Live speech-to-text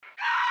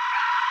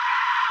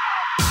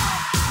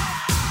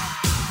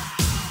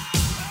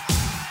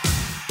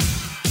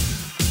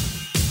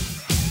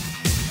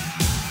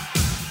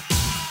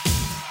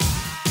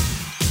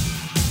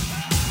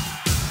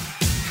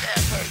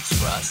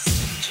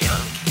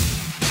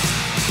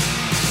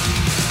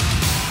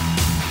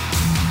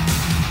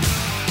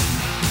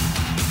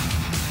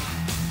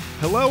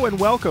Hello and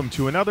welcome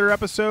to another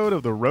episode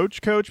of the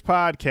Roach Coach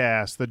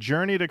Podcast, the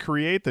journey to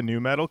create the new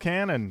metal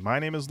canon. My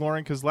name is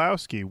Lauren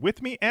Kozlowski.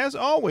 With me, as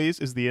always,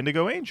 is the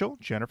Indigo Angel,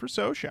 Jennifer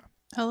Sosha.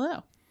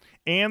 Hello.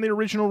 And the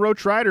original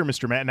Roach Rider,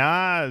 Mr. Matt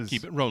Nas.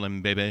 Keep it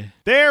rolling, baby.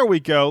 There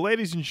we go.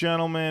 Ladies and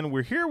gentlemen,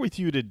 we're here with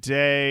you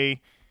today.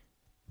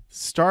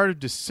 Start of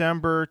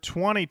December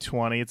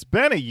 2020. It's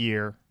been a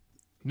year.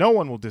 No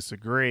one will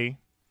disagree.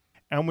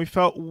 And we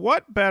felt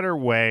what better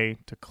way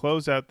to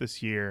close out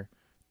this year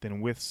than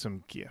with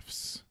some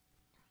gifts.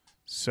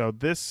 So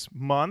this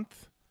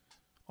month,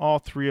 all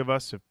three of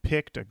us have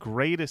picked a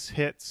greatest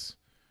hits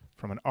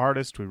from an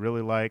artist we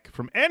really like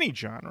from any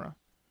genre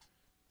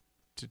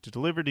to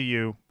deliver to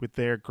you with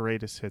their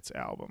greatest hits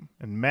album.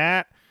 And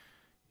Matt,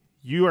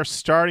 you are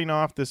starting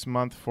off this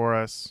month for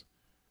us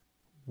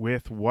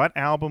with what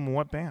album and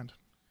what band?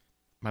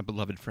 My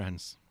beloved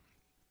friends,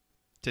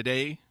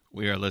 today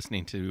we are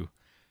listening to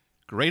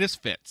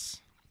Greatest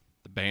Fits,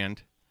 the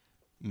band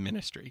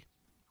Ministry.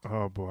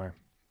 Oh boy.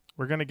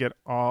 We're going to get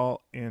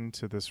all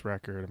into this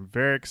record. I'm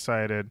very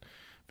excited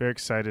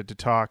to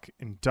talk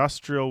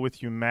industrial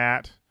with you,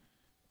 Matt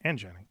and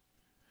Jenny.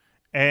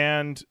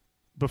 And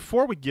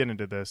before we get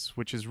into this,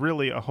 which is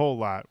really a whole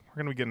lot, we're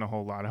going to be getting a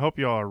whole lot. I hope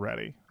you all are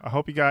ready. I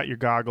hope you got your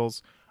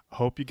goggles. I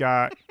hope you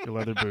got your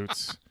leather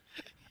boots.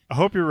 I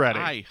hope you're ready.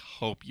 I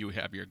hope you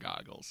have your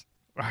goggles.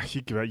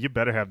 You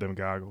better have them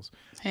goggles.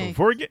 Hey,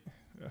 Before we get...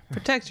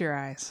 protect your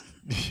eyes.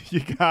 You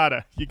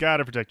gotta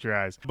protect your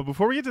eyes. But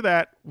before we get to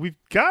that, we've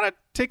gotta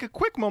take a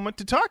quick moment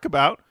to talk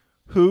about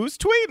who's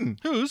tweeting.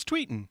 Who's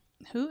tweeting?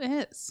 Who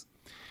is?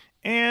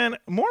 And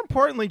more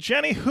importantly,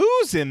 Jenny,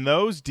 who's in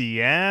those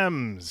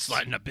DMs?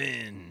 Sliding up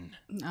in.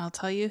 I'll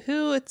tell you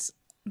who. It's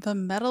the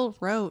Metal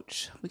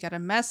Roach. We got a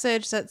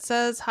message that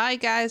says, "Hi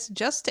guys,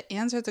 just to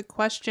answer the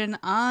question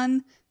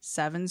on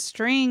 7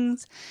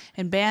 strings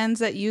and bands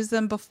that used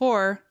them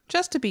before,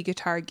 just to be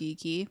guitar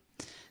geeky.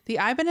 The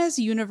Ibanez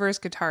Universe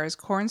guitars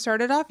Korn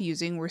started off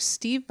using were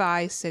Steve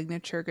Vai's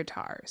signature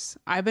guitars.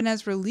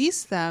 Ibanez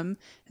released them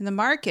in the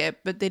market,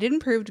 but they didn't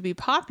prove to be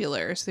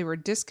popular, so they were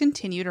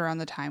discontinued around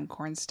the time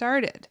Korn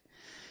started.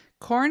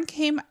 Korn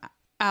came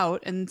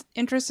out and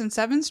interest in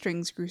 7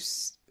 strings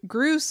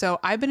grew, so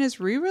Ibanez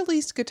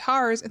re-released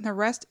guitars and the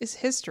rest is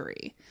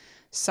history.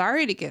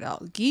 Sorry to get all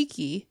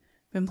geeky.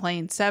 Been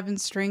playing 7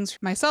 strings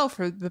myself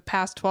for the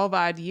past 12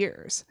 odd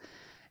years."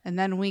 And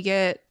then we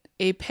get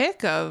a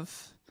pic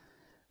of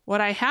what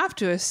I have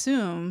to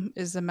assume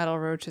is the Metal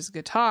Roach's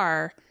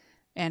guitar.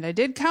 And I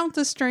did count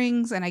the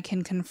strings, and I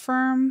can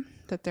confirm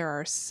that there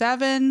are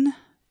 7.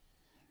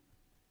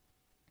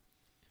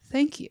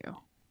 Thank you.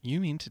 You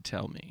mean to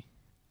tell me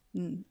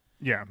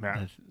Yeah,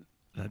 Matt.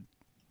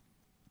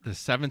 the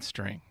 7th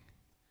string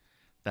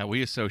that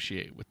we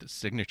associate with the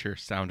signature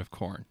sound of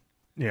Korn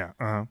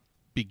Yeah,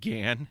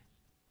 began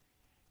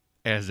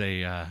as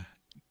a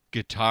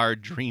guitar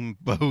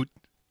dreamboat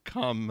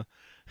come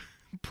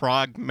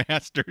prog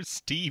master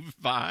Steve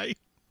Vai?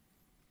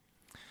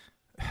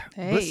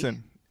 Hey.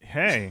 Listen,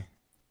 hey,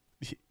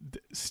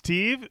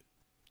 Steve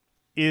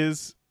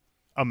is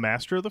a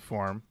master of the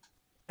form.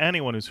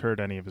 Anyone who's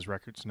heard any of his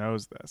records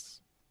knows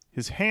this.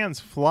 His hands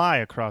fly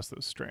across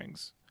those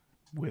strings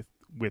with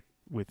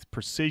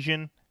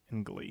precision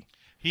and glee.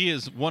 He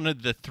is one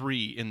of the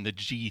 3 in the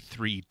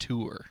G3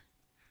 tour.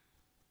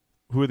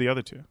 Who are the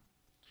other 2?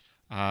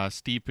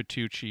 Steve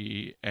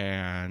Petrucci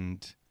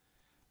and...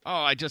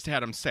 Oh, I just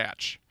had him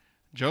Satch.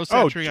 Joe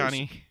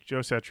Satriani. Joe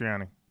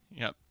Satriani.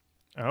 Yep.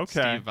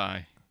 Okay. Steve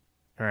Vai.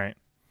 All right.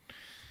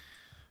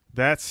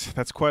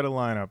 That's quite a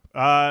lineup.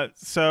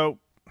 So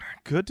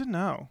good to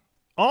know.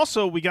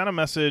 Also, we got a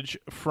message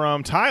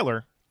from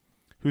Tyler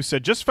who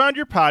said, "Just found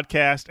your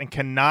podcast and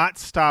cannot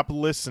stop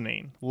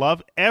listening.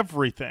 Love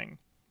everything."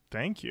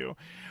 Thank you.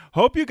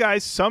 Hope you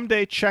guys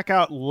someday check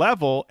out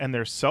Level and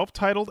their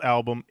self-titled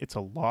album. It's a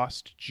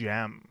lost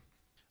gem.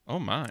 Oh,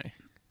 my.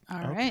 All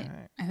right. Okay.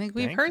 I think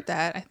we've Thank heard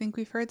that. I think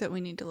we've heard that we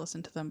need to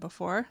listen to them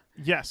before.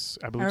 Yes,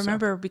 I I believe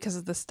remember because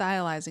of the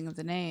stylizing of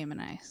the name,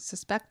 and I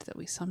suspect that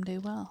we someday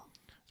will.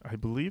 so. I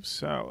believe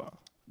so.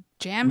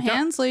 Jam We got-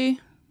 Hansley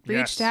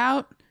reached Yes.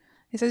 out.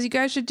 He says, "You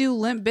guys should do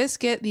Limp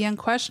Bizkit, The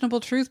Unquestionable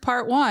Truth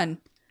Part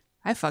 1.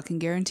 I fucking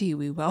guarantee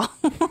we will.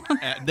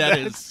 That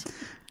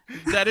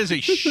is a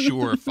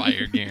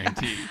surefire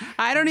guarantee.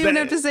 I don't even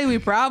have to say we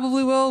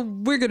probably will.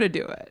 We're going to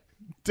do it.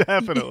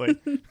 Definitely.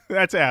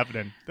 That's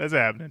happening.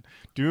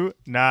 Do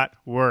not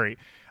worry.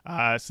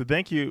 So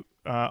thank you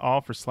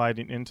all for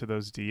sliding into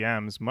those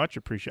DMs. Much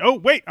appreciated. Oh,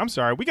 wait. I'm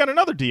sorry. We got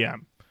another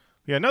DM.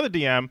 We got another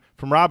DM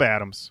from Rob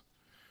Adams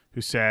who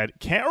said,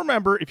 "Can't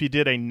remember if you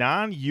did a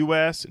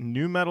non-U.S.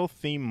 new metal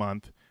theme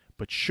month,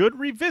 but should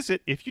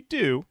revisit if you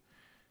do.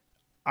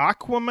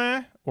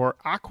 Aquame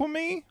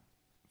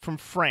from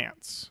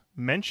France.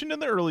 Mentioned in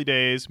the early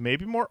days,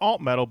 maybe more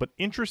alt metal, but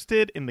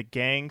interested in the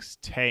gang's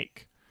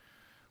take."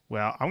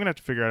 Well, I'm going to have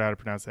to figure out how to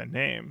pronounce that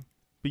name.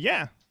 But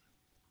yeah,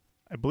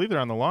 I believe they're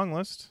on the long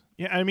list.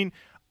 Yeah, I mean,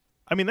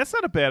 that's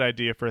not a bad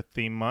idea for a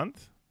theme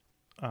month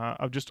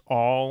of just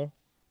all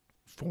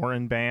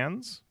foreign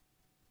bands.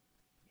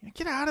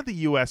 Get out of the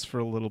U.S. for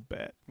a little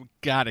bit.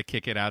 Gotta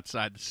kick it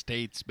outside the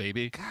States,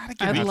 baby. Gotta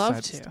get I'd love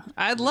outside to.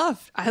 I'd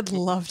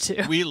love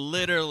to. We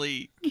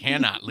literally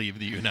cannot leave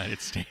the United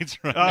States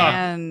right Oh. now.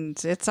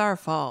 And it's our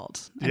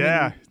fault. I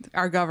Yeah. mean,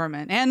 our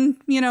government. And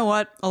you know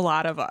what? A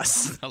lot of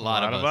us. A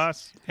lot of us.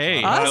 us.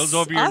 Hey, Us, nose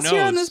over your us nose.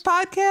 here on this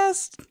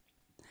podcast,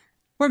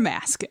 we're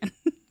masking.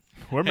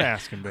 We're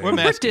masking, baby. We're We're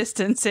masking.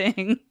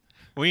 distancing.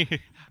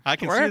 I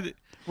can We're- see that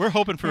we're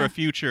hoping for a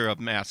future of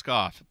mask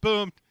off.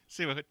 Boom.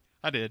 See what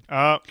I did. Oh,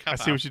 I Cop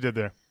see out. what you did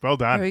there. Well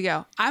There done. we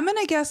go. I'm going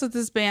to guess that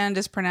this band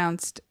is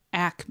pronounced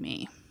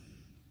Acme.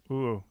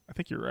 Ooh, I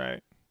think you're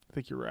right.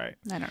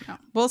 I don't know.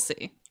 We'll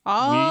see.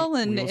 All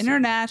We in will see.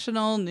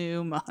 International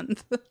New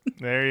Month.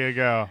 There you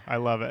go. I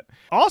love it.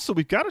 Also,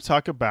 we've got to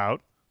talk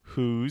about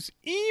who's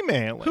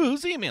emailing.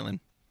 Who's emailing?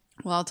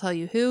 Well, I'll tell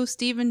you who.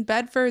 Stephen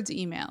Bedford's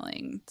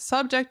emailing. The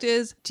subject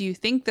is, do you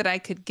think that I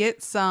could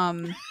get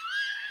some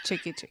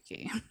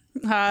chicky?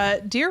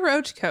 Dear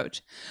Roach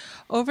Coach,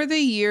 over the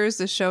years,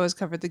 the show has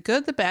covered the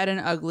good, the bad, and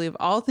ugly of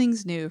all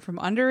things new, from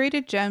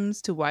underrated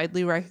gems to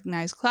widely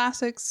recognized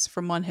classics,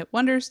 from one-hit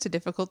wonders to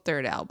difficult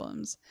third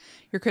albums.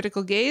 Your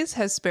critical gaze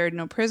has spared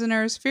no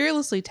prisoners,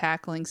 fearlessly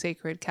tackling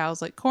sacred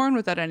cows like corn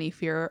without any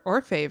fear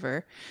or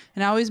favor,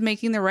 and always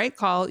making the right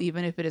call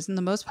even if it isn't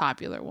the most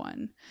popular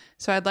one.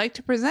 So I'd like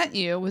to present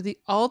you with the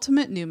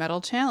ultimate new metal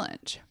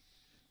challenge.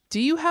 Do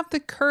you have the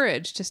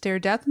courage to stare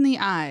death in the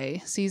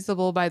eye, seize the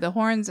bull by the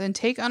horns, and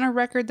take on a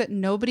record that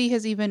nobody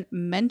has even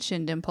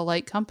mentioned in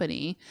polite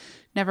company,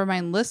 never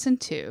mind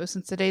listened to,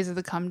 since the days of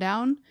the come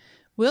down?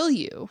 Will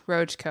you,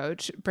 Roach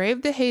Coach,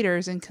 brave the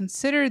haters and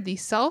consider the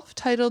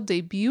self-titled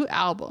debut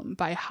album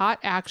by Hot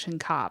Action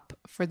Cop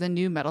for the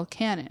new metal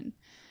canon?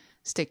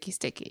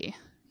 Sticky.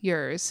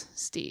 Yours,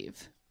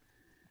 Steve.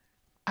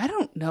 I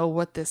don't know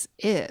what this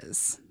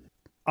is.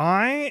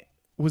 I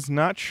was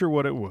not sure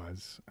what it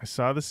was. I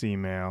saw this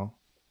email.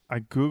 I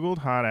Googled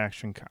Hot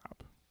Action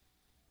Cop.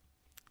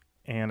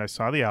 And I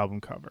saw the album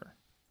cover.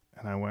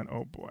 And I went,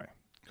 oh boy.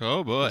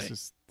 Oh boy.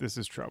 This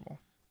is trouble.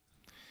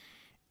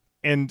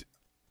 And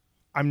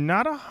I'm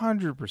not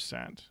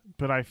 100%,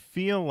 but I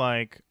feel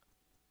like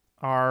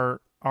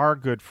our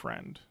good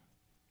friend,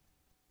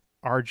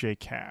 RJ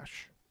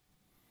Cash,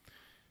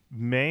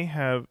 may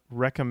have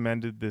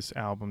recommended this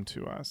album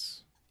to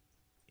us,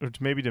 or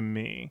maybe to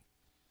me,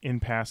 in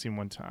passing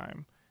one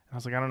time. And I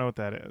was like, I don't know what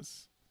that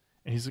is.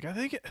 And he's like, I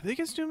think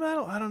it's new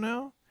metal. I don't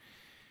know.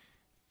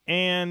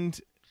 And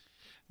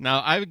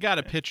Now, I've got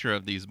a picture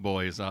of these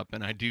boys up,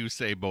 and I do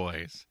say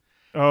boys.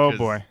 oh 'cause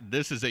boy,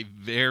 This is a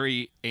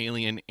very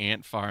Alien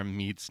Ant Farm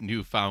meets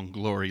Newfound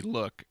Glory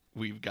look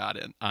we've got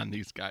on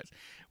these guys.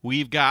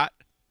 We've got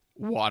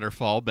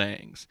waterfall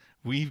bangs.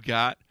 We've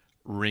got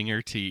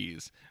ringer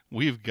tees.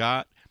 We've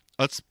got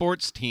a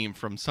sports team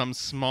from some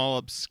small,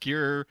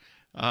 obscure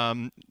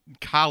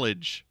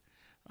college.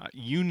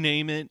 You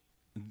name it.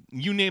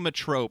 You name a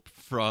trope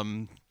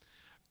from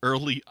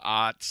early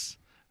aughts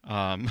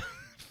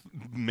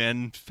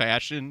men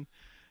fashion.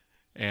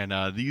 And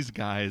these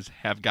guys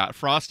have got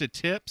frosted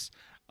tips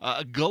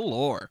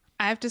galore.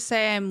 I have to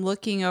say, I'm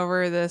looking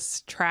over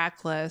this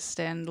track list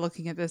and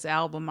looking at this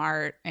album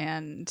art,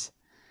 and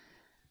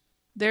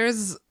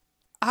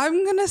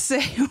I'm going to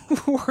say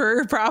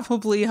we're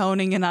probably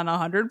honing in on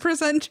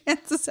 100%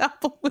 chance this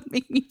album would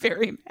make me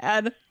very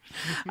mad.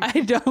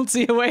 I don't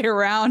see a way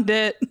around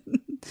it.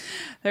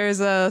 There's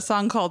a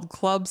song called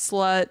Club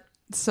Slut,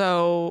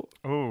 so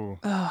oh,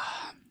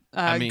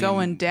 I mean-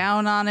 going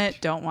down on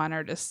it, don't want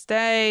her to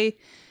stay.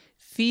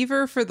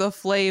 Fever for the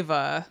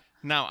Flava.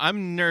 Now,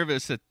 I'm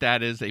nervous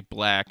that is a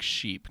Black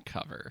Sheep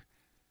cover.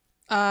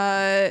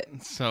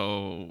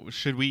 So,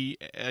 should we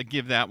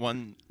give that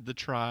one the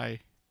try?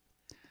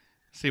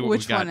 See what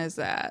Which we got. one is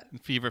that?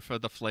 Fever for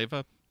the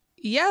Flava?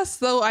 Yes,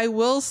 though I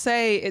will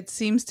say it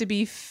seems to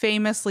be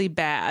famously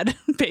bad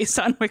based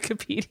on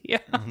Wikipedia.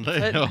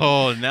 But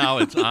Oh, now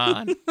it's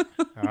on.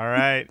 all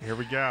right, here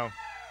we go.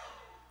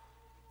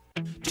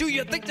 Do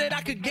you think that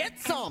I could get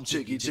some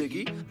chicky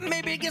chicky?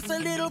 Maybe get a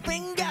little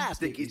finger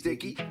sticky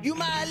sticky. You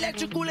my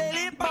electrical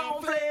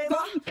lip-on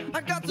flavor.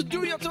 I got to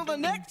do you till the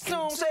next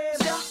song says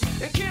yeah.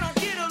 And can I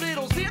get a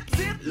little zip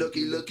zip?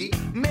 Looky looky.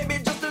 Maybe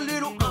just a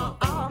little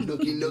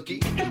looky looky.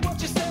 Hey,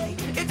 what you say?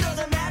 It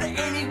doesn't matter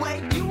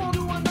anyway. You won't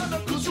do another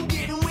 'cause you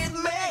getting with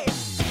me.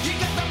 You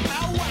got the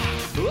power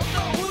of the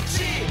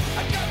hoochie.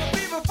 I got the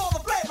fever for the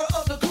flavor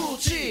of the cool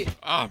chick.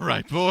 All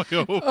right, boy.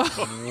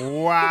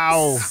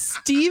 Wow.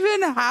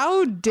 Steven,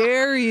 how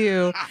dare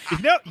you?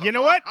 You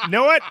know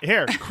what?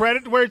 Here,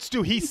 credit where it's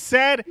due. He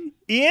said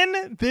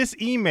in this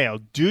email,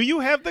 do you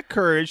have the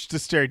courage to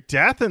stare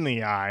death in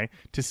the eye,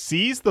 to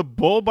seize the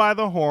bull by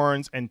the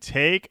horns, and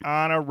take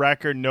on a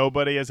record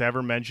nobody has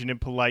ever mentioned in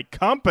polite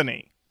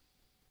company?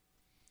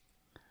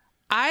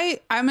 I'm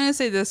going to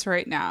say this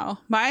right now.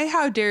 My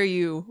how dare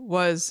you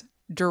was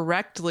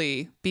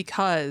directly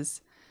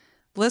because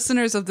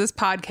listeners of this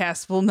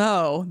podcast will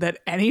know that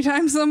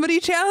anytime somebody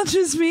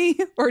challenges me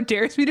or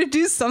dares me to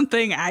do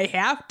something, I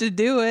have to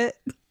do it.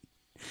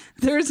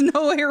 There's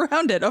no way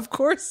around it. Of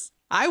course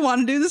I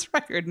want to do this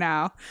record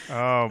now.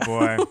 Oh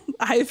boy.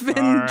 I've been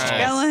All right.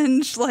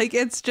 challenged. Like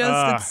it's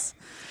just it's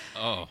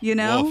Oh, You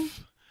know?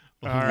 woof.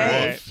 All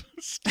right.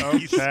 Sticky,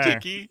 Okay.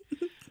 sticky.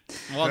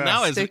 Well, Yeah.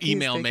 now his Sticky,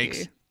 email sticky.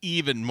 makes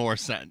even more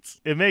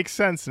sense. It makes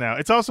sense now.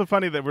 It's also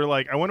funny that we're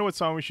like, I wonder what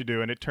song we should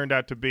do, and it turned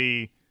out to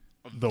be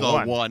the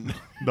one.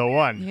 The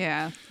one.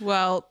 Yeah.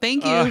 Well,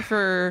 thank you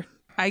for.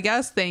 I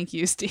guess thank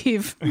you,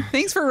 Steve.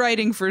 Thanks for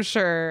writing for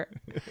sure.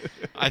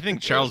 I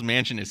think Charles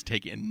Manson is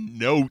taking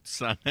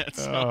notes on that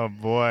song. Oh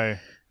boy.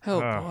 Oh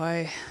Oh.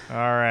 boy. All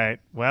right.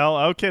 Well,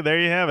 okay, there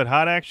you have it.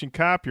 Hot Action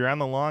Cop, you're on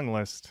the long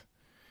list.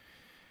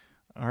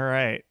 All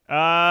right.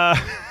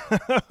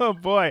 Oh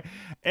boy.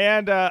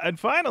 And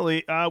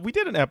finally, we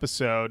did an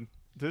episode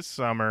this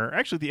summer,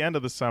 actually the end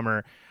of the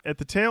summer, at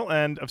the tail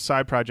end of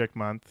Side Project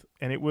Month,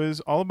 and it was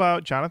all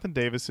about Jonathan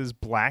Davis's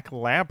Black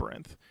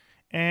Labyrinth.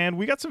 And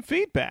we got some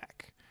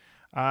feedback.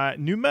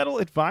 New Metal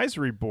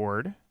Advisory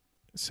Board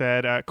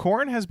said,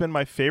 Korn has been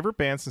my favorite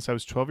band since I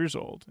was 12 years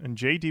old, and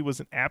JD was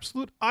an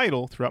absolute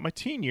idol throughout my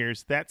teen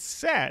years. That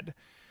said,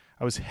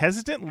 I was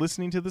hesitant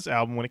listening to this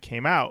album when it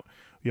came out.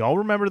 We all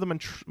remember the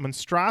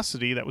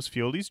monstrosity that was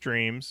Fieldy's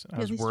Dreams. I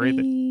was worried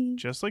that,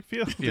 just like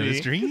Feel his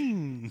Fieldy,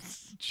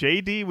 dreams.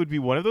 JD would be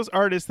one of those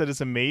artists that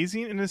is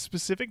amazing in a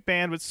specific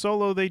band, but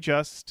solo they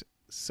just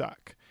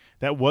suck.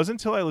 That wasn't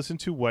until I listened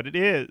to What It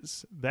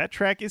Is. That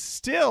track is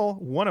still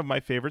one of my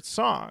favorite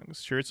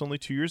songs. Sure, it's only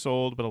 2 years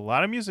old, but a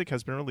lot of music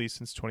has been released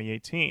since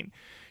 2018.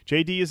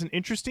 JD is an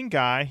interesting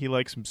guy. He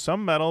likes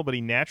some metal, but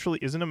he naturally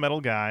isn't a metal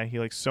guy. He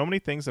likes so many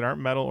things that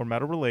aren't metal or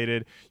metal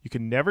related. You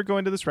can never go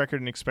into this record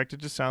and expect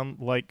it to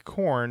sound like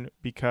Korn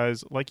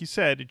because, like you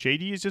said,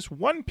 JD is just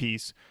one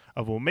piece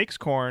of what makes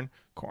Korn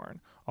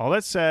Korn. All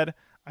that said,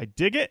 I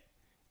dig it.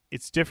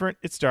 It's different,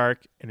 it's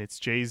dark, and it's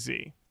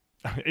Jay-Z.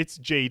 It's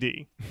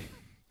JD.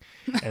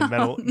 And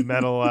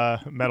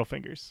metal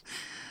fingers.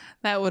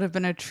 That would have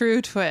been a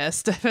true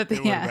twist if at the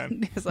It would have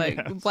end. been. It's like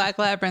Yes. Black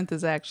Labyrinth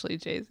is actually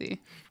Jay-Z.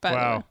 By the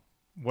way. Wow,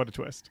 what a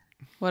twist!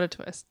 What a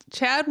twist.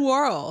 Chad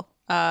Worrell.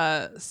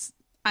 And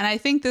I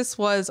think this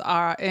was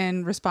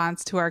in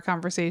response to our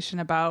conversation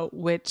about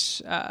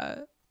which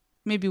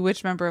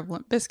member of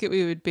Limp Bizkit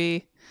we would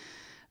be.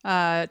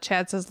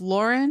 Chad says,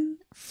 Lauren,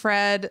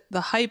 Fred,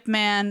 the hype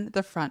man,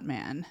 the front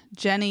man,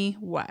 Jenny,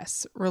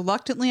 Wes,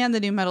 reluctantly on the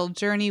new metal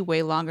journey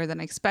way longer than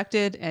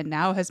expected and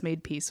now has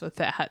made peace with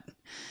that.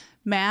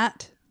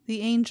 Matt,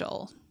 the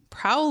angel,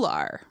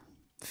 Prowler,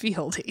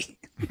 Fieldy.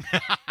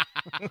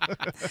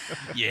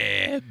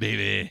 Yeah,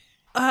 baby.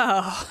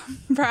 Oh,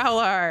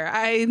 Prowler,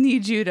 I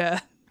need you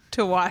to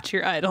watch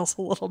your idols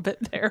a little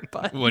bit there,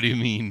 but What do you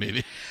mean,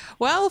 baby?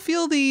 well,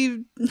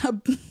 Fieldy,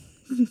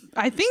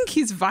 I think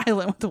he's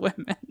violent with the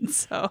women,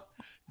 so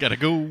Gotta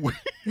go.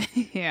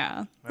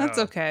 yeah, that's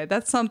Wow. okay.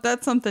 That's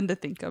something to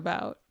think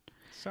about.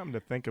 Something to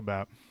think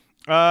about.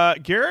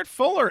 Garrett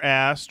Fuller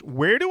asked,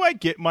 "Where do I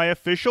get my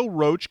official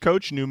Roach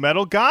Coach New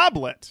Metal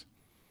goblet?"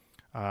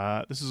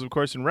 This is, of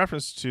course, in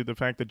reference to the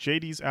fact that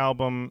JD's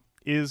album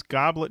is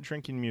goblet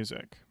drinking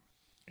music,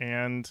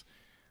 and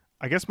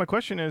I guess my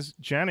question is,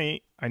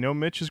 Jenny, I know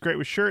Mitch is great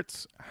with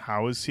shirts.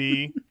 How is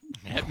he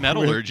At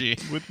metallurgy.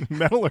 with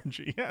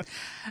metallurgy? Yes.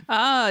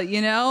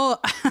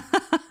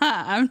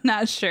 I'm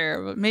not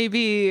sure, but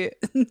maybe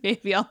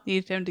I'll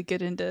need him to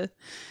get into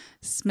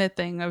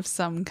smithing of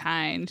some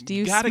kind. Do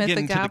you Gotta smith get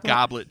a into goblet? the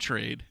goblet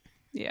trade.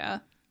 Yeah.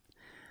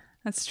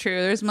 That's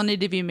true. There's money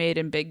to be made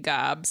in big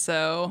gob,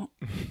 so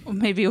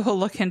maybe we'll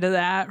look into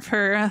that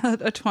for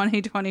a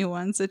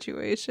 2021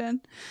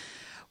 situation.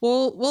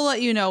 We'll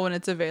let you know when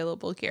it's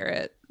available,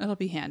 Garrett. It'll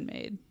be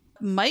handmade.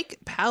 Mike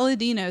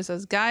Palladino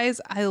says, guys,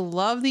 I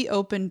love the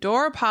open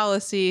door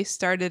policy.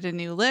 Started a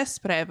new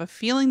list, but I have a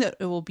feeling that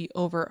it will be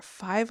over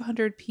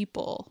 500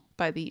 people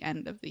by the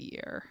end of the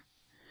year.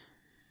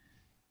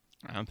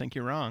 I don't think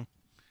you're wrong.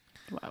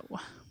 Wow.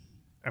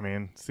 I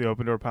mean, it's the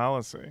open door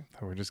policy.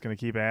 We're just going to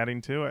keep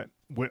adding to it.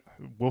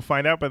 We'll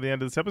find out by the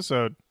end of this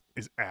episode.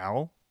 Is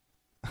Al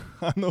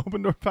on the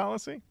open door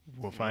policy?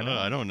 We'll find out.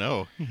 I don't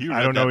know. You I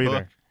read don't know that either.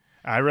 book.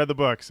 I read the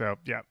book, so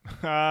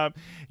yeah.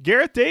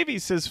 Gareth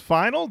Davies says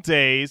Final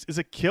Days is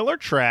a killer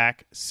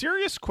track.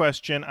 Serious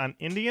question on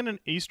Indian and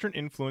Eastern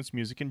influence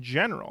music in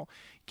general.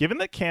 Given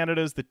that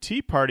Canada's The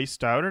Tea Party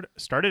started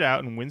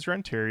out in Windsor,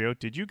 Ontario,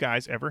 did you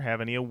guys ever have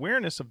any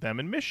awareness of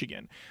them in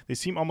Michigan? They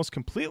seem almost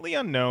completely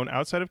unknown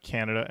outside of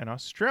Canada and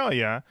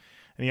Australia.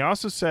 And he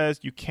also says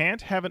you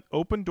can't have an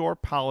open door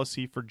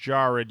policy for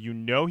Jared. You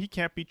know he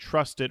can't be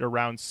trusted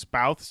around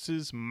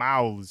spouses'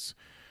 mouths.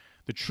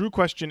 The true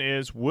question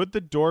is, would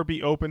the door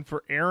be open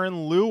for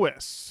Aaron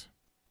Lewis?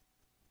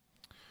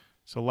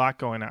 So a lot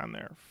going on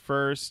there.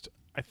 First,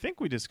 I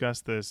think we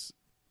discussed this.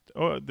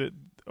 Oh, the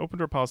open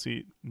door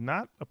policy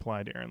not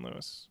applied to Aaron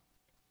Lewis,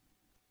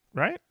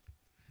 right?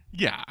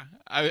 Yeah,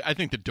 I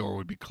think the door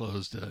would be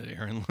closed to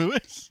Aaron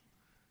Lewis.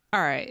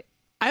 All right.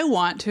 I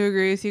want to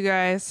agree with you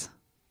guys,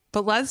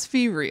 but let's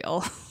be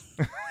real.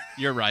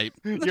 You're right.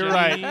 You're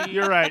right.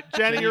 You're right.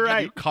 Jenny, you're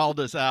right. You called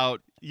us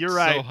out. You're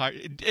right. So hard.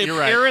 If You're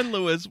right. Aaron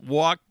Lewis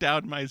walked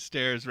down my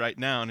stairs right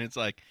now and it's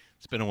like,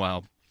 it's been a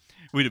while,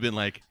 we'd have been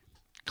like,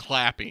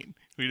 clapping.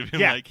 We'd have been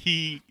Yeah. like,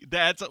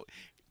 that's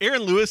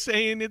Aaron Lewis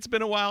saying it's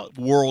been a while.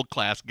 World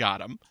class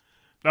got him.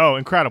 Oh,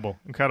 incredible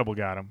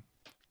got him.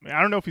 I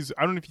don't know if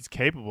he's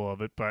capable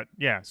of it, but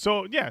yeah.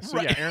 So yeah,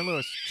 Right. Aaron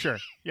Lewis, sure,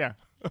 yeah,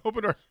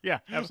 open door, yeah,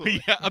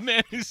 absolutely. Yeah, a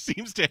man who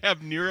seems to have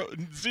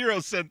zero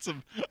sense of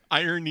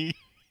irony.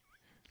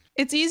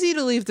 It's easy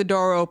to leave the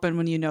door open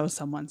when you know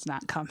someone's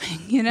not coming,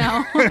 you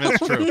know? That's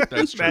true.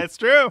 That's true. That's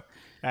true.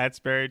 That's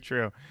very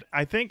true.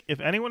 I think if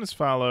anyone has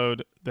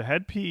followed the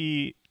Head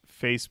PE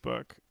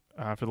Facebook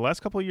for the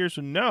last couple of years,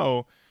 will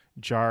know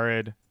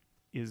Jared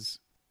is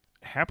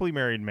a happily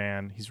married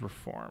man. He's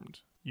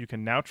reformed. You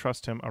can now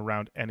trust him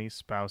around any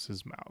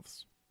spouse's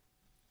mouths.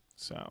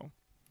 So,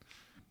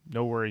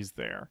 no worries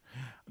there.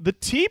 The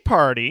Tea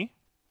Party.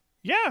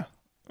 Yeah. I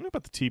don't know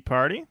about the Tea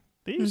Party.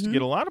 They used to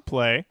get a lot of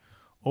play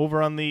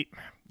over on the,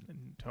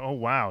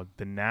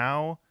 the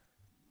now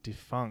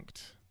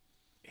defunct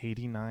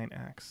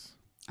 89X.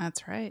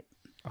 That's right.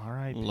 All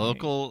right.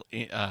 Local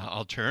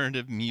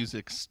alternative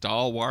music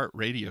stalwart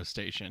radio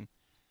station.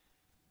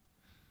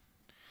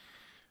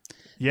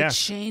 Yes. It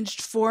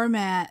changed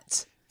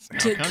format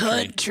to country.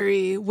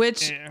 country,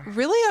 which Yeah.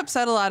 really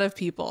upset a lot of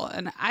people.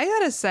 And I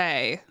gotta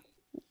say,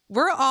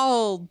 we're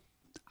all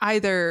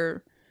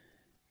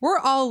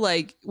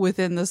like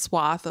within the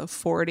swath of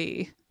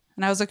 40.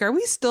 And I was like, are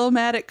we still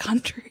mad at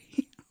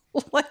country?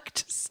 Like,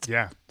 just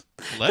Yeah.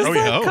 Let's Oh,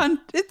 yeah. go.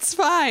 it's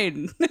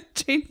fine. It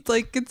changed,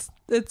 like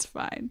it's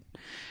fine.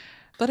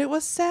 But it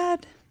was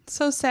sad.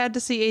 So sad to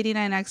see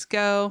 89X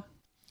go.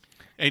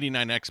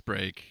 89X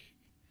break.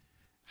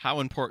 How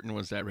important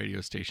was that radio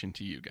station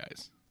to you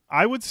guys?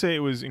 I would say it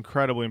was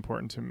incredibly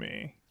important to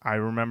me. I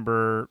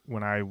remember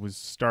when I was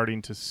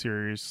starting to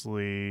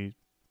seriously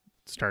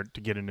start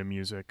to get into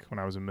music when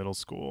I was in middle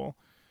school.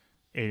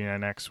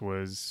 89X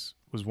was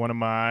one of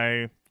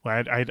my.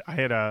 Well, I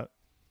had a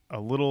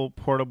little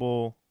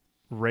portable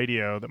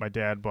radio that my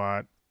dad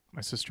bought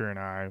my sister and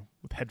I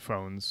with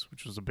headphones,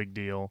 which was a big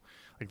deal,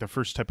 like the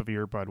first type of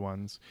earbud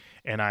ones.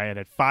 And I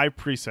had 5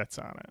 presets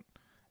on it,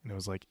 and it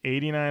was like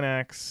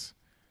 89X,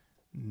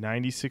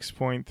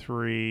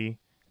 96.3.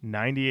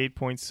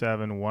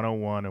 98.7,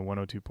 101, and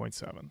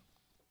 102.7.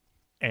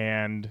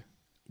 And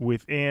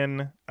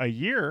within a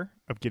year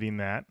of getting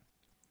that,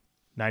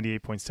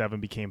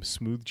 98.7 became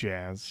smooth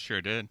jazz.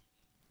 Sure did.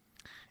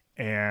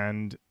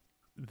 And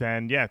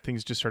then,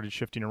 things just started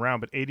shifting around.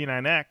 But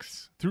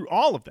 89X, through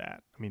all of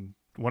that,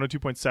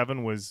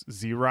 102.7 was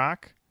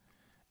Z-Rock.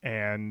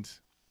 And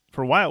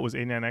for a while, it was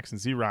 89X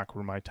and Z-Rock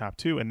were my top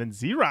 2. And then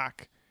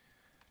Z-Rock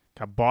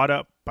got bought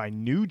up by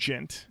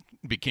Nugent.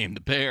 Became the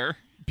bear.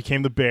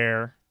 Became the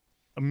bear.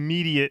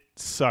 Immediate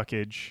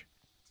suckage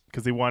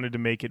because they wanted to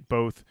make it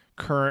both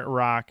current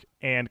rock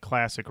and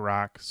classic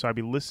rock. So I'd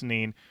be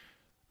listening.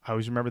 I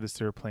always remember this.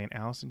 They were playing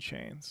Alice in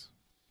Chains.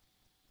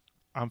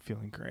 I'm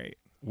feeling great.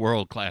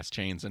 World class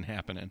chains and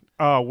happening.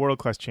 Oh,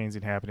 world-class chains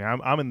ain't happening.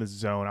 I'm in the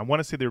zone. I want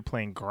to say they were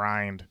playing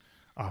Grind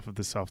off of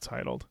the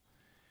self-titled.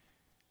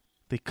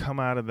 They come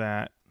out of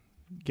that,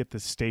 get the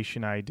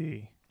station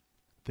ID,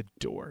 The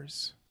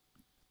Doors.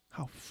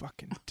 How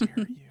fucking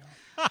dare you?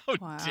 How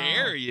Wow.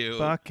 dare you?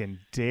 Fucking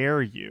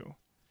dare you.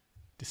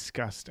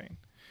 Disgusting.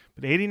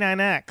 But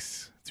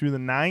 89X, through the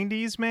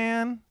 90s,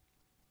 man,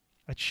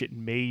 that shit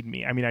made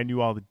me. I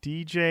knew all the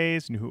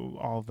DJs, knew who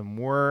all of them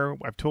were.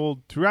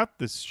 Throughout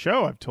this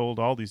show, I've told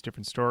all these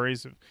different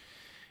stories of,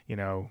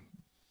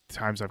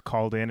 times I've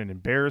called in and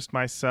embarrassed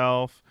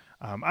myself.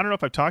 I don't know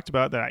if I've talked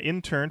about that I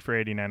interned for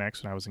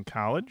 89X when I was in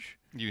college.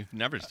 You've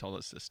never told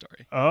us this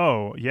story.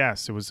 Oh,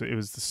 yes. It was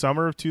the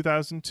summer of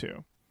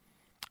 2002.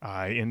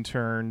 I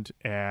interned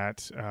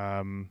at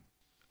I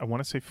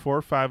want to say 4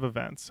 or 5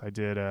 events. I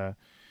did a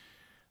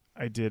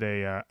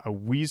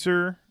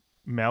Weezer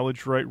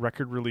Maladroit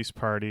record release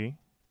party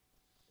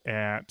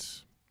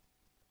at,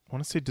 I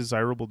want to say,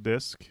 Desirable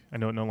Disc. I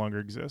know it no longer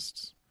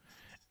exists,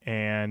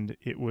 and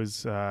it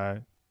was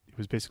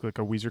basically like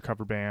a Weezer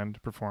cover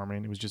band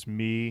performing. It was just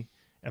me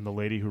and the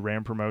lady who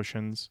ran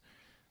promotions.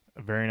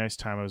 A very nice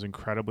time. I was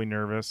incredibly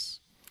nervous,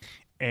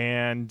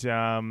 and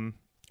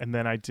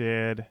then I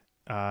did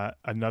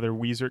another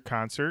Weezer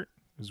concert.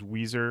 It was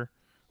Weezer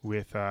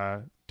with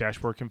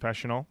Dashboard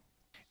Confessional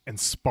and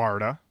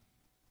Sparta.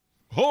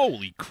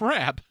 Holy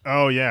crap.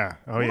 Oh yeah,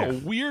 What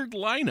a weird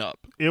lineup.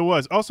 It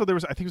was. Also, I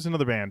think it was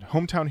another band,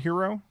 Hometown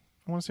Hero.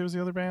 I want to say it was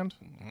the other band.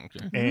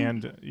 Okay.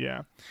 And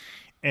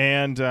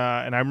and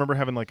I remember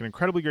having like an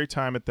incredibly great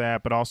time at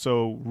that, but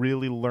also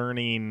really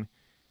learning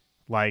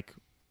like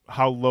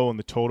how low in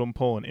the totem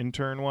pole an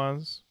intern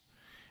was,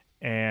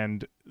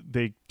 and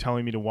they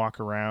telling me to walk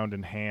around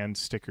and hand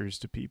stickers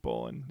to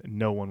people, and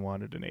no one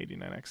wanted an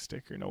 89X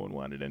sticker. No one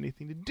wanted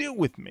anything to do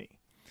with me.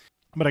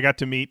 But I got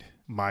to meet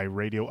my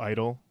radio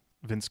idol,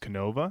 Vince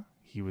Canova.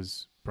 He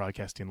was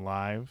broadcasting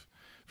live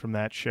from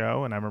that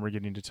show, and I remember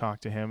getting to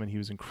talk to him, and he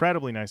was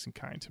incredibly nice and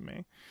kind to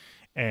me.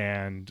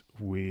 And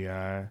we,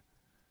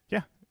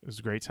 it was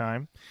a great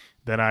time.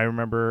 Then I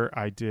remember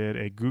I did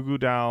a Goo Goo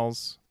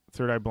Dolls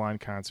Third Eye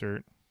Blind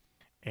concert,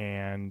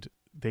 and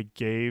they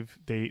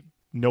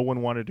no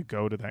one wanted to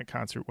go to that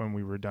concert when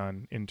we were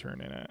done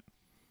interning it.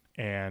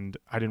 And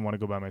I didn't want to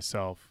go by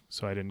myself,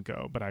 so I didn't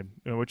go. But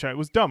which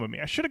was dumb of me.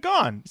 I should have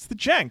gone. It's the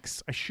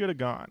Jenks. I should have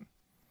gone.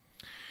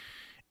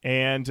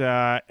 And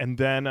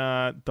then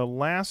the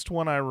last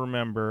one I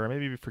remember, I may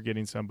be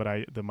forgetting some, but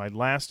my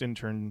last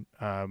intern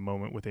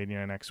moment with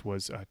 89X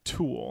was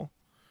Tool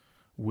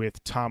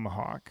with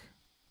Tomahawk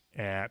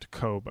at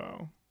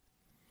Kobo.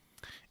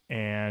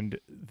 And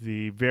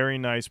the very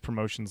nice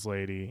promotions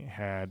lady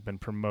had been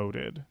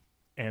promoted,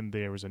 and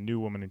there was a new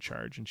woman in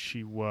charge, and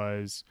she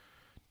was,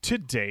 to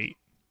date,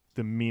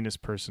 the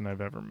meanest person I've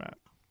ever met.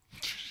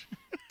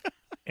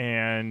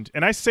 and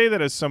I say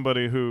that as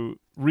somebody who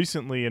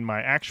recently, in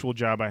my actual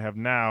job I have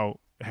now,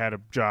 had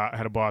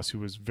a boss who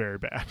was very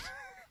bad.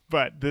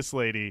 But this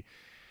lady,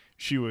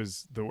 she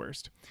was the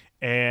worst.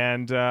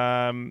 And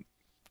I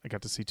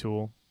got to see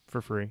Tool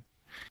for free.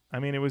 I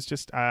mean, it was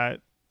just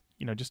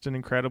just an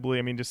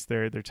incredibly, just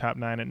their top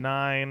 9 at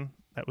 9.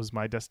 That was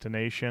my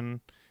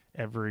destination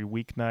every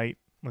weeknight,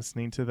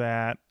 listening to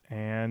that.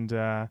 And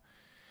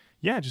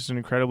just an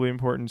incredibly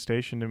important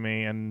station to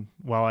me. And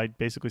while I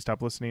basically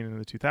stopped listening in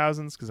the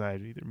 2000s because I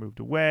had either moved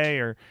away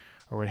or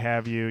what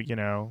have you,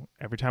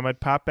 every time I'd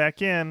pop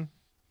back in,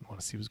 I want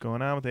to see what's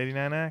going on with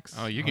 89X.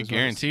 Oh, you can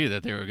guarantee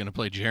that they were going to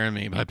play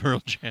Jeremy by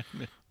Pearl Jam.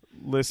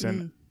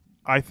 Listen,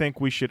 I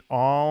think we should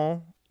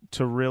all,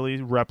 to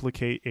really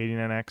replicate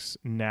 89X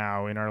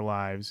now in our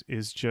lives,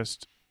 is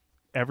just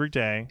every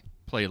day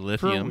play for a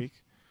Lithium. week.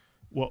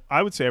 Well,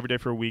 I would say every day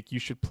for a week you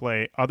should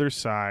play Other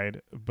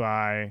Side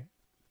by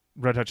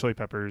Red Hot Chili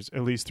Peppers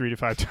at least 3 to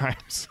 5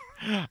 times.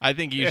 I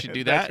think you should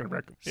do That's that. gonna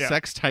wreck 'em. Yeah.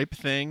 Sex type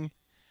thing.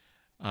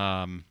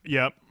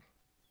 Yep.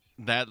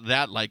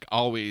 That like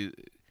always.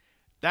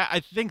 That I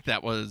think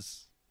that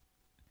was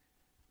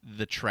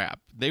the trap.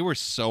 They were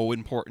so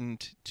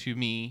important to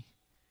me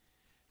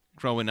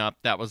growing up.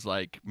 That was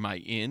like my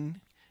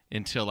in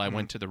until I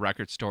went to the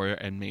record store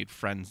and made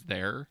friends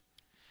there.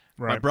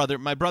 Right.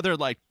 My brother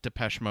liked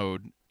Depeche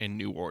Mode and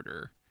New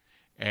Order,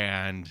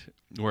 and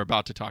we're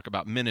about to talk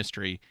about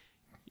Ministry.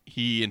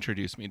 He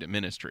introduced me to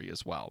Ministry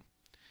as well.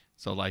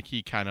 So like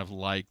he kind of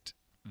liked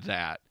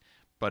that,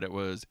 but it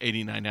was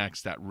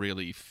 89X that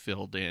really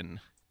filled in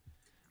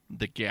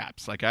the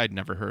gaps. Like I'd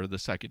never heard of the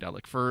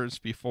Psychedelic Furs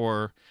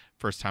before.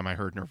 First time I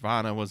heard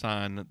Nirvana was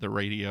on the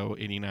radio,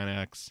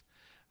 89X.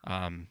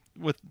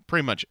 With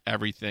pretty much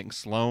everything.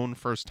 Sloan,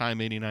 first time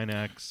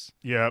 89X.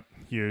 Yep.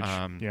 Huge.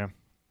 Yeah.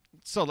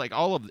 So like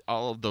all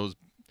of those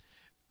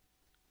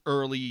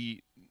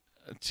early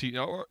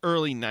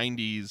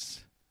 90s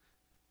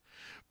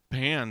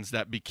bands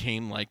that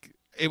became like,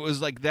 it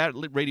was like that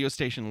radio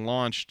station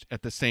launched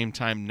at the same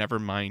time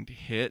Nevermind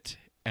hit,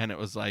 and it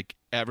was like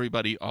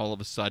everybody all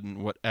of a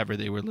sudden, whatever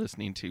they were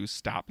listening to,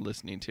 stopped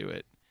listening to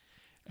it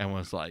and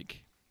was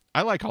like,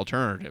 I like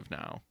alternative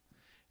now.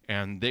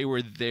 And they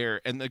were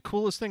there. And the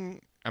coolest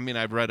thing,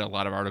 I've read a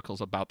lot of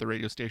articles about the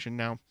radio station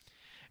now,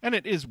 and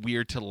it is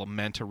weird to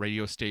lament a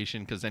radio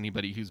station because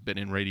anybody who's been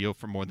in radio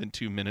for more than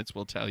 2 minutes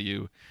will tell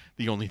you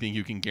the only thing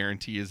you can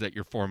guarantee is that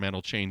your format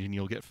will change and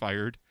you'll get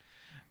fired.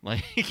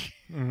 Like,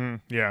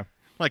 Yeah.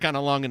 Like on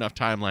a long enough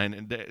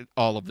timeline,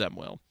 all of them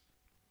will.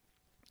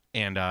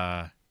 And,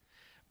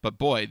 but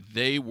boy,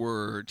 they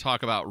were,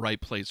 talk about right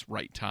place,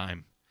 right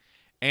time.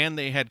 And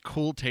they had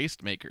cool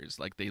tastemakers.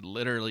 Like they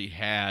literally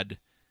had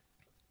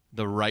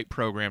the right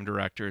program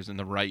directors and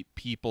the right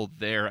people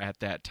there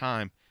at that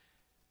time.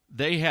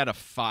 They had a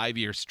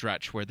 5-year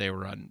stretch where they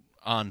were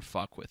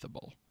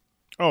unfuckwithable.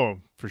 Oh,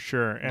 for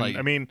sure. And Like,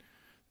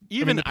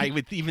 I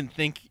would even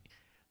think,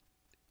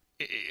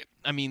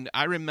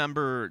 I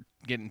remember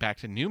getting back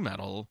to nu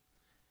metal,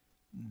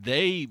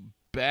 they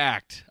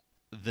backed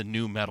the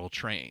nu metal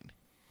train.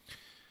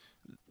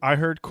 I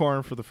heard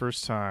Korn for the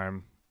first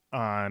time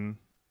on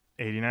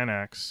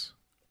 89X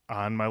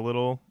on my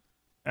little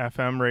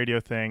FM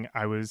radio thing.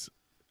 I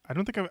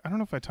don't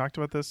know if I talked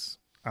about this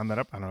on that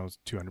I don't know, it was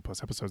 200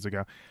 plus episodes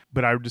ago,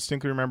 but I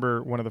distinctly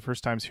remember one of the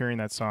first times hearing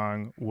that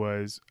song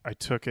was I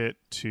took it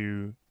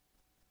to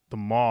the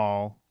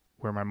mall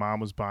where my mom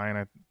was buying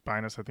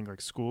us, I think,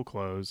 like school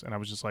clothes, and I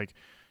was just like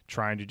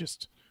trying to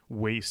just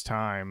waste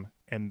time,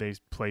 and they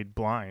played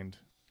Blind,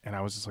 and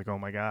I was just like, oh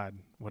my God,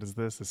 what is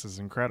this? This is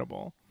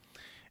incredible.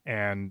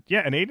 And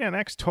yeah, and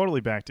 89X totally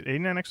backed it.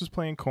 89X was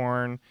playing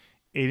Korn.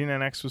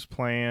 89X was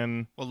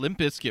playing... Well, Limp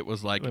Bizkit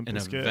was like Limp an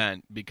Bizkit.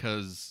 event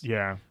because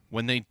Yeah.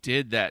 when they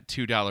did that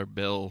 $2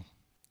 bill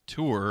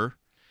tour,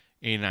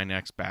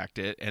 89X backed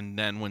it. And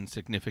then when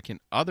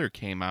Significant Other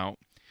came out,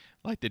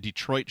 like the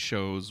Detroit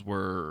shows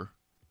were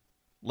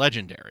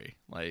legendary.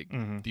 Like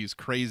these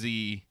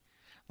crazy...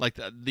 Like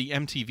the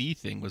MTV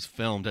thing was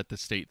filmed at the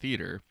State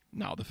Theater,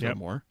 now the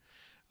Fillmore.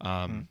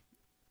 And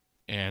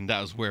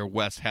that was where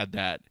Wes had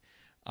that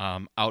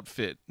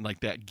outfit, like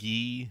that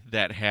gi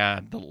that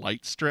had the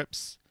light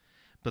strips,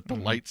 but the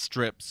light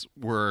strips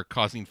were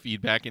causing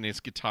feedback in his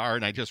guitar,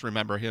 and I just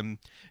remember him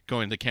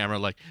going to the camera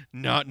like,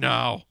 not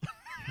now.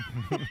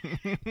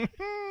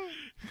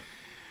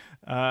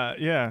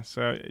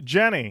 So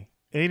Jenny,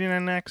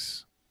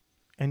 89X,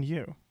 and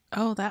you.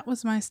 Oh, that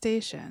was my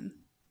station.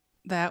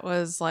 that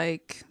was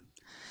like,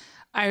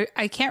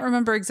 I can't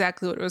remember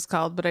exactly what it was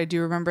called, but I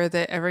do remember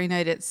that every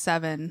night at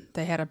 7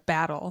 they had a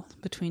battle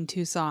between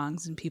two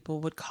songs, and people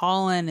would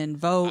call in and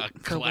vote A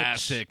for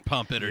classic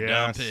pump it or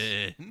Yes. dump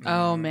it.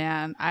 Oh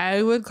man,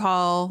 I would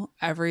call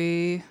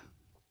every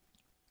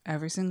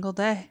single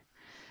day.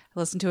 I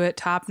listened to it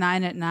top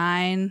 9 at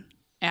 9.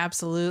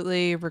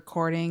 Absolutely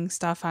recording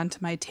stuff onto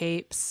my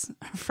tapes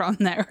from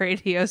that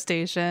radio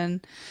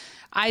station.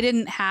 I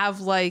didn't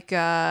have like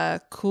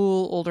a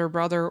cool older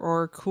brother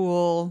or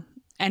cool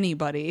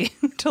anybody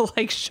to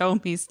like show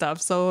me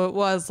stuff. So it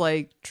was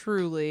like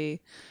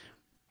truly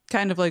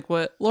kind of like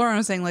what Lauren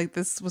was saying, like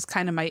this was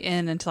kind of my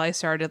in until I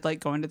started like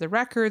going to the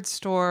record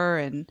store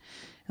and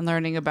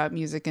learning about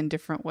music in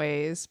different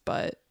ways.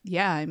 But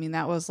yeah, I mean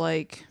that was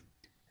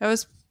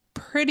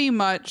pretty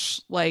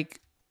much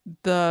like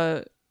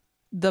the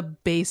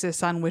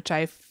basis on which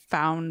I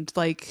found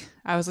like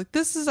I was like,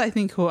 this is I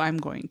think who I'm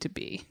going to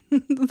be.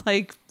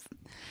 Like,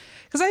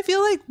 because I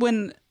feel like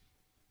when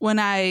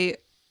I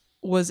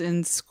was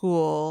in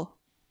school,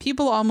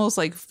 people almost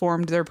like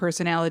formed their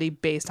personality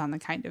based on the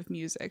kind of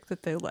music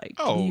that they liked.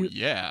 Oh,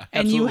 yeah.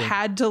 And you absolutely.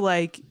 had to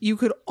like, you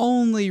could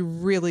only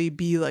really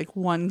be like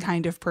one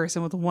kind of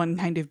person with one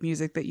kind of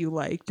music that you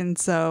liked. And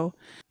so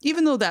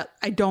even though that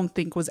I don't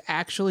think was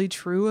actually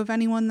true of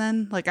anyone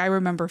then, like I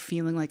remember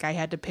feeling like I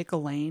had to pick a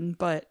lane,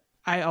 but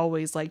I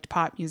always liked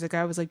pop music.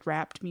 I always liked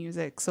rapped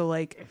music. So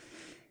like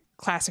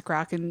classic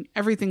rock and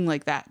everything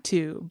like that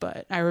too.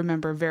 But I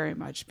remember very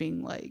much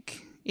being like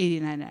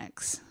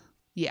 89X.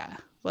 Yeah.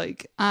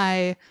 Like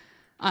I'm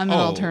an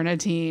Oh.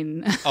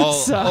 alternatine.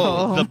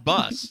 Oh, the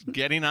bus.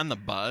 Getting on the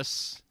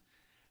bus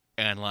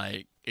and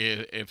like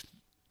if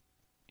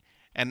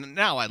and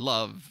now I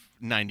love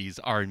 90s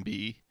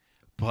R&B,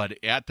 but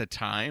at the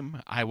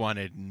time I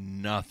wanted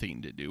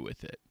nothing to do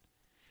with it.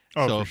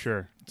 Oh, So for if-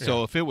 sure.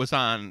 So if it was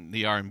on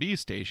the R&B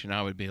station,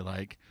 I would be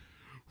like,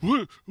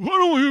 why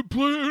don't we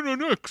play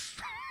NX?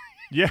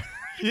 Yeah.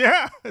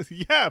 Yeah.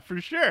 Yeah, for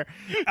sure.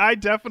 I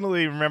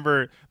definitely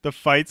remember the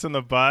fights on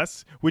the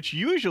bus, which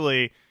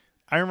usually,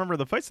 I remember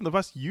the fights on the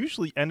bus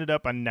usually ended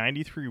up on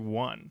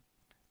 93.1.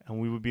 And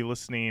we would be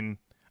listening.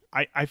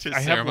 I To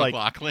have Sarah like,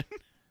 McLachlan.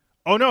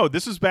 oh no,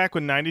 this was back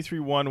when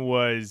 93.1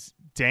 was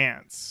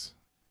dance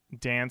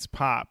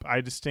pop. I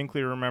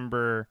distinctly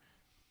remember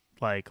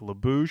like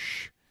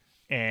LaBouche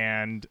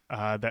and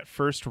that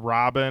first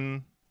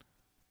Robin,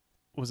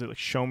 was it like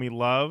Show Me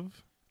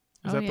Love?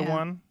 Is Oh, that the yeah.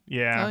 one?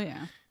 Yeah. Oh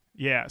yeah.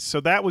 Yeah, so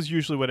that was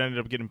usually what ended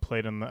up getting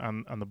played on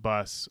the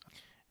bus,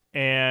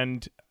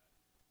 and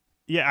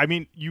yeah, I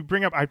mean, you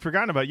bring up I'd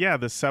forgotten about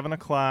the 7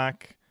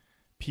 o'clock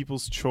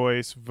People's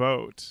Choice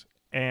vote,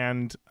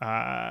 and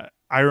I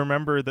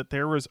remember that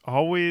there was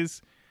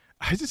always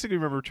I just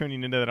remember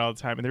tuning into that all the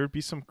time, and there would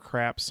be some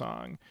crap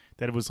song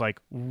that was like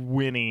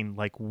winning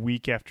like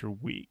week after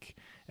week,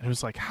 and it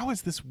was like, how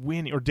is this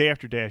winning, or day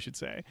after day, I should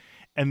say,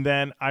 and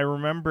then I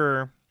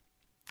remember.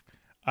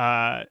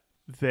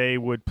 They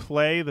would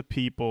play the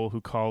people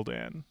who called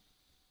in,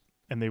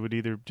 and they would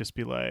either just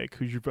be like,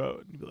 who's your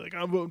vote? And you'd be like,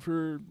 I'm voting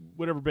for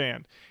whatever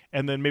band.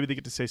 And then maybe they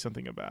get to say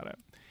something about it.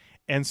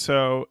 And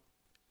so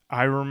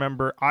I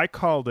remember I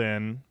called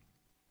in.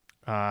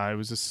 It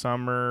was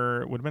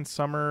would have been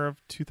summer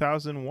of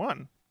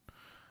 2001.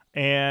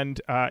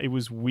 And it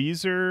was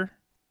Weezer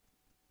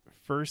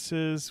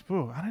versus, I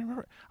don't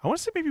remember. I want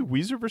to say maybe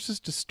Weezer versus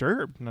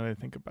Disturbed, now that I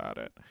think about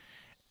it.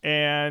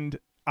 And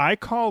I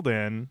called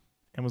in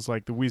and was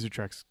like, the Weezer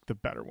track's the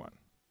better one.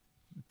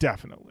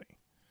 Definitely.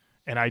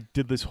 And I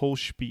did this whole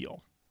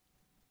spiel.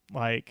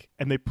 Like,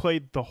 and they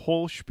played the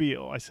whole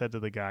spiel, I said to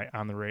the guy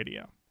on the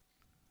radio.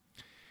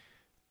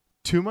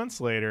 2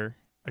 months later,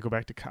 I go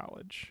back to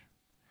college.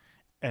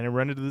 And I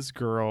run into this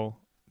girl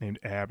named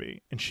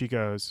Abby. And she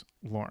goes,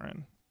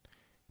 Lauren,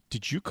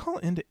 did you call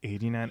into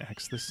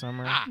 89X this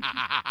summer?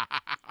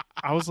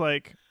 I was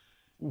like,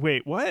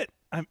 wait, what?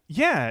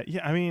 Yeah.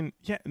 I mean,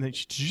 yeah. And then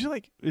did you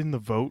like in the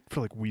vote for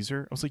like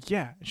Weezer? I was like,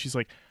 yeah. And she's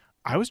like,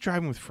 I was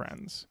driving with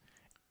friends,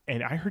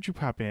 and I heard you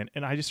pop in,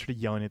 and I just started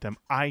yelling at them.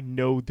 I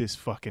know this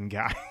fucking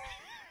guy.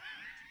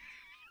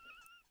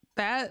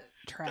 That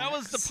tracks. That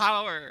was the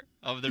power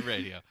of the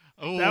radio.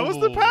 Oh, That was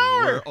the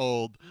power. We're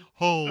old.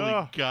 Holy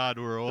Oh. God,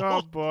 we're old.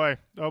 Oh boy.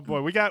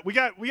 We got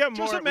more.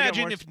 Just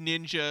imagine if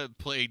Ninja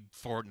played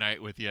Fortnite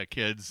with you,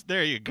 kids.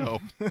 There you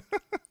go.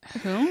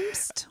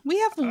 Whomst? We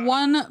have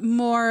one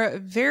more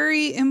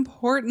very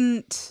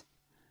important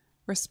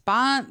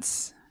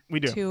response we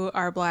do. to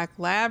our Black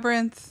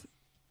Labyrinth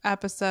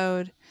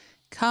episode.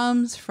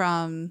 Comes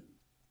from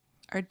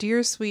our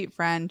dear sweet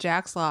friend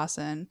Jax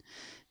Lawson,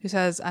 who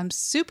says, I'm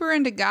super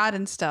into God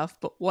and stuff,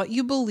 but What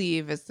You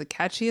Believe is the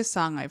catchiest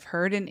song I've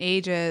heard in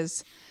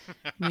ages.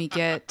 We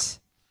get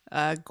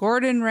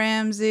Gordon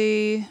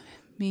Ramsay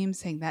meme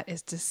saying that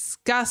is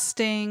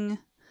disgusting.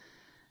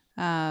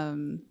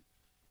 Yeah.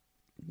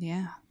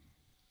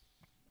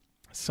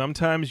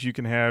 Sometimes you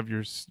can have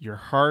your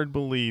hard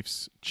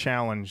beliefs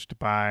challenged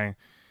by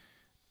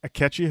a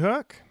catchy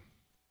hook.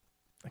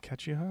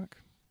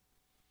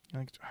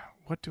 Like,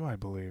 what do I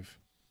believe?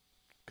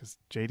 Because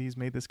JD's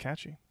made this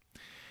catchy.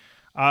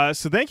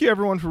 So thank you,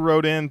 everyone, who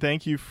wrote in.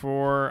 Thank you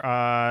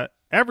for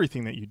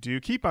everything that you do.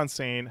 Keep on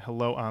saying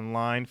hello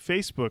online.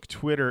 Facebook,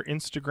 Twitter,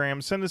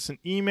 Instagram. Send us an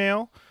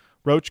email,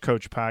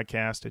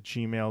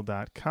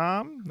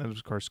 roachcoachpodcast@gmail.com. That is,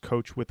 of course,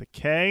 Coach with a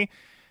K.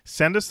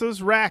 Send us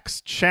those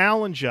racks.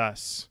 Challenge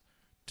us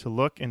to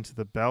look into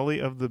the belly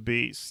of the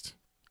beast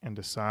and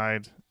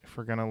decide if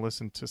we're going to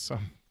listen to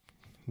some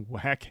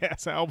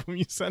whack-ass album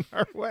you send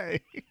our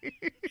way.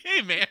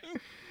 Hey, man.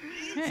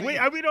 We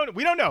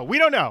don't know.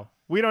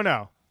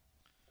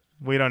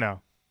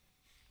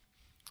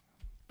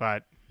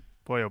 But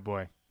boy, oh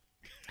boy.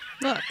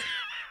 Look,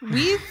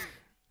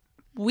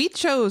 we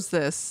chose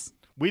this.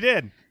 We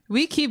did.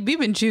 We've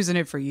been choosing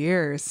it for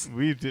years.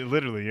 We did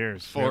literally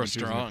years. We Four haven't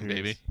chosen strong, it for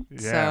baby.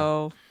 years. Yeah.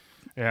 So,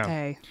 yeah.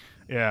 hey.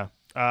 Yeah.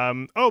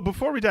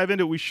 Before we dive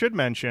into it, we should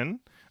mention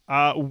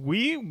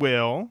we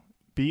will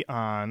be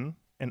on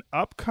an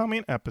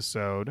upcoming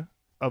episode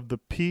of the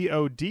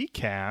POD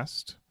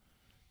cast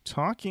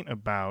talking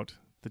about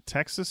the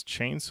Texas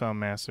Chainsaw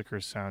Massacre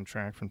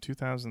soundtrack from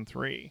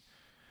 2003.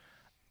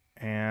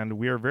 And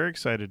we are very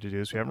excited to do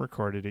this. We haven't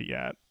recorded it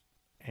yet.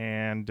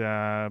 And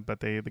but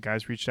the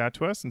guys reached out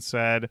to us and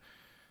said,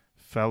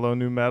 fellow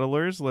new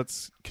metalers,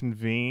 let's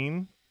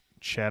convene,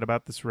 chat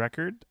about this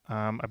record.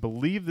 I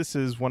believe this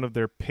is one of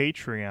their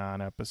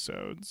Patreon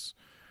episodes.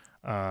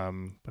 But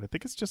I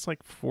think it's just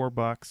like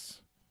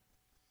 $4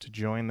 to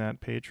join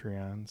that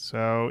Patreon.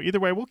 So either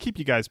way, we'll keep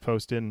you guys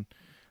posted and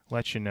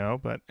let you know.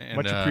 But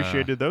much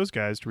appreciated those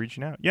guys to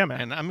reaching out. Yeah,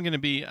 man. And I'm going to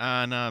be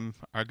on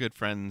our good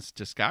friend's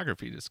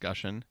discography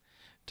discussion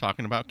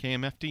talking about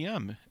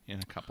KMFDM in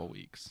a couple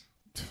weeks.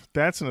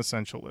 That's an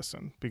essential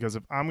listen, because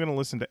if I'm going to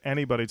listen to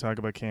anybody talk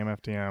about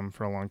KMFDM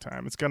for a long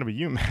time, it's going to be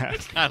you,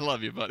 Matt. I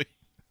love you, buddy.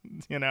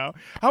 You know,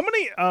 how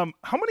many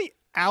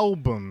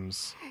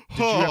albums did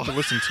you have to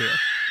listen to?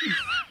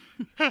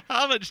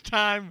 How much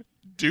time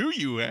do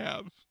you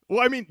have?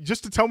 Well, I mean,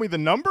 just to tell me the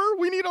number,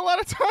 we need a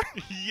lot of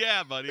time.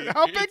 Yeah, buddy.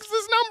 How big's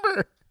this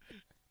number?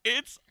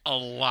 It's a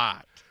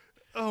lot.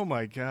 Oh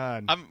my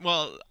God.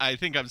 Well, I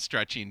think I'm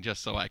stretching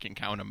just so I can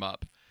count them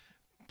up.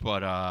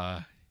 But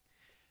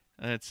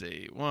let's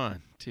see.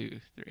 1, 2,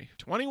 3,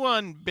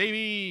 21,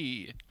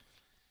 baby.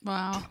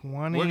 Wow.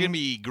 20. We're gonna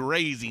be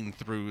grazing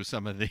through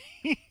some of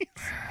these.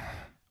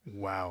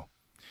 Wow.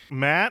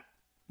 Matt,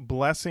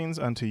 blessings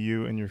unto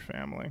you and your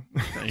family.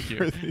 Thank you.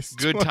 For these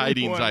Good 21.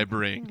 tidings I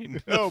bring in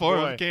the Oh, form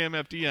boy. of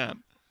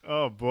KMFDM.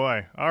 Oh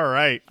boy. All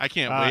right. I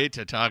can't wait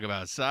to talk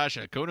about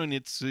Sasha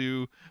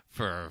Kononitsu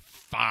for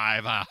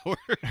 5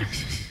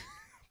 hours.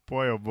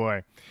 Boy, oh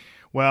boy.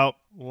 Well,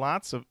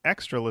 lots of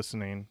extra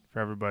listening for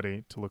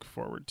everybody to look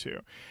forward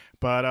to.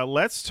 But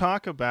let's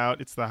talk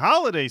about, it's the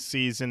holiday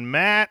season.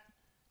 Matt,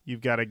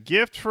 you've got a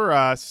gift for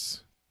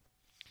us.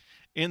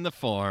 In the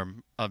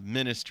form of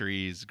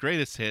Ministry's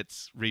greatest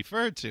hits,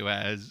 referred to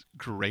as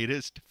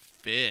greatest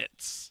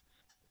fits.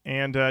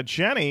 And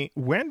Jenny,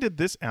 when did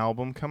this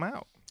album come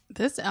out?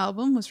 This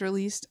album was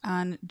released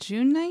on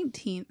June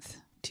 19th,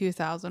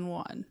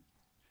 2001.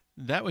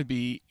 That would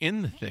be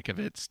in the thick of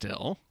it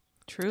still.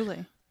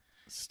 Truly.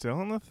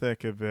 Still in the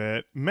thick of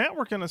it. Matt,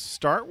 we're going to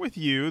start with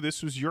you.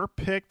 This was your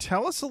pick.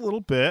 Tell us a little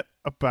bit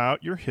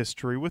about your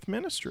history with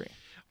Ministry.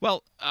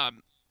 Well,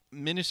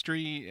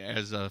 Ministry,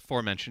 as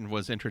aforementioned,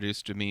 was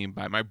introduced to me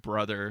by my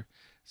brother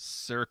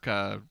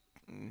circa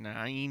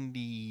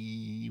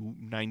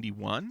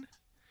 91.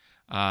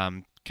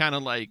 Kind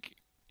of like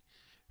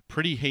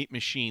Pretty Hate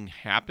Machine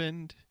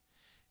happened,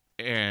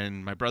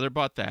 and my brother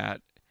bought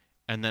that,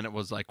 and then it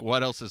was like,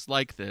 what else is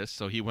like this?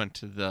 So he went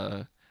to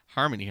the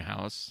Harmony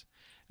House,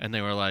 and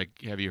they were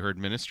like, have you heard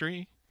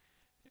Ministry?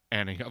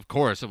 And of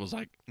course, it was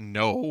like,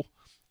 no.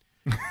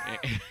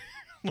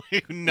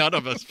 Like, none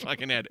of us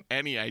fucking had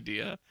any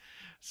idea.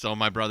 So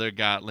my brother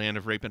got Land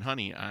of Rape and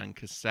Honey on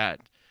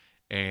cassette,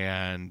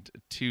 and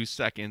 2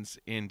 seconds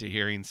into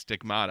hearing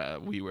Stigmata,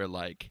 we were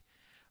like,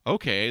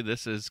 okay,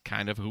 this is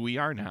kind of who we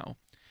are now.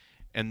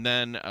 And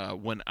then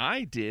when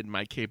I did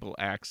my cable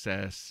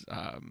access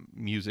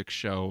music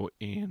show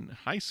in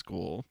high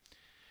school,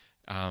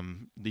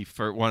 one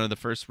of the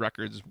first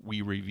records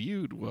we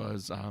reviewed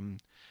was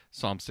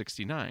Psalm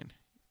 69,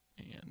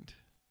 and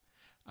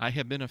I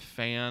have been a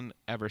fan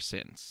ever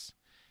since.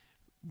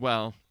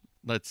 Well,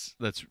 let's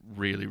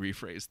really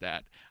rephrase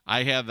that.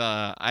 I have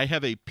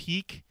a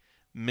peak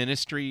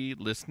Ministry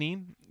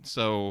listening,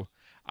 so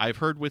I've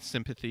heard With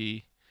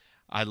Sympathy.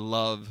 I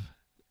love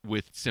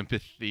With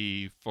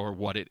Sympathy for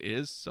what it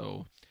is.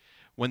 So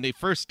when they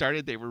first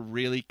started, they were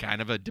really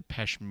kind of a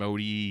Depeche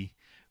Mode-y,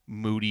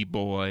 moody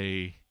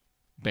boy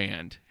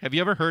band. Have you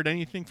ever heard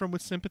anything from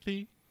With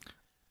Sympathy?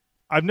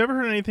 I've never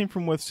heard anything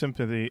from With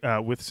Sympathy.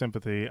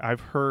 I've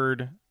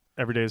heard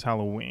Every Day is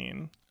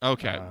Halloween.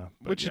 Okay,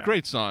 which is a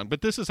great song.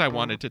 But this is I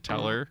Wanted to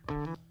Tell Her.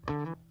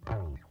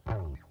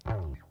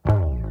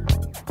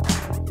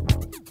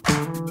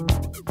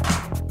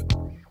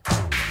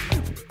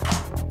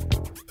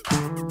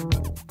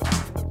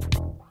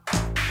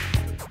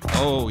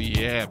 Oh,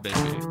 yeah, baby.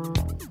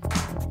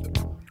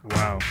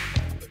 Wow.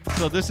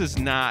 So this is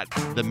not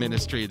the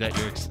Ministry that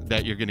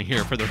you're going to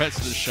hear for the rest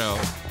of the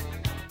show.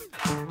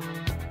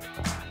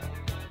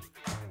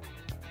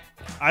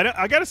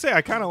 I gotta say,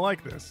 I kind of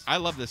like this. I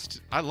love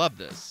this. I love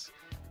this,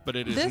 but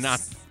it is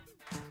not.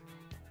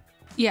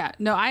 Yeah,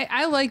 no,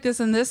 I like this,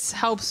 and this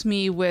helps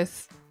me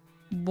with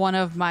one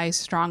of my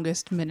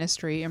strongest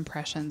Ministry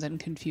impressions and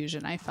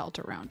confusion I felt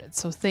around it.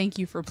 So thank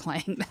you for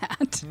playing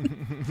that.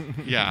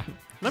 Yeah.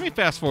 Let me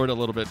fast forward a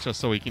little bit just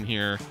so we can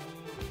hear.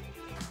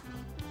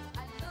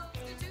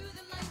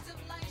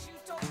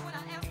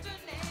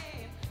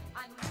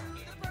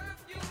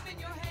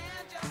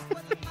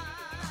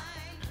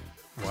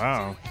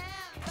 Wow.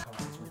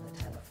 Calls when the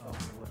telephone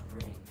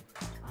would ring.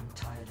 I'm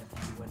tired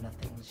of you and the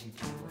things you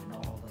do and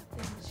all the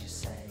things you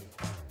say.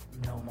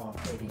 No more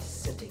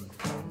babysitting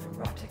for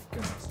neurotic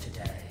girls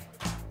today.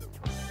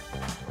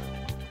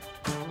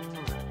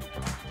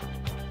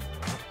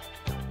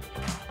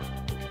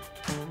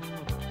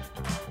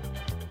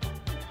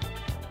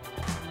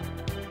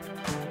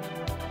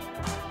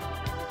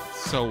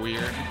 So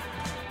weird.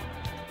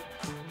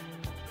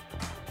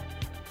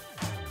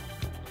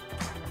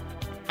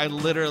 I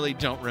literally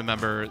don't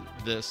remember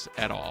this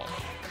at all.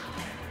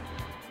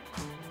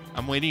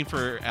 I'm waiting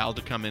for Al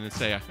to come in and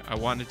say, I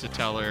wanted to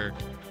tell her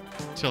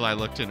till I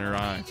looked in her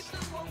eyes.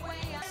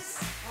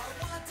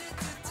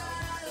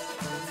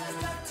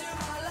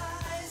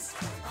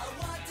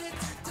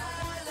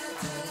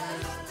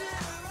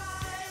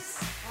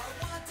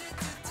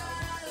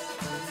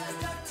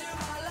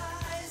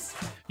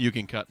 You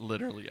can cut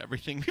literally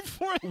everything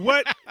before that.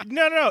 What?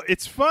 No.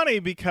 It's funny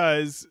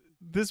because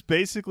this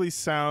basically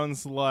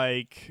sounds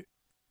like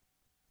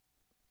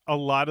a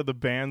lot of the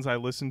bands I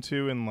listened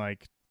to in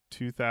like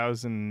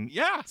 2007,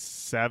 Yeah.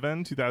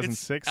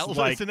 2006. It's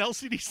like an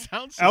LCD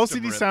sound system.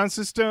 LCD rip. sound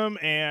system,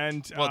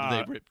 and Well,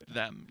 they ripped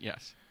them,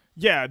 yes.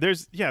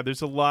 there's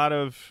a lot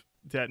of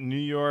that New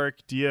York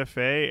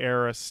DFA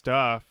era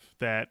stuff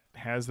that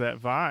has that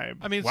vibe.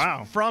 I mean, it's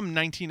wow. from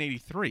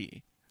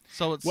 1983.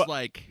 So it's Well,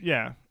 like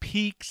Yeah.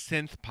 peak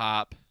synth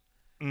pop,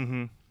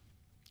 Mm-hmm.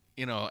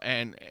 you know,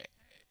 and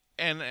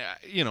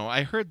you know,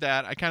 I heard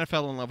that. I kind of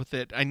fell in love with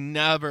it. I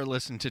never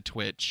listened to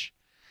Twitch.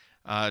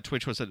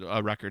 Twitch was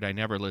a record I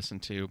never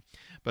listened to.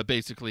 But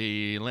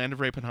basically, Land of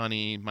Rape and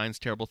Honey, Mine's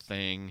Terrible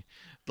Thing,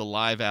 the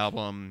live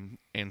album,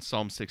 and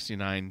Psalm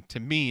 69, to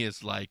me,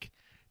 is like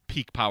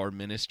peak power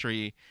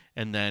Ministry.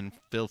 And then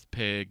Filth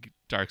Pig,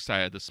 Dark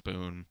Side of the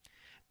Spoon.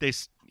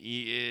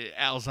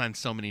 Al's on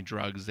so many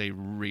drugs, they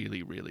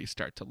really, really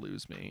start to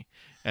lose me.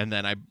 And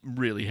then I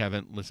really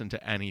haven't listened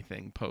to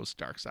anything post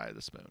Dark Side of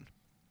the Spoon.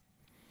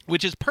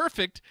 Which is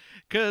perfect,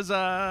 because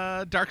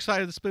Dark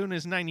Side of the Spoon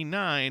is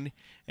 99,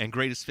 and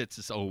Greatest Fits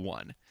is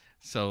 01.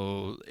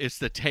 So it's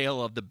the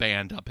tail of the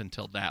band up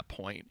until that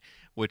point,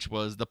 which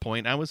was the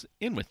point I was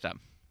in with them.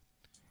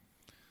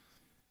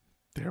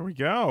 There we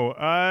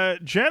go.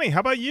 Jenny, how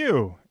about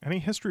you? Any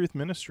history with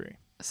Ministry?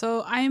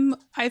 So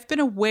I've been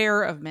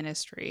aware of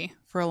Ministry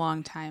for a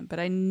long time, but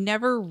I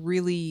never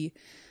really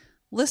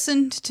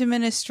listened to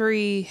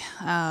Ministry.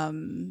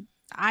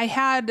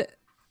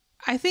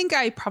 I think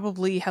I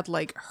probably had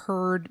like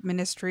heard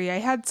Ministry. I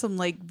had some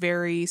like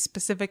very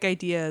specific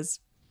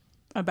ideas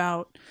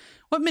about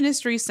what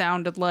Ministry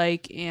sounded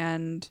like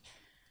and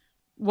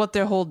what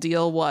their whole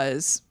deal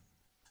was,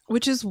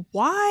 which is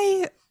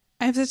why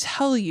I have to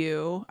tell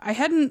you, I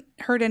hadn't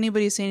heard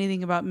anybody say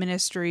anything about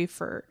Ministry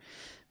for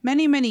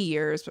many, many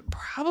years, but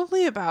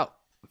probably about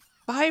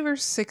 5 or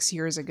 6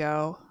 years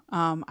ago.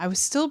 I was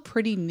still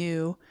pretty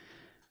new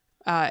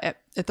at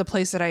the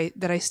place that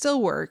I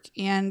still work,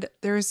 and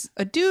there's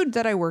a dude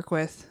that I work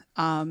with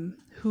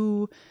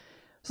who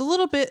was a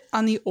little bit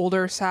on the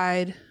older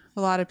side of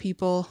a lot of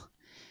people,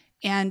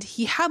 and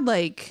he had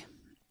like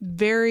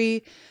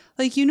very,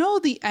 like, you know,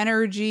 the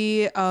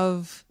energy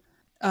of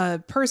a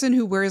person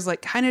who wears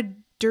like kind of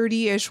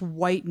dirty-ish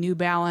white New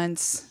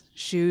Balance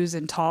shoes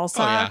and tall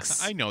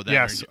socks. Oh, yeah. I know that.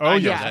 Yes. energy. Oh, I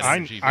know yes. that I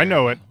energy know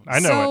very it. well. I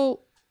know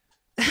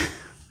it. So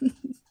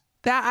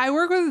that I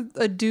work with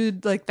a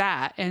dude like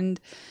that, and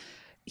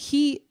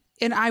he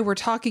and I were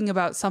talking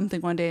about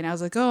something one day, and I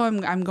was like, "Oh,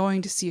 I'm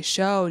going to see a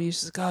show," and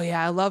he's just like, "Oh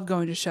yeah, I love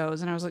going to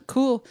shows," and I was like,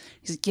 "Cool."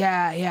 He's like,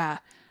 "Yeah,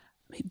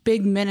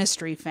 big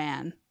Ministry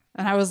fan,"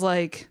 and I was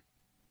like,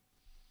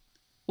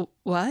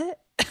 "What?"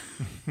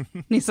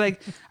 And he's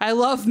like, "I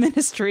love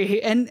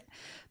Ministry," and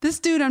this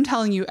dude, I'm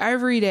telling you,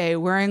 every day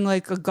wearing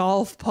like a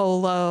golf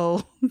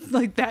polo,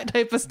 like that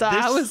type of stuff.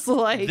 I was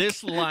like,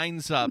 this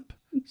lines up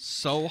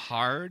so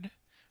hard.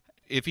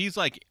 If he's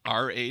like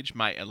our age,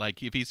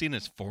 like if he's in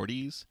his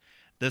 40s,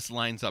 this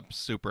lines up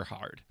super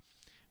hard,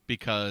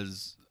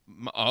 because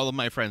all of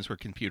my friends were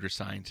computer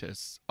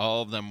scientists.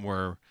 All of them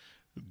were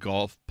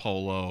golf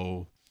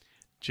polo,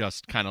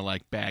 just kind of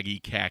like baggy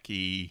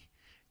khaki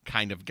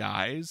kind of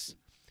guys,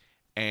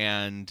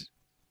 and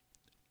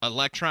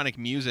electronic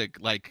music,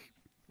 like,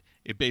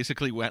 it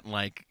basically went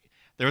like,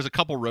 there was a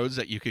couple roads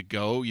that you could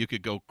go. You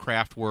could go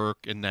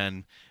Kraftwerk, and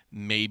then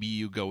maybe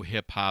you go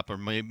hip hop, or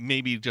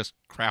maybe just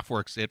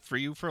Kraftwerk's it for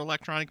you for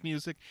electronic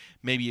music.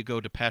 Maybe you go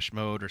Depeche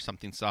Mode or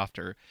something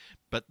softer.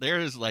 But there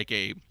is like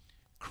a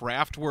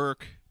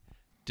Kraftwerk,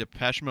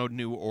 Depeche Mode,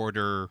 New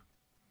Order,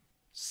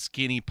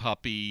 Skinny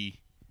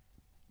Puppy,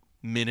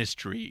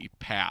 Ministry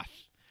path.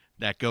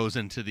 that goes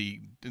into the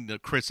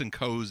Chris and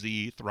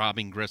Cozy,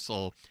 Throbbing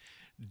Gristle,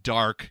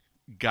 dark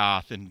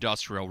goth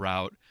industrial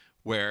route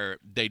where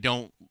they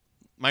don't.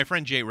 My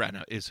friend Jay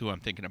Rena is who I'm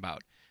thinking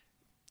about.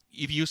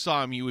 If you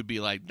saw him, you would be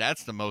like,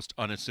 that's the most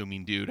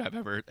unassuming dude I've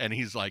ever. And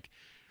he's like,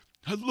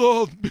 I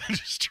love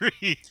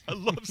Ministry. I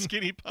love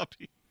Skinny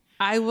Puppy.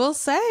 I will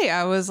say,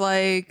 I was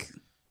like,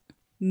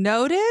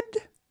 noted.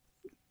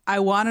 I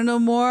want to know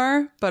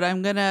more, but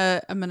I'm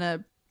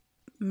gonna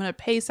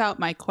pace out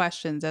my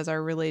questions as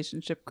our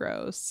relationship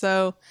grows.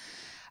 So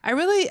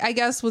I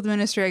guess with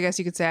Ministry, I guess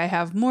you could say I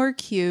have more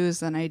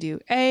Q's than I do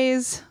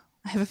A's.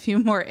 I have a few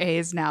more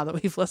A's now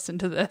that we've listened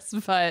to this,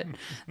 but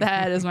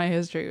that is my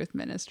history with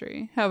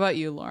Ministry. How about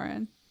you,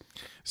 Lauren?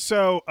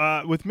 So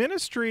with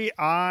Ministry,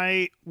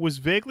 I was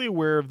vaguely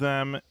aware of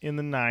them in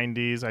the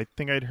 90s. I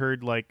think I'd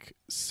heard like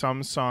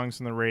some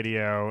songs on the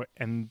radio,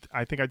 and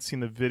I think I'd seen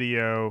the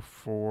video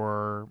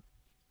for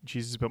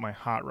Jesus Built My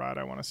Hot Rod,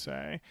 I want to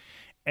say.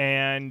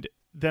 And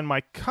then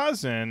my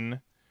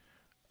cousin,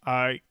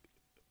 I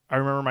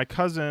remember my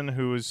cousin,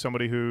 who was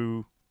somebody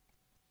who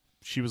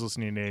she was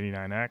listening to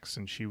 89X,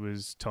 and she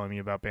was telling me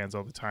about bands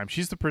all the time.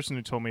 She's the person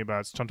who told me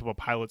about Stuntable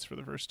Pilots for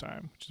the first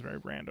time, which is very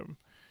random.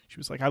 She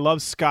was like, I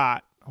love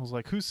Scott. I was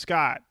like, who's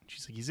Scott?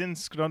 She's like, he's in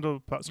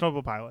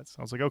Stuntable Pilots.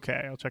 I was like,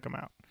 okay, I'll check him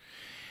out.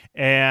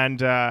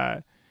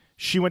 And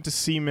she went to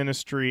see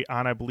Ministry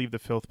on, I believe, the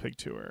Filth Pig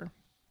tour.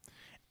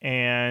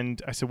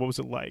 And I said, what was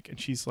it like? And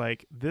she's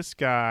like, this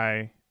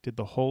guy did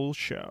the whole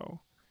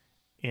show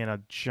in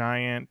a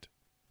giant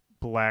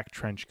black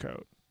trench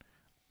coat.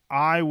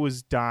 I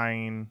was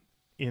dying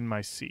in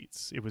my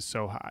seats. It was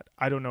so hot.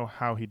 I don't know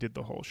how he did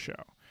the whole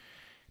show.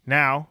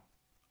 Now,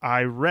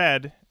 I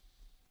read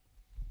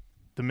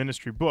the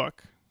Ministry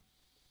book,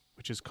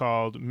 which is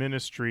called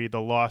Ministry, The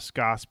Lost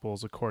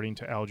Gospels, according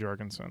to Al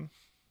Jorgensen,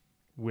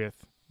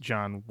 with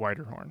John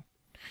Widerhorn.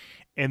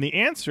 And the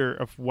answer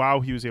of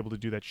how he was able to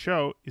do that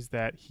show is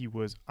that he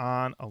was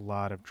on a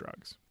lot of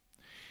drugs.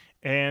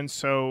 And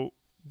so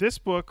this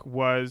book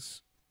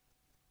was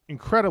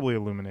incredibly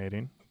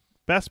illuminating.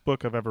 Best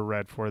book I've ever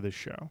read for this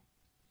show.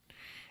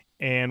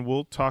 And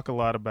we'll talk a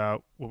lot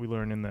about what we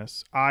learn in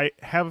this. I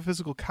have a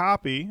physical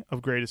copy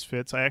of Greatest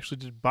Fits. I actually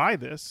did buy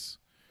this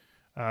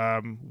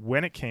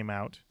when it came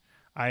out.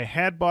 I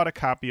had bought a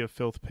copy of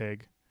Filth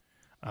Pig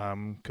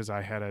because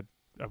when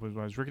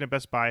I was working at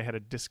Best Buy, I had a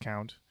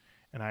discount,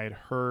 and I had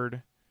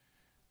heard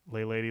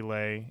Lay Lady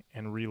Lay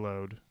and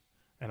Reload,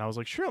 and I was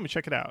like, sure, let me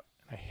check it out.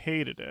 And I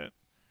hated it,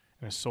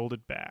 and I sold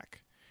it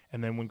back.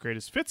 And then when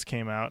Greatest Fits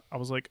came out, I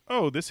was like,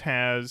 oh, this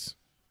has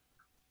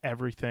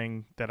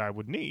everything that I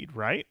would need,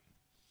 right?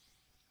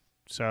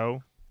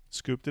 So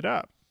scooped it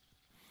up.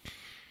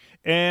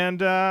 And,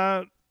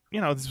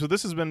 so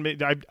this has been,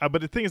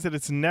 but the thing is that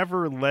it's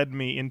never led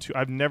me into,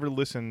 I've never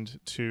listened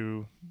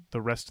to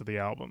the rest of the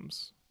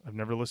albums. I've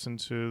never listened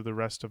to the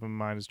rest of them,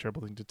 Mine is a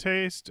Terrible Thing to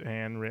Taste,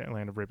 and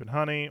Land of Rape and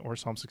Honey, or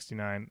Psalm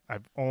 69.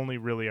 I've only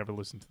really ever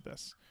listened to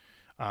this.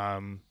 A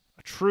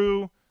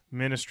true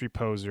Ministry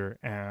poser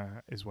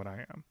is what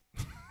I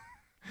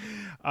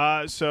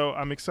am. So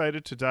I'm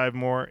excited to dive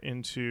more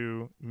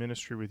into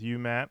Ministry with you,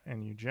 Matt,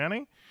 and you,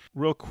 Jenny.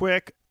 Real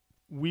quick,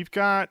 we've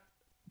got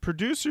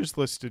producers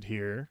listed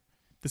here.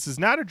 This is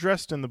not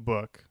addressed in the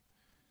book,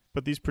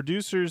 but these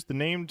producers, the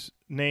named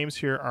names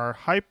here are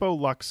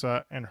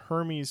Hypoluxa and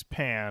Hermes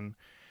Pan.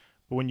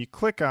 But when you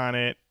click on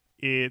it,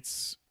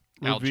 it's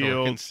revealed. Al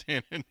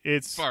Jorgensen and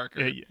it's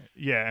Barker.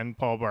 And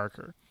Paul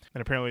Barker.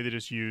 And apparently they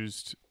just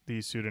used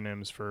these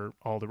pseudonyms for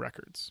all the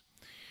records.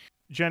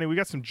 Jenny, we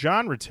got some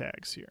genre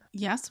tags here.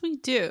 Yes, we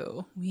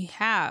do. We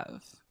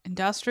have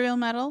industrial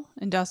metal,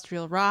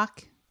 industrial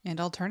rock, and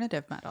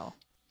alternative metal.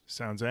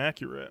 Sounds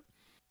accurate.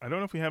 I don't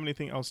know if we have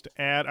anything else to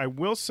add. I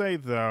will say,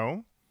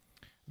 though,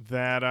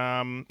 that,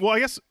 I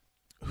guess,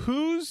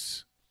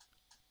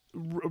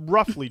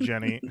 roughly,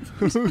 Jenny,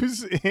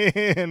 who's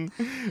in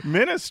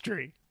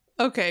Ministry?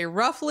 Okay,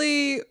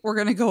 roughly, we're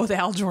going to go with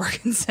Al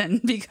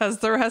Jorgensen because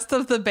the rest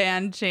of the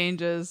band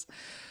changes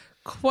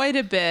quite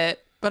a bit.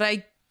 But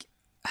I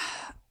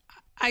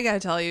got to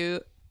tell you,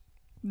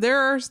 there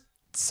are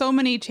so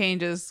many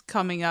changes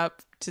coming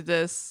up to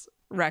this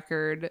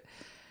record.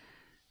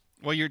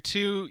 Well, your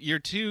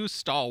two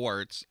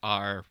stalwarts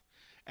are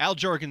Al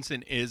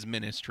Jorgensen is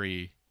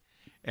Ministry,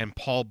 and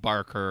Paul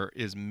Barker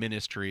is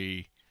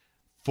Ministry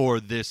for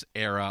this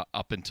era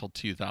up until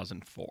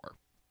 2004.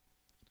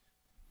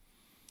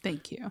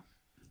 Thank you.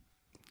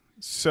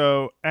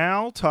 So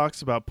Al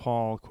talks about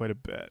Paul quite a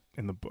bit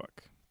in the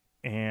book,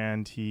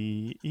 and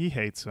he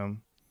hates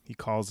him. He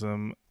calls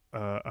him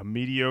a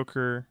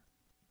mediocre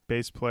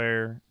bass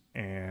player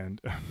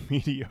and a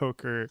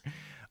mediocre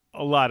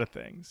a lot of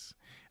things.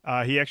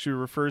 He actually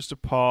refers to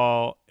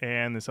Paul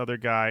and this other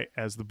guy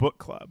as the book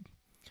club.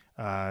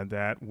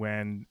 That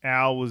when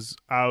Al was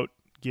out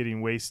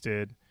getting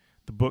wasted,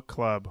 the book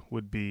club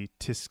would be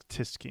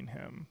tisking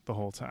him the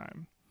whole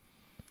time.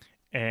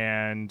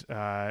 And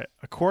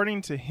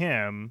according to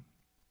him,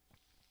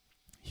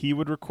 he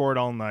would record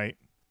all night.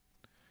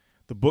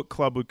 The book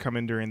club would come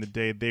in during the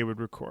day. They would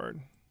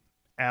record.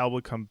 Al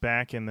would come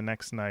back in the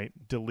next night,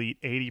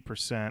 delete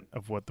 80%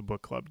 of what the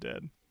book club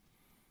did,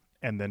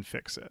 and then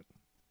fix it.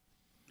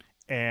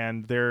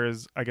 And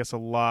there's, I guess, a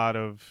lot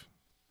of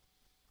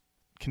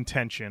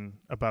contention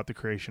about the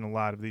creation of a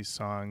lot of these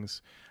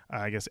songs.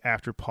 I guess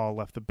after Paul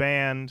left the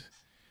band,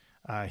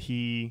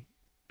 he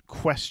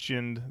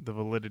questioned the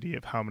validity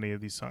of how many of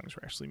these songs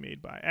were actually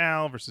made by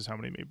Al versus how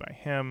many made by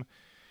him.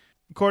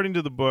 According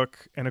to the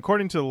book, and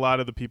according to a lot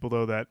of the people,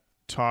 though, that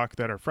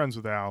are friends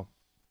with Al,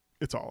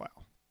 it's all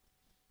Al.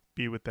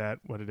 Be with that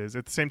what it is.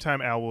 At the same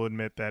time, Al will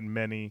admit that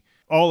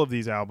all of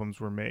these albums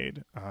were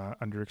made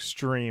under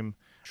extreme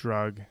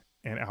drug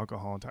and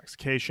alcohol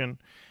intoxication.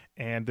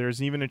 And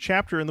there's even a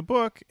chapter in the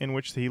book in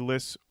which he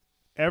lists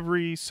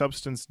every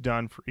substance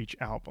done for each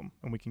album.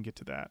 And we can get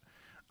to that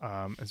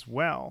as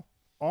well.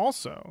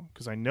 Also,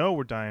 because I know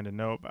we're dying to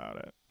know about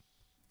it,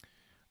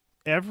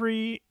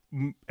 every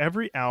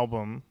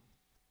album,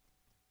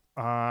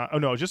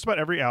 just about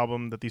every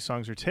album that these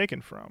songs are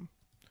taken from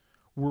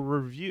were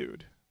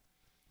reviewed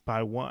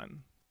by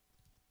one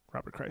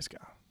Robert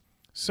Christgau.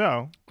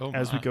 So,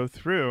 as we go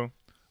through,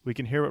 we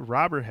can hear what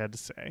Robert had to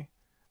say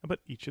about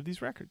each of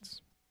these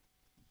records.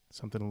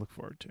 Something to look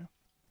forward to.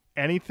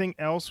 Anything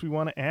else we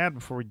want to add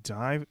before we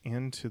dive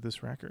into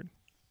this record?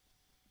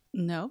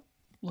 No.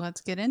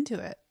 Let's get into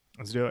it.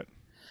 Let's do it.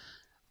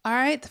 All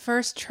right. The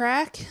first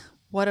track,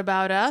 What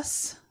About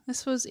Us?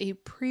 This was a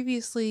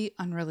previously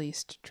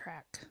unreleased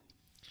track.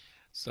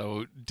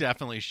 So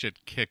definitely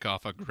should kick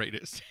off a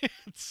greatest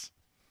hits.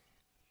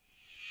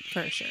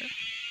 For sure.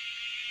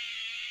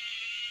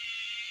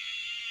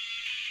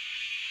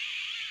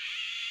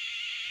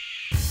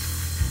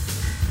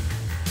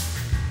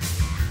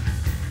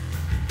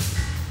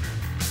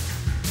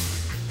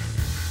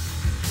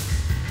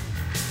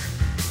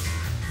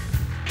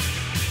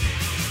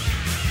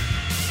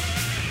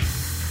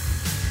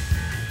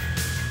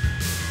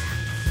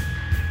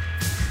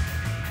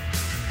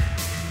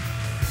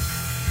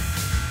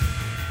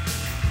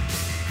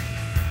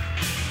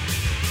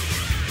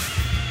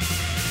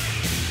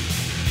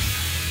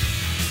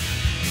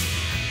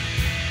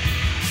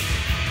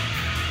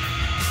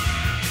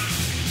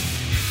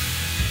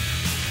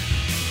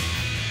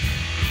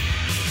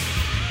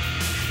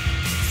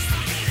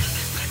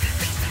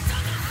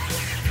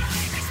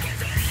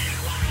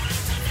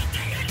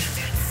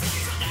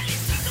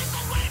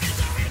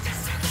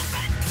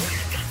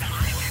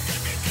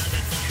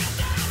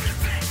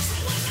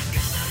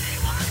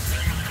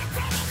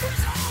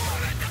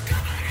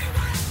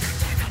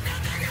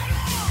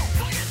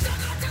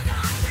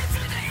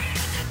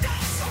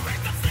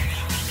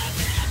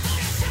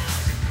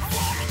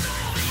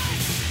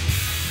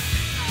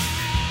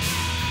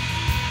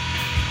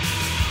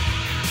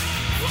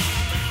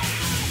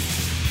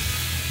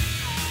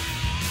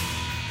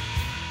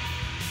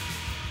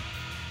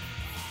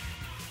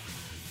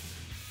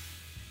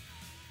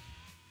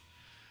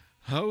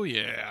 Oh,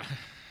 yeah.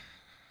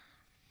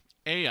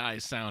 AI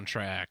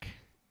soundtrack.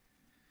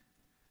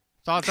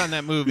 Thoughts on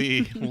that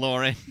movie,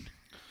 Lauren?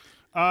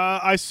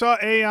 I saw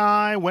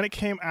AI when it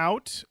came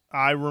out.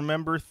 I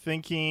remember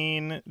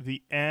thinking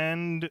the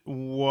end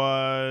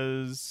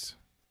was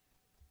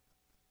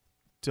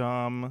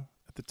dumb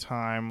at the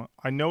time.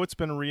 I know it's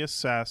been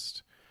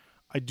reassessed.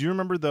 I do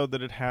remember, though,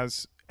 that it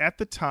has, at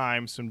the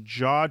time, some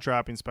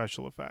jaw-dropping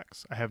special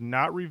effects. I have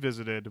not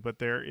revisited, but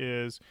there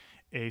is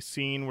a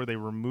scene where they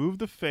remove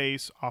the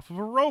face off of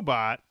a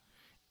robot,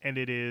 and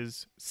it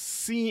is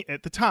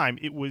at the time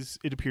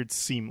it appeared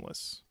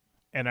seamless.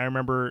 And I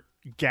remember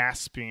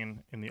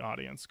gasping in the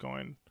audience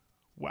going,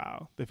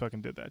 wow, they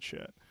fucking did that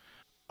shit.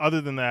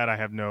 Other than that, I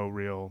have no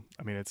real,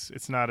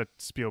 it's not a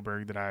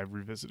Spielberg that I've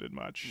revisited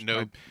much.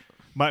 Nope.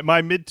 My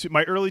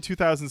early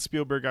 2000s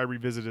Spielberg I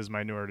revisited is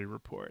Minority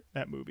Report.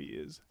 That movie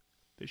is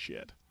the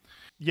shit.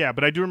 Yeah,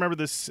 but I do remember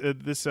this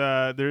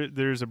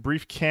there's a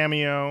brief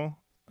cameo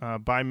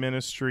by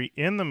Ministry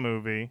in the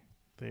movie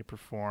they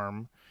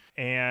perform,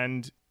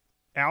 and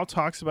Al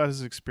talks about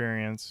his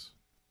experience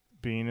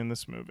being in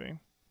this movie.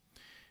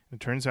 It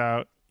turns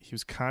out he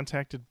was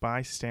contacted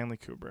by Stanley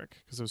Kubrick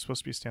because it was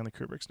supposed to be Stanley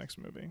Kubrick's next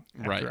movie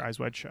after Eyes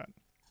Wide Shut.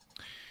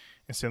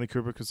 And Stanley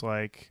Kubrick was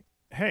like,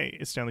 hey,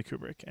 it's Stanley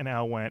Kubrick. And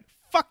Al went,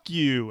 fuck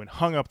you, and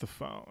hung up the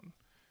phone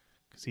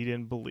because he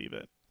didn't believe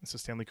it. And so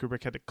Stanley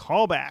Kubrick had to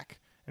call back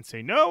and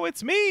say, no,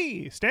 it's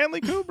me,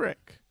 Stanley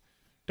Kubrick.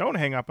 Don't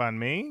hang up on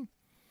me.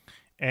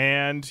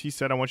 And he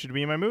said, I want you to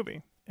be in my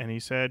movie. And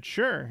he said,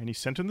 sure. And he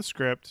sent him the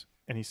script.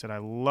 And he said, I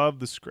love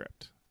the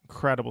script.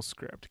 Incredible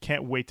script.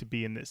 Can't wait to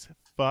be in this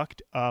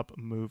fucked up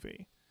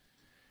movie.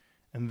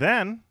 And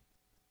then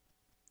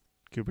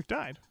Kubrick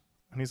died.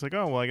 And he's like,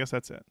 oh, well, I guess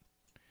that's it.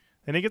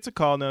 Then he gets a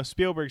call. No,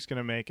 Spielberg's going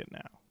to make it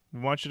now.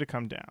 We want you to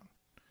come down.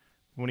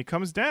 When he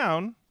comes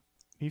down,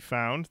 he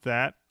found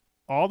that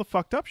all the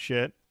fucked up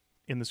shit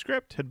in the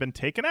script had been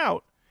taken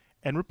out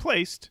and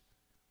replaced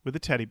with a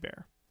teddy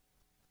bear.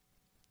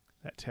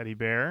 That teddy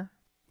bear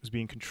was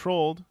being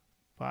controlled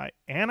by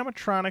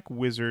animatronic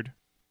wizard,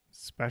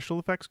 special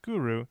effects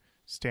guru,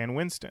 Stan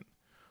Winston,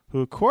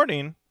 who,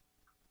 according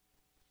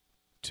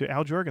to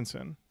Al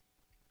Jorgensen,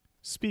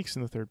 speaks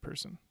in the third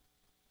person.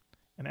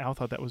 And Al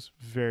thought that was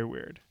very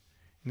weird.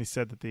 And he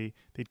said that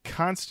they'd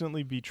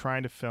constantly be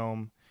trying to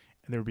film,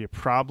 and there would be a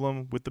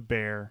problem with the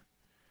bear,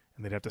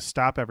 and they'd have to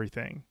stop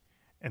everything.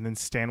 And then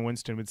Stan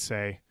Winston would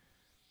say,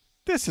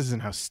 "This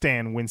isn't how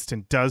Stan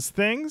Winston does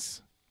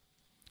things."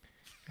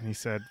 And he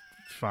said,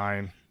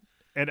 "Fine."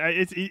 And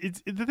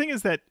it's the thing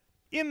is that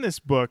in this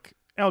book,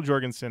 Al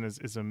Jorgensen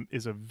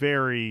is a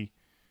very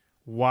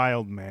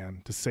wild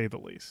man, to say the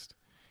least.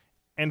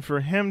 And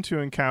for him to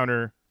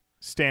encounter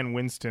Stan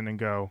Winston and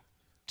go,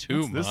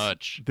 Too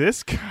much.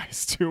 This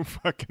guy's too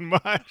fucking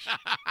much.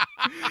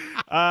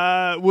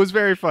 Was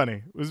very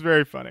funny.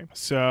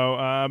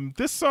 So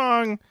this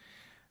song,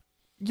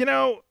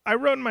 I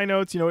wrote in my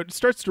notes, it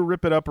starts to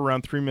rip it up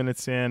around 3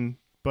 minutes in,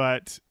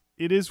 but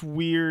it is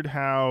weird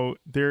how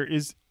there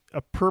is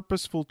a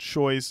purposeful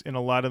choice in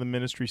a lot of the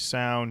Ministry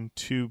sound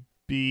to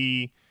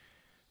be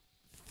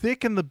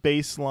thick in the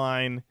bass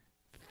line,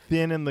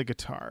 thin in the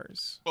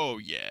guitars. Oh,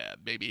 yeah,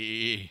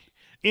 baby.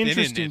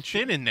 Interesting.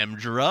 Thin in them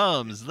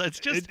drums.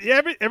 Let's just...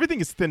 everything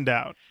is thinned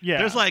out. Yeah.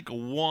 There's like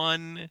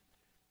one...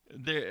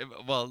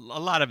 a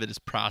lot of it is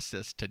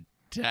processed to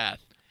death.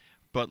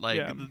 But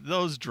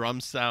those drum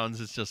sounds,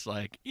 it's just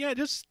like,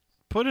 just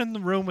put it in the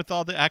room with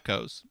all the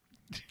echoes.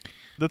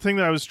 The thing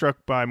that I was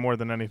struck by more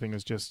than anything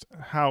is just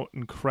how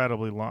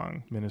incredibly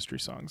long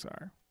Ministry songs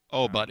are.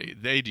 Oh, buddy,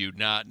 they do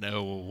not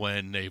know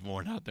when they've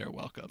worn out their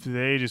welcome.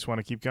 They just want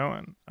to keep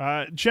going.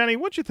 Jenny,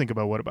 what'd you think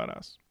about What About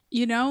Us?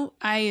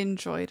 I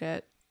enjoyed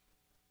it.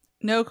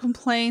 No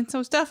complaints. It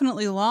was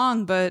definitely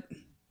long, but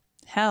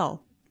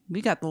hell,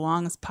 we got the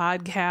longest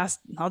podcast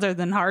other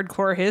than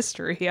Hardcore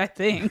History, I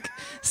think.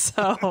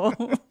 So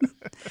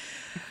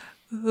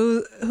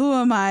who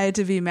am I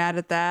to be mad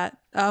at that?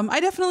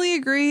 I definitely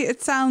agree.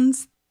 It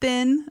sounds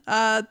thin.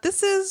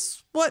 This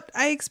is what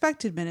I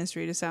expected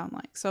Ministry to sound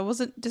like. So I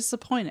wasn't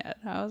disappointed.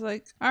 I was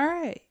like, all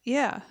right,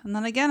 yeah. And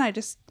then again, I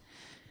just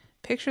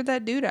pictured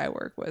that dude I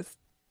work with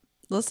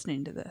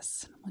listening to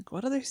this. I'm like,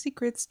 what other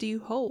secrets do you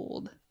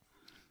hold?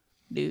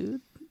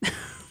 Dude?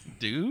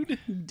 Dude?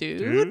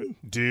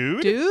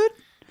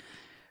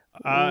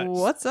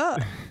 What's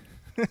up?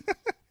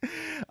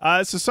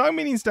 So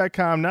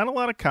songmeanings.com, not a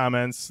lot of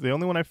comments. The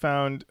only one I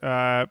found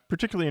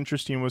particularly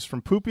interesting was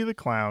from Poopy the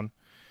Clown,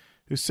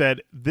 who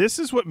said, "This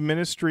is what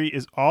Ministry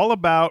is all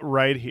about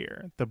right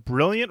here. The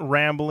brilliant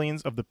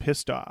ramblings of the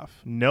pissed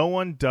off. No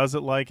one does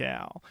it like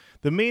Al.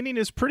 The meaning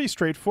is pretty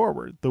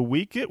straightforward. The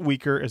weak get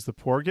weaker as the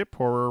poor get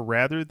poorer,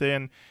 rather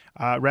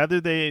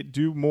they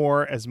do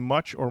more as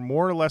much or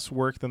more or less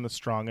work than the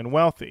strong and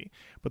wealthy.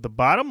 But the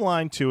bottom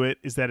line to it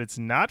is that it's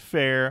not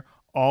fair.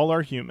 All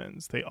are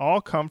humans. They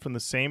all come from the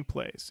same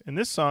place. In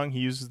this song, he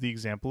uses the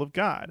example of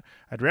God.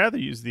 I'd rather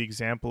use the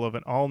example of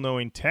an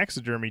all-knowing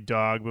taxidermy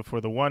dog before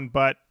the one,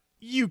 but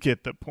you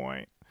get the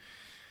point."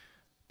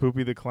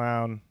 Poopy the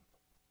Clown,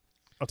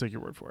 I'll take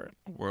your word for it.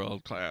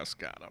 World class,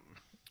 got him.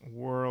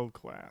 World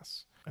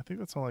class. I think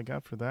that's all I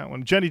got for that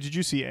one. Jenny, did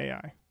you see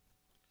AI?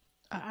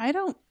 I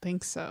don't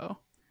think so.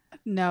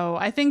 No,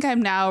 I think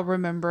I'm now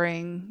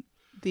remembering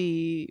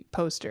the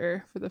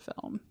poster for the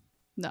film.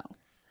 No.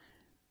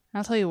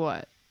 I'll tell you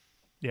what.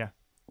 Yeah.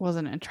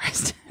 Wasn't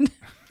interested.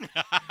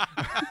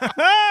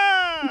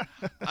 I'm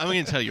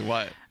going to tell you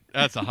what.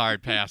 That's a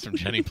hard pass from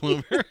Jenny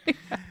Plumer.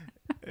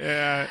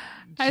 Yeah.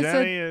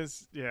 Jenny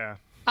is, yeah.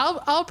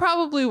 I'll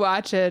probably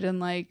watch it in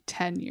like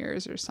 10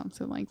 years or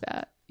something like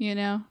that.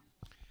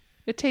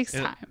 It takes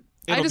time.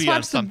 I just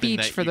watched The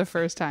Beach for the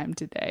first time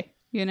today,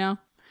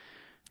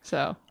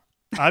 So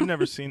I've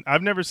never seen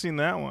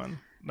that one.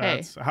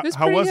 That's, hey,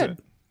 how was good. it?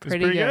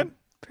 Pretty good.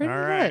 Pretty All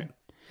right.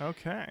 good.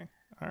 Okay.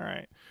 All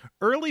right.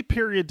 Early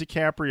period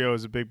DiCaprio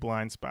is a big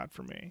blind spot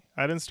for me.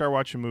 I didn't start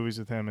watching movies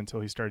with him until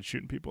he started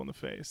shooting people in the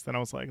face. Then I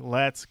was like,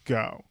 let's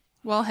go.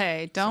 Well,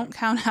 hey, don't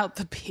count out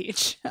The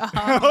Beach.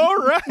 All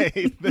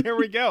right. There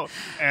we go.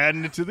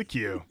 Adding it to the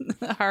queue.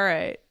 All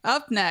right.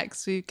 Up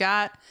next, we've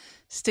got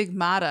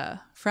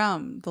Stigmata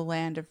from The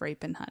Land of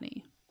Rape and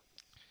Honey.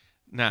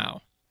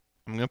 Now,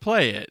 I'm going to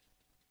play it,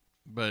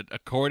 but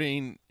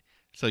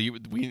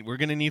we're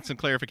going to need some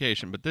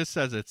clarification, but this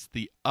says it's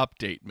the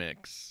update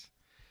mix.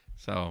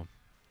 So...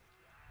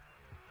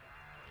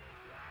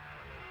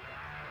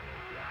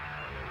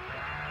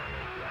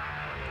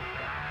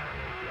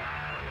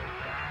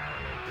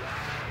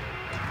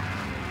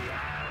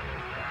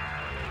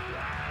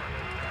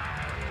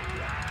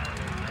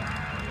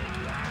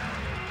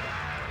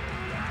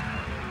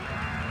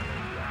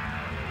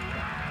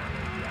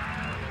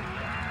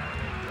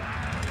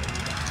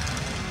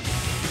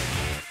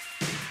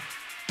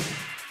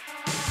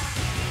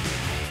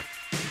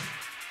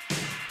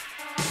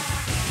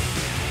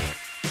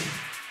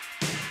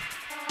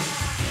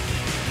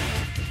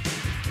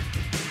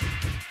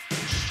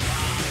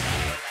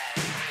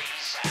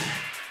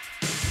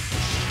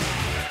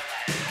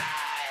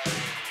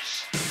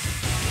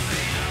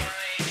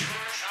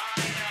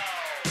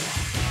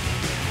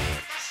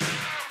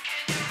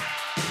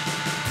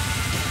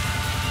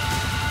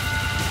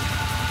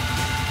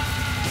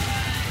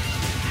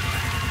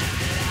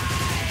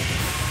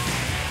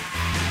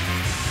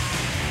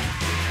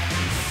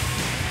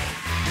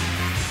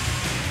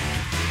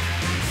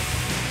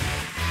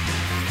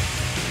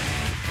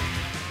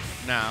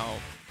 Now,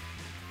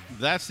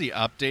 that's the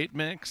update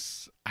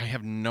mix. I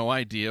have no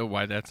idea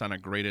why that's on a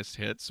greatest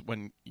hits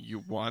when you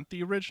want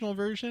the original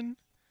version.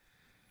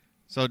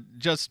 So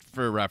just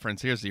for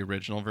reference, here's the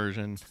original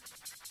version.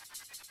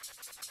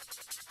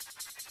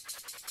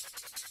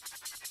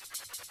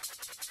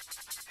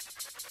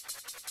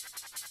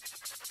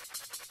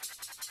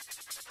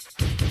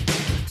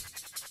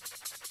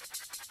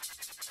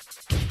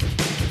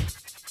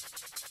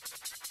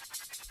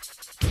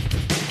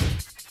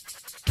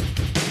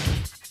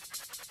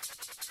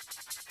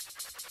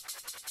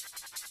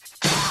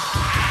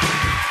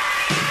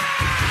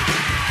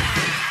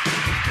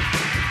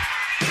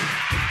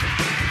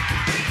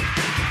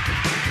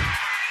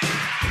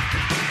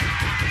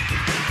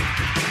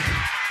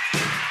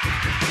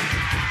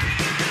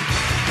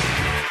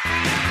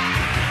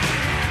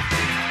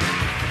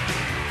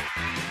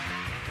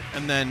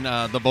 And then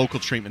the vocal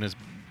treatment is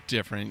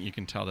different. You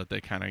can tell that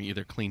they kind of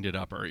either cleaned it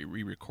up or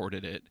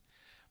re-recorded it.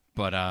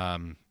 But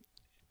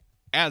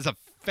as a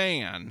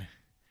fan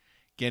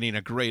getting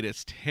a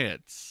greatest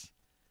hits,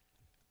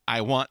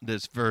 I want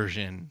this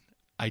version.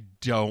 I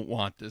don't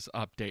want this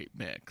update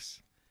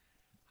mix.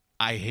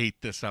 I hate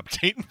this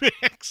update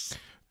mix.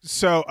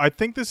 So I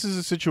think this is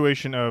a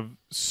situation of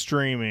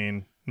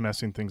streaming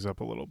messing things up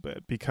a little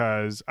bit,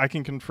 because I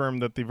can confirm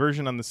that the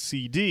version on the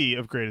CD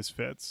of Greatest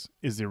Fits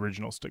is the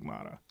original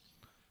Stigmata,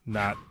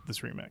 not this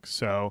remix.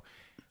 So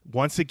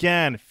once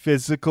again,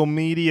 physical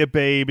media,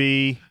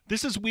 baby.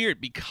 This is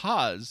weird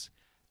because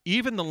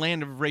even the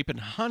Land of Rape and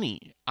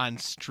Honey on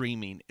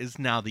streaming is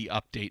now the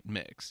update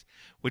mix,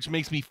 which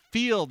makes me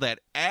feel that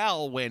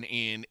Al went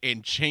in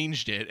and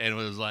changed it and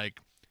was like,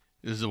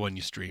 this is the one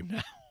you stream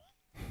now.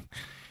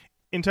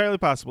 Entirely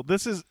possible.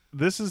 This is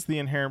the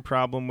inherent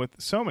problem with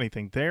so many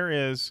things.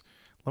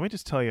 Let me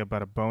just tell you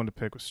about a bone to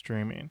pick with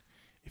streaming.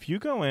 If you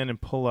go in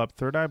and pull up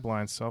Third Eye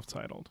Blind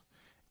self-titled,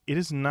 it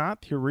is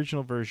not the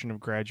original version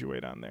of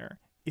Graduate on there.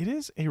 It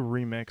is a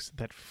remix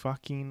that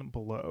fucking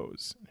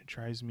blows. It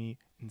drives me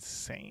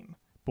insane.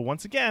 But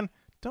once again,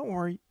 don't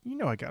worry. You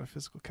know I got a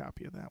physical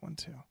copy of that one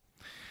too.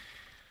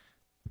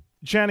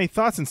 Jenny,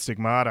 thoughts on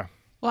Stigmata?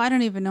 Well, I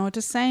don't even know what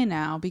to say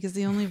now because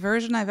the only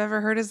version I've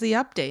ever heard is the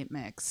update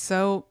mix.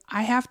 So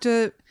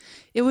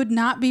it would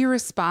not be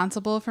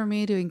responsible for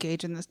me to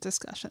engage in this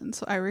discussion.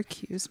 So I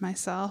recuse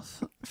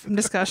myself from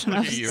discussion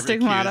of You're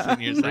Stigmata.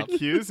 recusing yourself.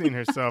 Recusing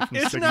herself from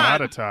It's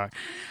Stigmata not- talk.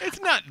 It's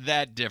not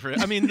that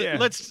different. I mean,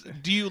 Yeah.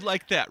 do you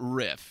like that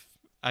riff?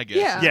 I guess.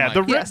 Yeah. is Yeah, my-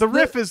 the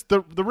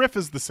riff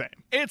is the same.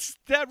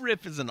 that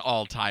riff is an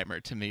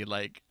all-timer to me.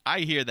 Like, I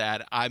hear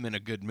that, I'm in a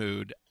good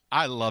mood.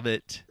 I love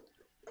it.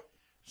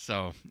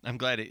 So I'm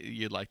glad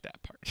you like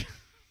that part.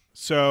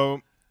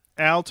 So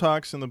Al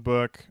talks in the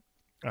book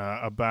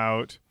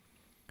about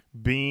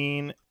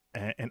being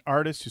an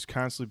artist who's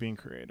constantly being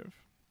creative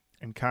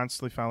and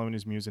constantly following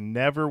his muse and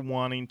never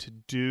wanting to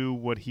do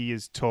what he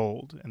is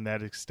told. And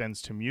that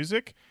extends to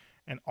music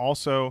and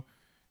also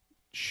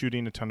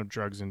shooting a ton of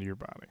drugs into your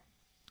body.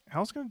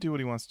 Al's going to do what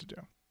he wants to do.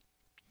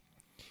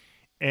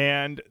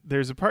 And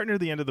there's a part near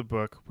the end of the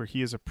book where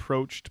he is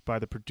approached by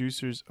the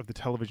producers of the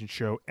television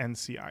show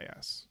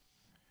NCIS.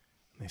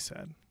 They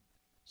said,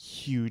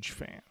 huge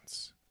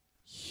fans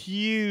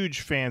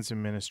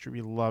in Ministry.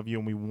 We love you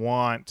and we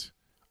want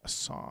a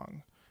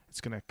song. It's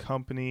going to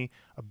accompany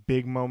a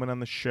big moment on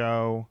the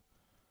show.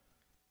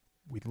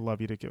 We'd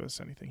love you to give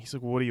us anything. He's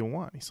like, well, what do you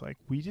want? He's like,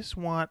 we just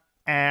want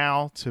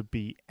Al to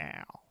be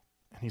Al.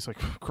 And he's like,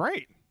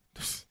 great.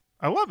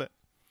 I love it.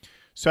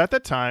 So at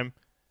that time,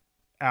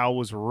 Al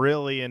was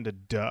really into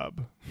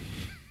dub.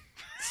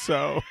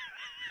 So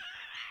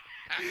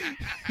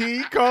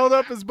he called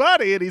up his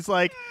buddy and he's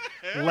like,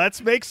 let's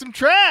make some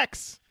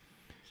tracks.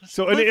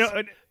 So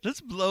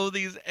Let's blow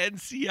these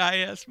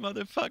NCIS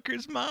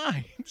motherfuckers'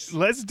 minds.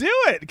 let's do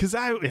it, because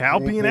Al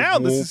being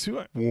Al, this is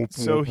who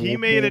so he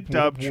made a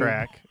dub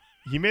track.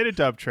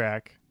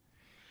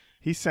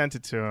 He sent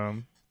it to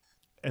him,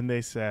 and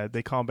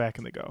they call him back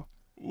and they go,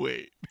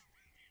 Wait,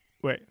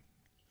 wait,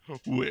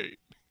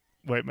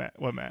 Matt,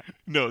 what, Matt?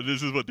 no,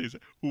 this is what they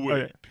said.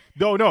 Wait. Okay.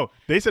 No,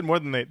 they said more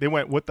than they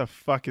went, what the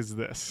fuck is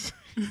this?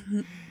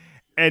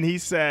 And he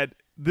said,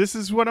 this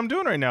is what I'm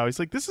doing right now. He's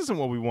like, this isn't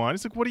what we want.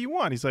 He's like, what do you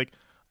want? He's like,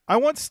 I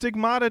want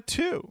Stigmata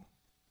too.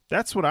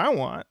 That's what I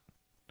want.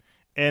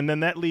 And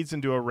then that leads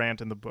into a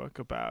rant in the book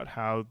about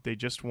how they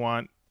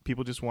want you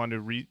to just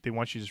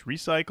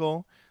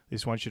recycle. They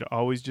just want you to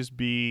always just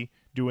be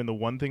doing the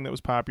one thing that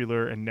was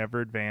popular and never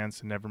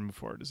advance and never move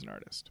forward as an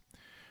artist.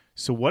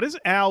 So what does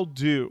Al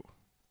do?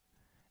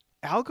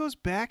 Al goes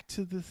back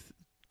to the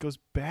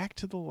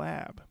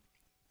lab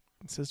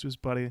and says to his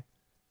buddy,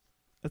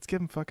 let's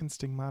give him fucking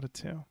Stigmata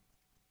too.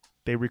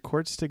 They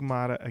record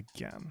Stigmata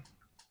again.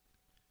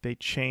 They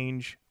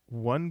change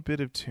one bit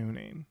of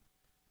tuning,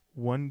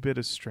 one bit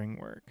of string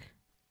work,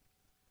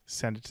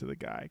 send it to the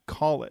guy,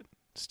 call it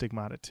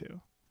Stigmata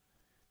 2.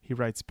 He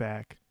writes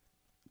back,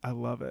 I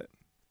love it.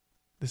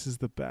 This is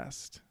the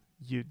best.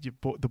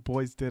 The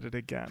boys did it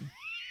again.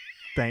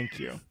 Thank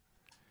you.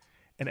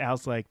 And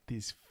Al's like,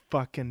 these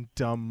fucking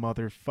dumb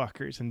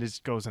motherfuckers, and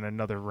just goes on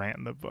another rant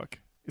in the book.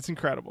 It's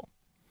incredible.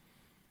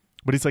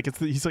 But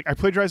he's like, I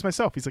plagiarized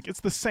myself. He's like,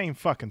 it's the same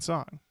fucking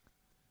song.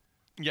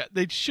 Yeah,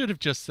 they should have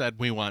just said,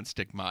 we want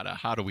Stigmata.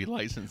 How do we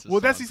license this? Well,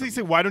 that's the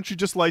thing. Why don't you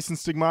just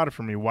license Stigmata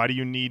for me? Why do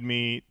you need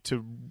me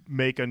to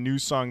make a new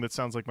song that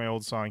sounds like my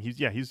old song? He's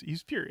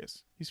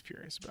furious. He's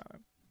furious about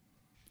it.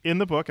 In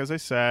the book, as I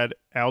said,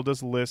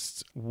 Aldous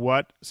lists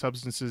what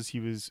substances he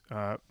was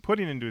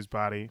putting into his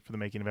body for the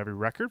making of every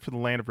record for the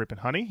Land of Rip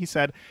and Honey. He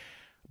said,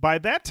 by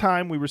that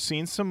time, we were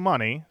seeing some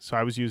money, so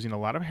I was using a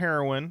lot of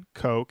heroin,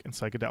 coke, and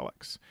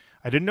psychedelics.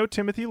 I didn't know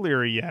Timothy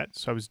Leary yet,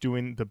 so I was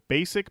doing the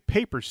basic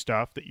paper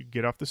stuff that you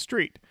get off the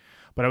street.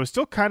 But I was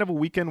still kind of a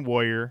weekend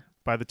warrior.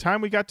 By the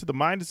time we got to the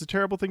mind is a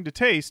terrible thing to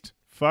taste,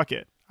 fuck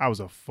it. I was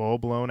a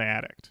full-blown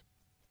addict.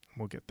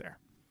 We'll get there.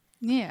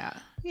 Yeah,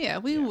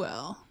 we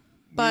will.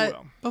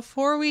 But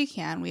before we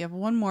have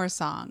one more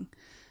song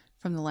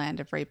from the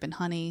Land of Rape and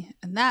Honey,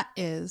 and that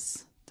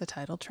is the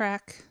title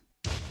track.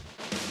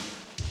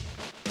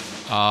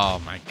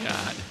 Oh, my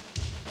God.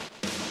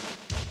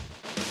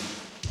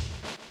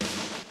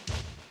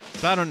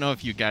 So I don't know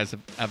if you guys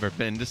have ever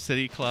been to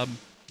City Club.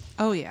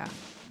 Oh, yeah.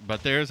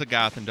 But there's a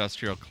goth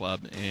industrial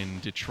club in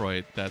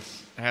Detroit that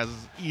has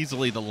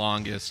easily the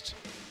longest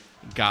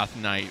goth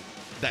night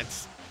that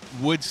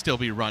would still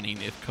be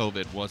running if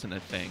COVID wasn't a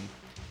thing.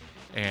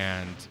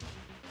 And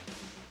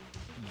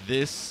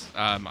this,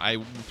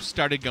 I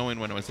started going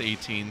when I was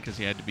 18 because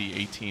you had to be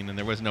 18, and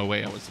there was no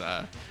way I was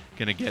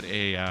going to get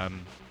a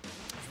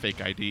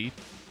fake ID.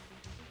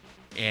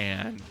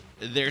 And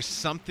there's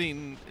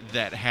something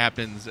that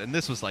happens, and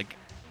this was like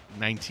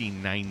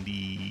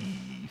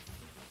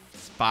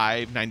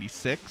 1995,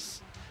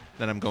 96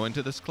 that I'm going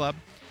to this club.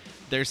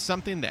 There's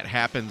something that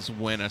happens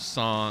when a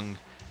song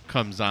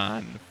comes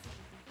on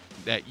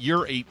that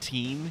you're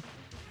 18,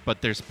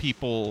 but there's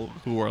people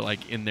who are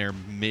like in their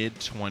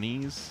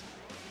mid-20s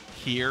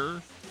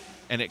here,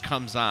 and it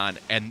comes on,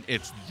 and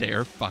it's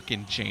their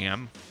fucking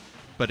jam,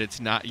 but it's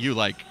not, you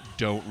like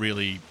don't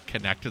really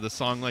connect to the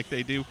song like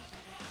they do.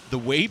 The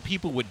way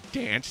people would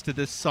dance to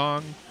this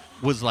song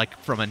was like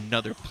from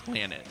another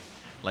planet.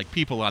 Like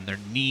people on their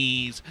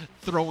knees,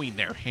 throwing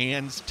their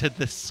hands to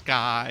the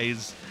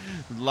skies.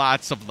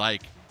 Lots of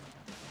like,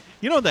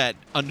 you know that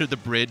Under the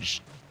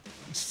Bridge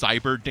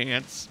cyber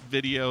dance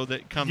video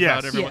that comes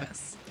out every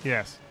once?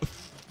 Yes.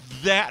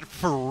 That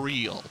for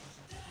real.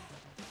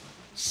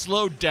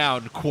 Slowed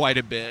down quite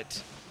a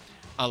bit.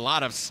 A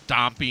lot of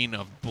stomping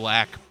of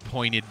black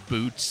pointed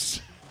boots.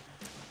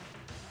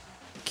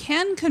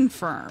 Can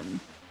confirm.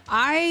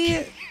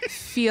 I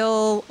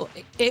feel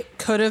it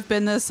could have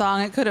been this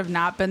song. It could have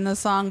not been the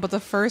song. But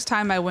the first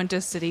time I went to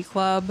City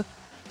Club,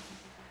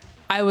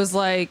 I was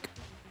like,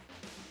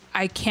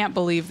 I can't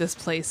believe this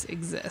place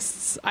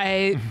exists.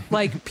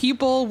 Like,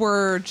 people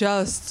were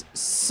just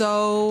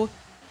so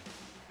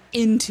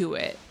into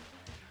it.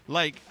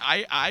 Like,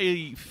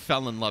 I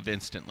fell in love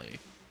instantly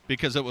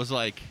because it was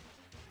like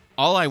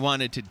all I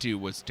wanted to do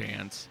was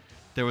dance.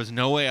 There was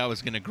no way I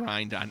was going to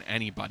grind on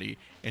anybody.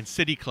 And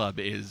City Club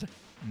is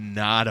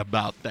not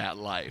about that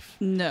life.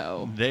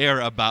 No. They're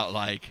about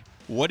like,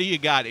 what do you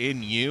got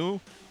in you?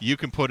 You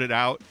can put it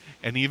out.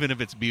 And even if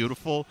it's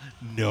beautiful,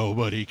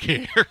 nobody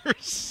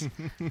cares.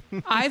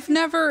 I've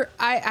never,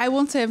 I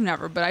won't say I've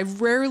never, but I've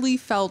rarely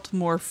felt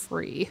more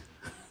free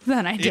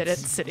than I did at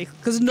City.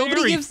 Because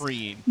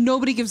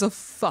nobody gives a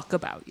fuck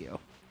about you.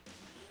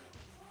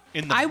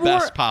 In the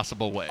best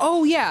possible way.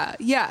 Oh, yeah.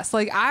 Yes.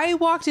 Like, I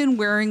walked in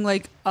wearing,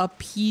 like, a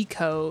pea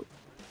coat.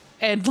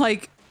 And,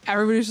 like,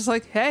 everybody was just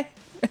like, hey.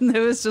 And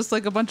there was just,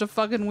 like, a bunch of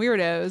fucking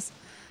weirdos.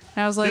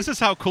 And I was like... This is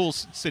how cool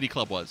City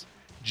Club was.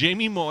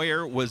 Jamie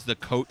Moyer was the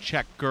coat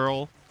check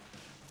girl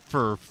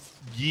for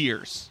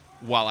years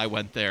while I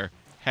went there.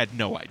 Had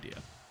no idea.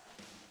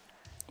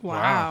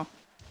 Wow.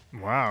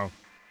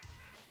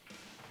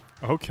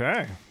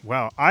 Okay.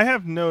 Well, I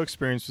have no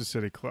experience with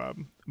City Club.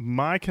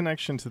 My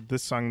connection to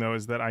this song, though,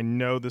 is that I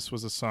know this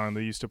was a song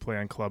they used to play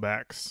on Club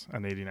X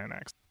on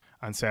 89X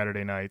on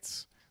Saturday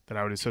nights that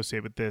I would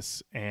associate with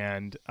this.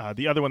 And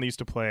the other one they used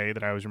to play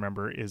that I always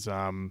remember is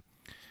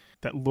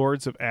that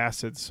Lords of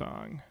Acid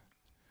song.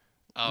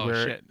 Oh,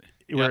 shit.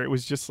 Where it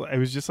was just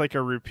like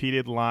a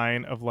repeated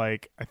line of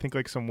like, I think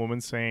like some woman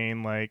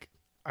saying like,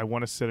 I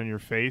want to sit on your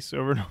face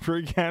over and over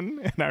again.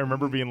 And I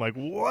remember being like,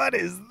 what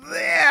is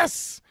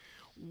this?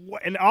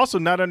 And also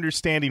not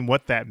understanding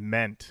what that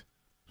meant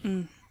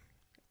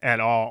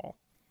at all.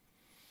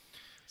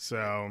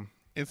 So.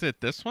 Is it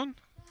this one?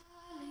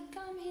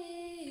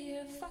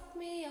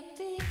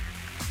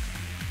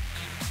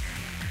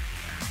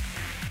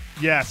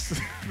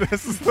 Yes,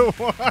 this is the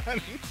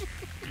one.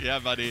 Yeah,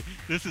 buddy.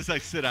 This is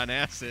like Sit on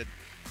Acid.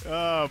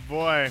 Oh,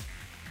 boy.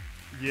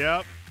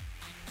 Yep.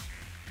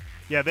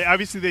 Yeah, they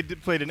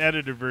played an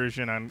edited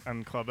version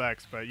on Club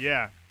X, but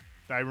yeah,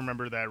 I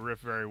remember that riff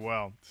very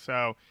well.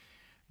 So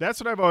that's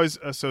what I've always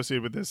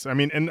associated with this. I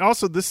mean, and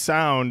also this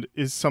sound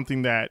is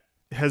something that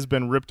has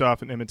been ripped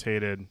off and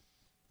imitated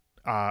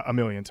a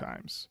million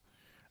times.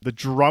 The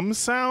drum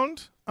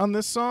sound on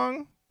this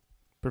song,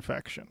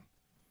 perfection.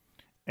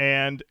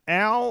 And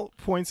Al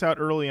points out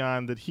early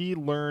on that he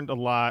learned a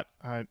lot.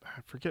 I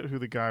forget who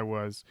the guy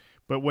was,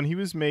 but when he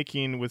was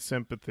making With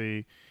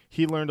Sympathy,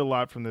 he learned a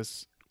lot from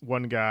this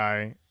one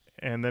guy.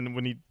 And then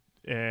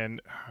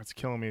it's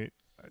killing me.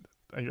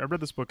 I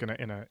read this book in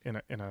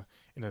a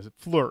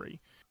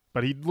flurry,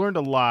 but he learned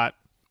a lot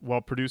while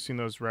producing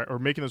those or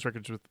making those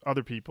records with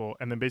other people,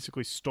 and then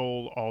basically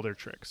stole all their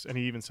tricks. And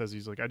he even says,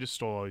 he's like, I just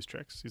stole all these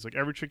tricks. He's like,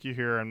 every trick you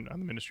hear on the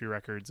Ministry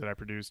records that I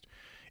produced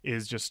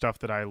is just stuff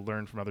that I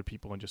learned from other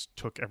people and just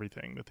took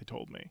everything that they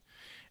told me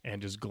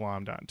and just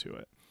glommed onto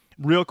it.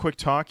 Real quick,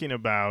 talking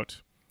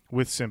about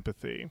With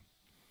Sympathy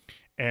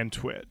and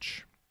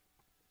Twitch.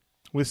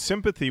 With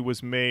Sympathy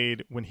was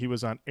made when he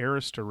was on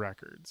Arista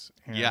Records.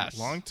 And Yes.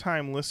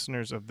 longtime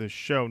listeners of this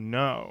show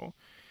know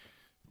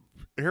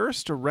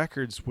Arista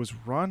Records was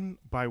run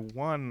by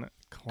one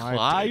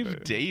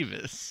Clive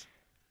Davis.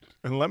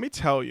 And let me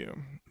tell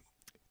you,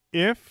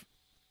 if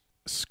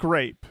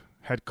Scrape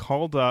had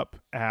called up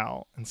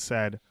Al and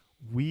said,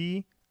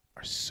 we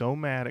are so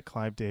mad at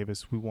Clive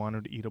Davis, we want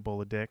him to eat a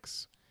bowl of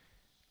dicks,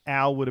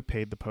 Al would have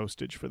paid the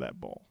postage for that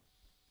bowl.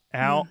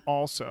 Al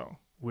also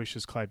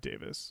wishes Clive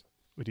Davis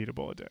would eat a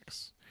bowl of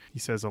dicks. He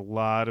says a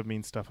lot of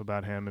mean stuff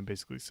about him and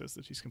basically says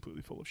that he's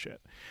completely full of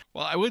shit.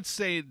 Well, I would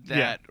say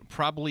that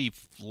probably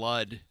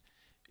Flood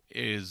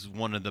is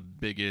one of the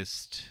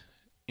biggest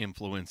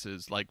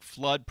influences. Like,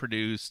 Flood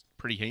produced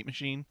Pretty Hate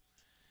Machine,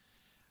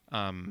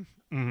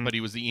 but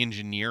he was the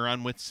engineer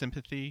on With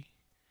Sympathy.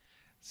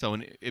 So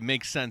it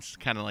makes sense,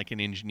 kind of like an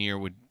engineer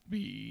would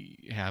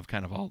have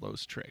kind of all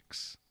those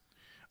tricks.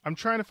 I'm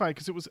trying to find,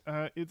 because it was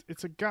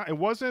it's a guy. It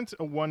wasn't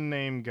a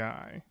one-name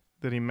guy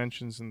that he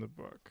mentions in the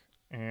book.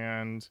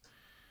 And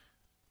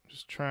I'm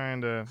just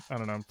trying to, I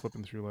don't know, I'm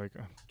flipping through like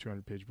a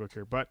 200-page book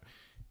here. But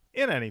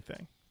in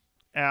anything,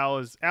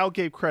 Al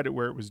gave credit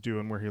where it was due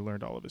and where he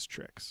learned all of his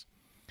tricks.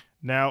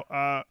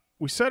 Now,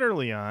 we said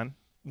early on,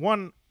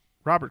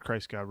 Robert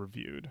Christgau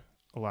reviewed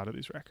a lot of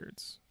these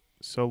records.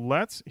 So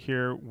let's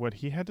hear what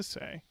he had to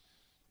say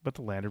about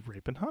The Land of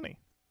Rape and Honey.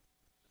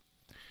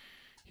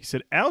 He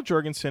said, Al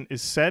Jourgensen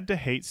is said to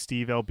hate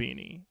Steve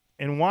Albini.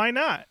 And why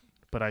not?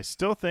 But I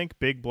still think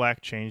Big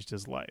Black changed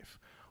his life.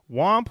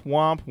 Womp,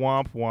 womp,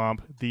 womp,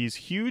 womp. These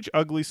huge,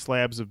 ugly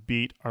slabs of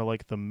beat are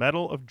like the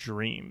metal of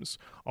dreams,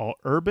 all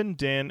urban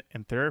din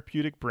and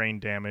therapeutic brain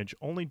damage,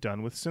 only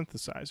done with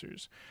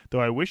synthesizers. Though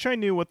I wish I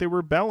knew what they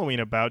were bellowing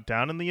about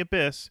down in the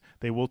abyss,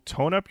 they will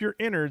tone up your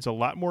innards a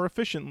lot more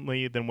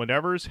efficiently than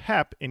whatever's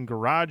hep in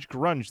garage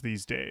grunge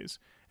these days.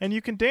 And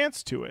you can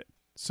dance to it,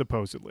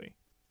 supposedly.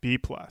 B+.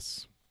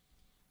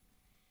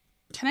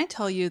 Can I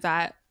tell you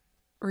that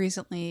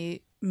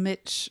recently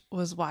Mitch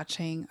was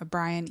watching a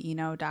Brian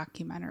Eno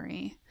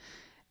documentary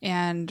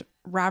and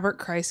Robert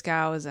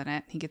Christgau is in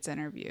it. He gets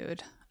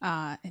interviewed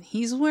and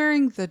he's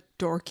wearing the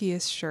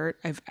dorkiest shirt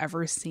I've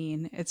ever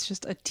seen. It's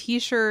just a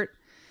t-shirt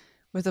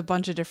with a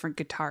bunch of different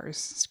guitars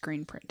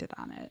screen printed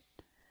on it.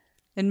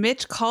 And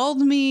Mitch called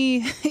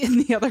me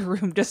in the other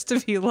room just to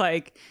be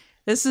like,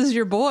 this is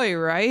your boy,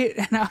 right?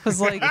 And I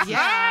was like,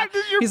 yeah.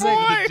 This is your He's boy.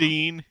 like, The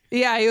Dean.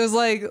 yeah, he was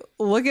like,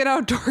 look at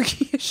how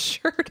dorky his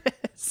shirt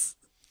is.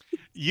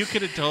 You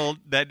could have told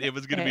that it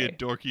was going to be a Hey.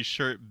 dorky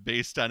shirt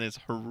based on his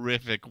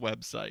horrific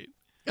website.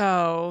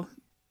 Oh,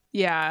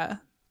 yeah.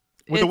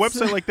 With a It's-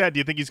 website like that, do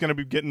you think he's going to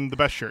be getting the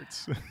best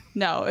shirts?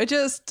 No, it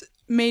just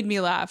made me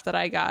laugh that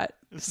I got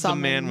This is a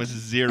man summoned. with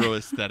zero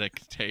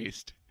aesthetic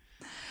taste.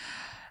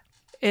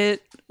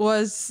 It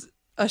was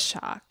a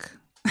shock.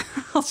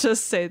 I'll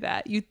just say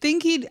that. You'd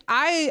think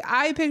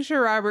I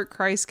picture Robert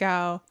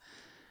Christgau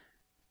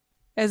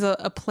as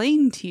a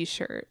plain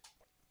t-shirt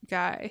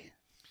guy.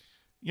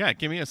 Yeah,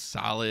 give me a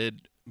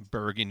solid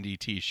burgundy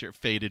t-shirt,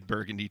 faded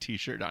burgundy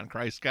t-shirt on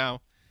Christgau.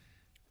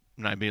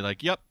 And I'd be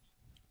like, yep.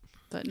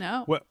 But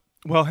no.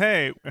 Well,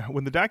 hey,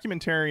 when the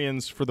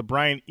documentarians for the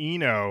Brian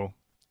Eno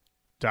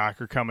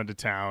doc are coming to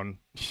town,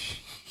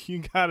 you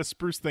got to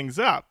spruce things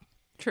up.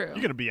 True. You're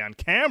going to be on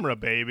camera,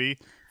 baby,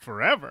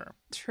 forever.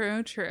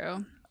 True.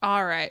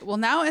 All right. Well,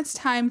 now it's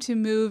time to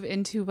move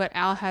into what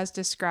Al has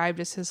described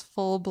as his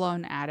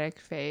full-blown addict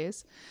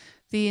phase.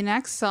 The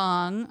next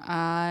song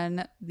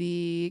on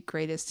the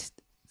Greatest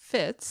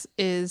Fits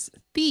is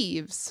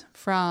Thieves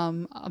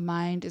from A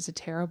Mind is a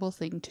Terrible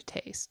Thing to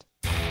Taste.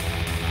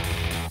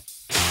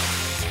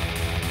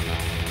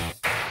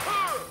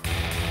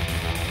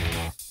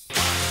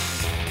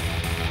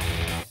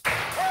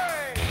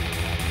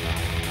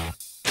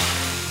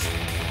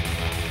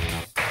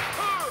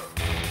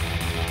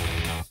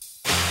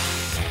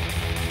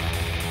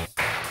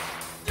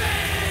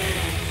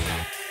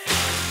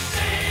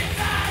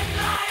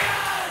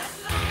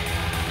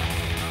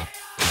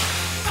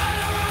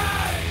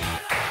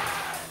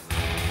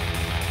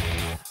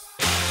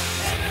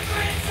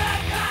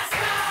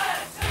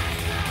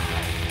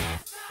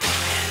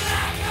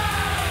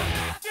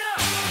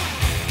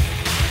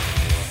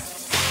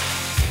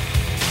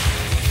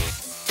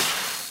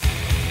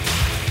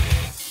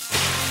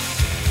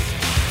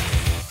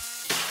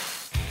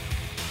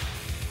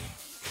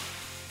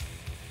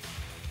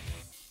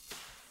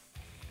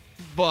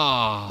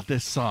 Oh,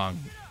 this song.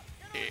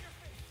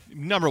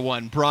 Number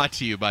one, brought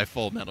to you by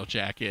Full Metal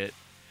Jacket.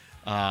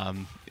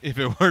 If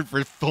it weren't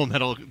for Full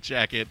Metal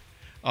Jacket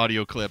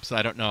audio clips,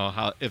 I don't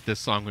know if this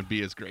song would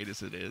be as great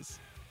as it is.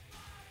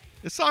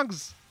 This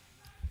song's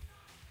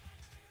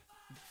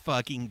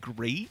fucking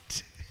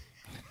great.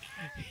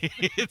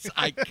 It's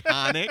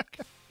iconic.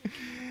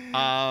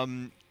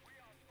 I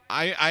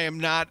am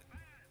not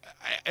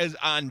as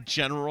on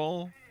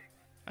general.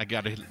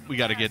 We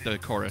gotta get the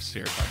chorus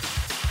here.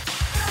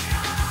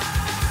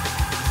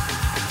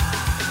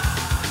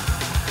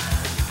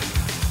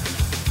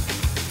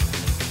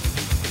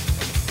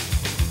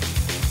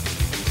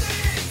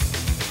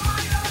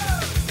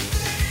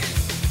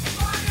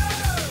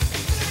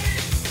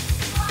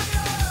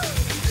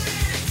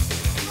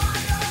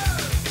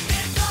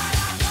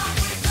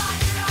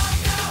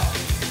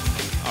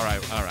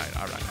 All right.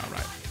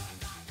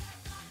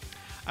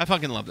 I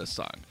fucking love this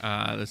song.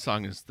 This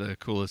song is the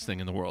coolest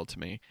thing in the world to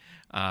me.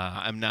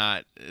 I'm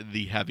not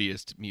the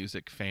heaviest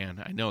music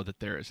fan. I know that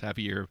there is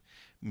heavier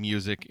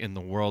music in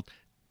the world,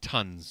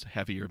 tons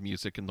heavier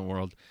music in the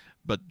world,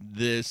 but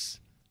this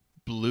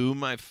blew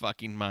my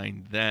fucking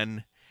mind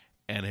then,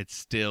 and it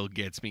still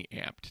gets me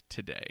amped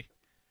today.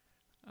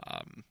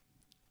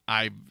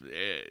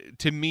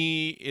 To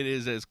me, it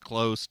is as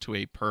close to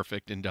a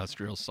perfect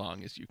industrial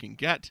song as you can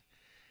get.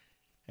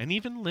 And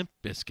even Limp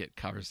Bizkit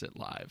covers it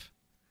live.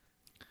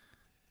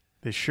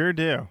 They sure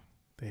do.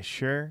 They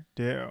sure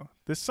do.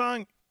 This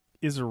song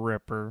is a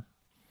ripper.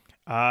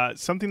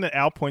 Something that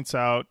Al points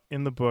out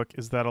in the book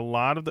is that a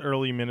lot of the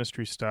early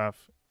Ministry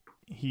stuff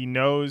he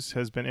knows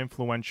has been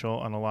influential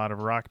on a lot of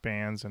rock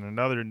bands and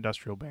other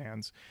industrial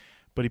bands.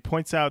 But he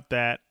points out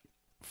that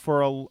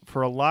for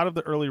a lot of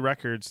the early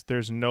records,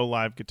 there's no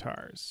live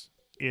guitars.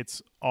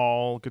 It's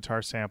all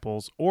guitar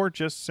samples or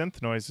just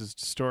synth noises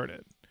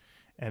distorted.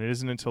 And it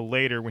isn't until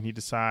later when he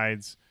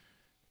decides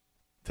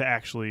to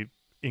actually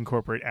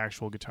incorporate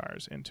actual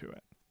guitars into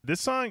it.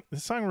 This song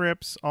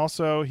rips.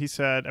 Also, he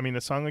said,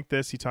 a song like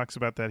this, he talks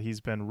about that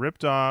he's been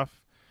ripped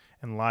off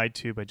and lied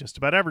to by just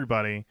about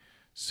everybody.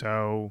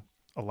 So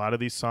a lot of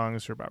these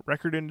songs are about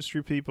record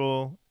industry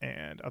people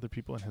and other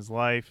people in his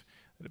life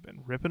that have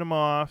been ripping him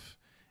off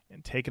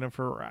and taking him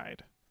for a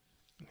ride.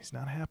 And he's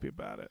not happy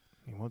about it.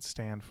 He won't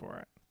stand for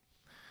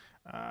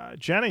it.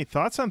 Jenny,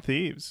 thoughts on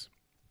Thieves?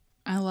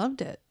 I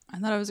loved it. I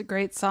thought it was a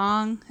great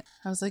song.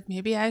 I was like,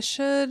 maybe I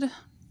should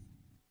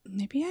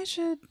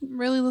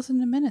really listen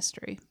to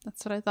Ministry.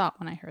 That's what I thought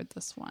when I heard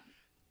this one.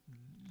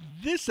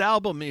 This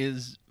album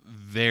is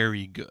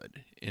very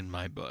good in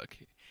my book.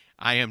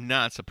 I am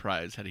not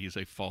surprised that he's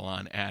a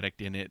full-on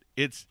addict in it.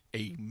 It's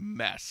a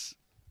mess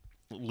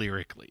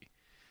lyrically.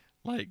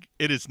 Like,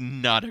 it is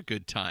not a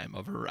good time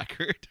of a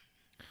record.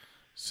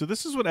 So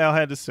this is what Al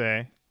had to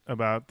say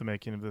about the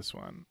making of this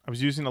one. I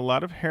was using a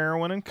lot of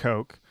heroin and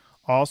coke.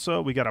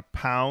 Also, we got a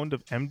pound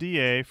of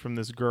MDA from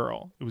this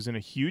girl. It was in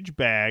a huge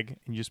bag,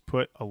 and you just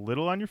put a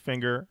little on your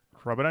finger,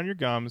 rub it on your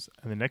gums,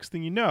 and the next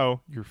thing you know,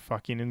 you're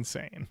fucking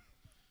insane.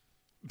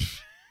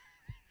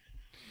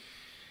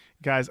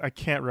 Guys, I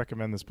can't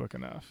recommend this book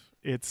enough.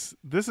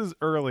 This is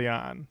early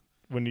on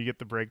when you get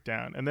the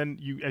breakdown, and then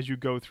as you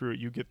go through it,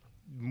 you get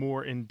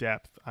more in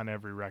depth on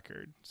every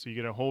record. So you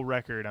get a whole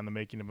record on The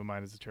Making of a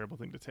Mind Is a Terrible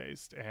Thing to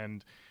Taste,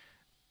 and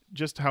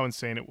just how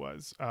insane it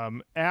was.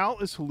 Al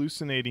is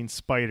hallucinating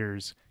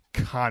spiders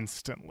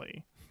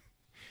constantly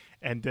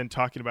and then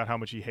talking about how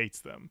much he hates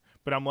them.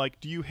 But I'm like,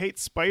 do you hate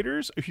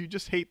spiders or you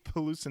just hate the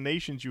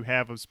hallucinations you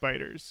have of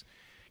spiders?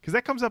 Because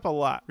that comes up a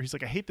lot where he's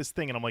like, I hate this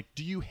thing. And I'm like,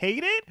 do you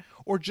hate it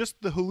or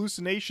just the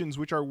hallucinations,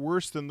 which are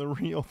worse than the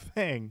real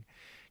thing?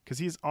 Because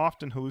he's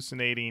often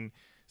hallucinating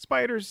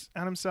spiders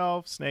on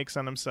himself, snakes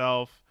on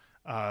himself,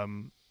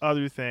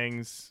 other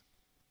things.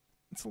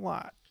 It's a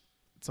lot.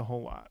 It's a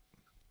whole lot.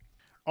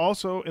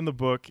 Also, in the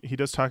book, he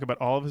does talk about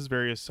all of his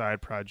various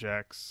side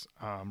projects,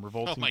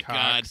 Revolting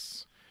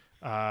Cocks,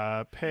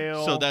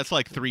 Pale. So that's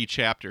like 3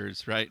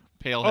 chapters, right?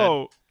 Palehead.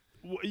 Oh,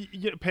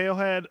 yeah,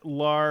 Palehead,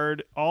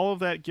 Lard, all of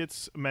that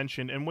gets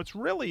mentioned. And what's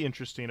really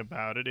interesting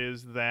about it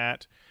is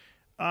that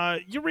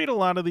you read a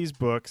lot of these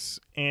books,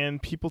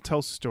 and people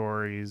tell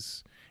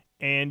stories,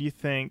 and you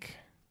think,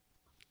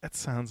 that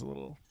sounds a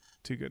little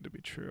too good to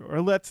be true.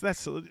 Or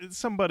that's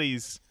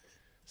somebody's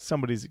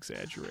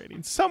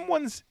exaggerating.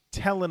 Someone's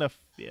telling a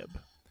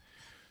fib.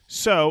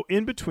 So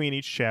in between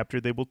each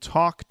chapter, they will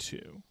talk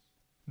to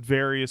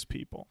various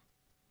people.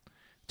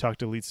 Talk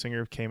to the lead singer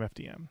of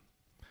KMFDM.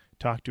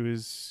 Talk to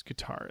his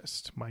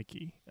guitarist,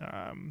 Mikey.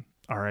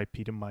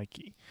 R.I.P. to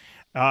Mikey.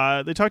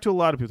 They talk to a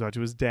lot of people. Talk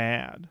to his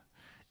dad.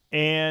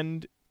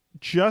 And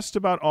just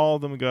about all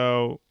of them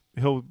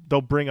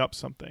they'll bring up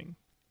something.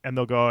 And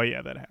they'll go, oh,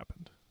 yeah, that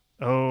happened.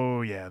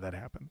 Oh, yeah, that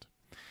happened.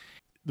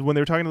 When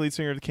they were talking to the lead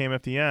singer of the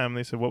KMFDM,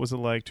 they said, what was it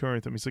like touring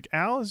with him? He's like,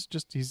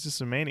 he's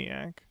just a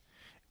maniac.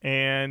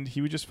 And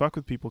he would just fuck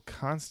with people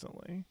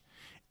constantly.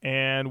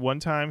 And one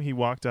time he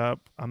walked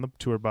up on the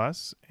tour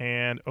bus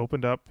and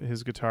opened up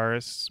his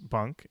guitarist's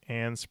bunk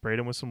and sprayed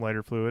him with some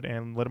lighter fluid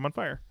and lit him on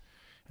fire.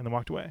 And then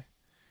walked away.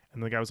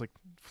 And the guy was like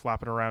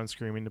flopping around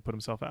screaming to put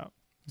himself out.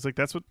 He's like,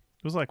 that's what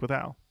it was like with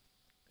Al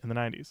in the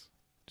 90s.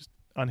 Just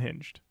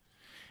unhinged.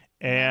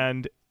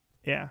 And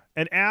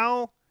and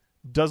Al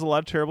does a lot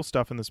of terrible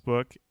stuff in this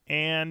book.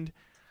 And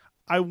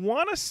I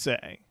want to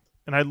say,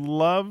 and I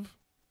love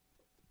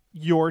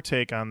your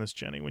take on this,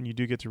 Jenny, when you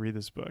do get to read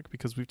this book,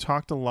 because we've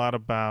talked a lot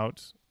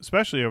about,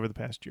 especially over the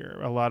past year,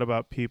 a lot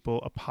about people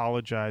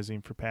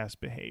apologizing for past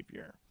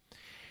behavior.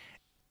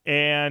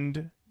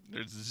 And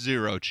there's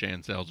zero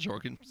chance Al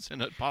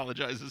Jorgensen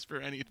apologizes for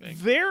anything.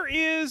 There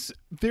is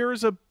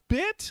a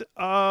bit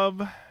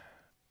of,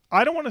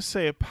 I don't want to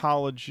say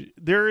apology.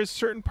 There is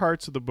certain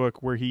parts of the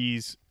book where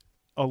he's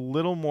a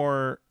little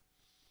more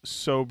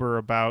sober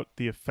about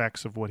the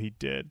effects of what he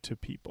did to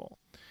people.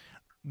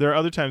 There are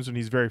other times when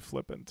he's very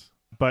flippant,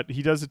 but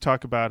he does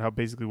talk about how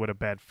basically what a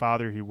bad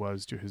father he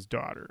was to his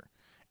daughter.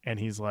 And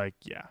he's like,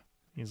 I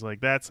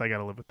got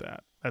to live with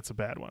that. That's a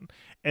bad one.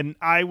 And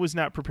I was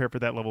not prepared for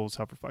that level of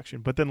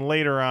self-reflection. But then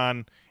later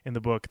on in the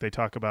book, they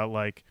talk about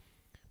like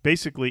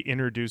basically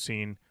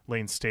introducing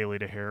Lane Staley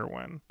to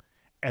heroin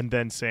and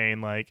then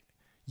saying we're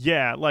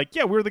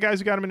the guys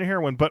who got him into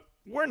heroin, but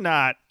we're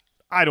not,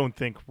 I don't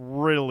think,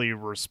 really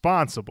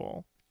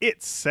responsible.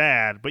 It's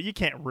sad, but you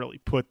can't really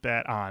put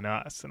that on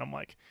us. And I'm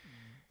like,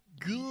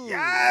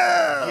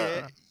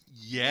 yeah.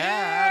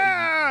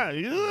 Yeah.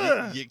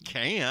 You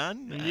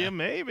can. Yeah,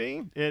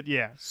 maybe.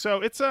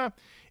 So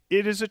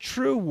it is a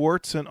true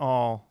warts and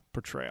all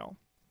portrayal.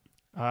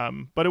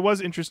 But it was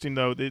interesting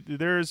though.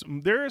 There is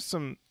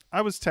some.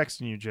 I was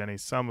texting you, Jenny,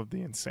 some of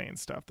the insane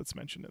stuff that's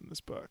mentioned in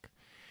this book,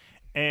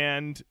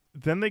 and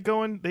then they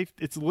go and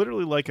it's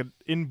literally like an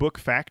in-book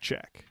fact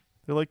check.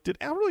 They're like, "Did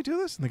Al really do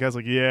this?" And the guy's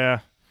like, "Yeah,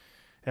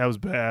 that was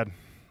bad.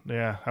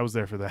 Yeah, I was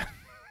there for that."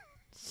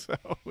 So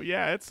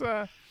yeah, it's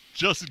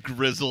just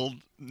grizzled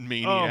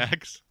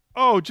maniacs.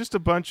 Oh, just a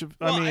bunch of.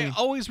 I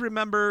always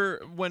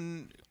remember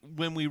when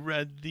we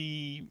read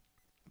the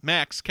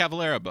Max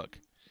Cavalera book.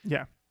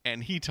 Yeah,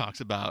 and he talks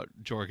about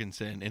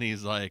Jorgensen, and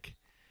he's like,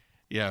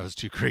 "Yeah, it was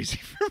too crazy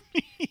for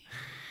me."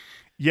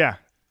 Yeah,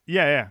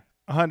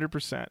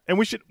 100%. And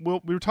we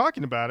were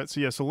talking about it.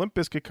 So Limp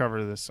Bizkit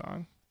covered this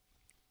song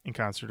in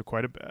concert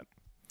quite a bit.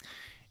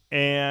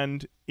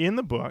 And in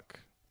the book,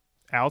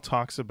 Al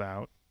talks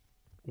about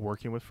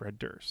working with Fred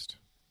Durst.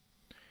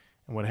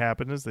 And what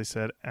happened is they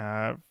said,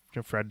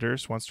 Fred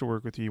Durst wants to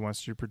work with you. He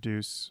wants you to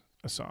produce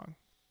a song.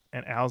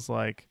 And Al's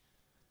like,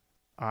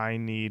 I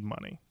need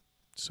money,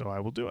 so I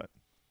will do it.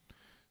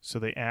 So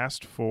they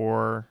asked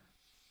for,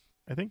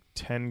 I think,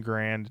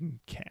 $10,000 in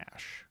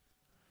cash.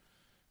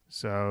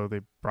 So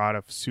they brought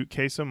a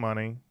suitcase of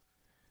money.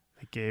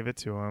 They gave it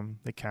to him.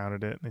 They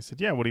counted it. And they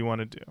said, yeah, what do you want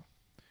to do?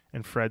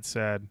 And Fred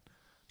said,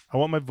 I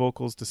want my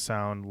vocals to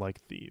sound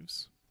like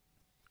Thieves.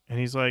 And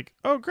he's like,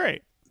 oh,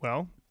 great.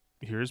 Well,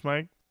 here's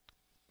my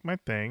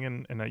thing.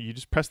 And you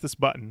just press this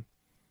button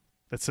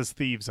that says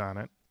Thieves on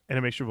it. And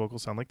it makes your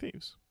vocals sound like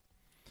Thieves.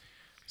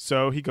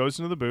 So he goes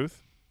into the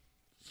booth.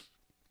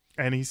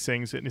 And he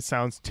sings it. And it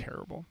sounds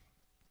terrible.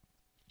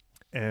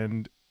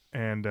 And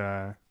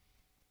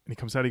he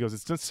comes out, he goes,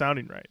 it's not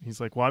sounding right. He's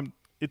like, well,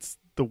 it's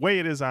the way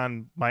it is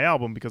on my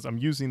album because I'm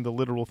using the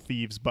literal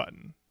Thieves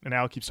button. And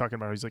Al keeps talking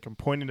about it. He's like, I'm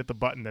pointing at the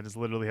button that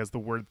literally has the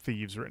word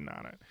Thieves written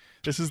on it.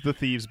 This is the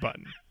Thieves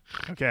button.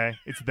 Okay?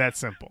 It's that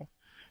simple.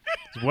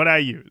 It's what I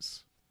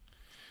use.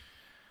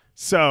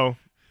 So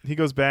he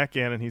goes back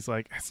in and he's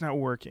like, it's not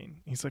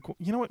working. He's like, well,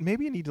 you know what?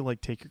 Maybe you need to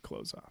take your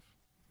clothes off.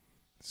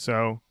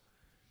 So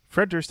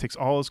Fred Durst takes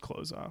all his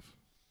clothes off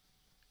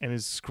and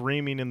is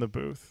screaming in the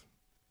booth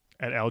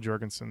at Al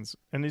Jorgensen's,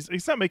 and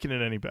he's not making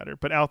it any better,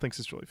 but Al thinks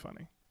it's really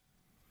funny.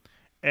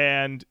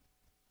 And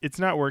it's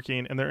not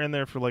working, and they're in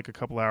there for a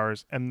couple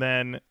hours, and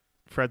then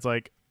Fred's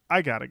like,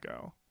 I gotta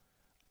go.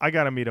 I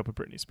gotta meet up with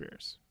Britney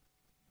Spears.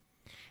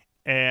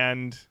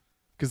 And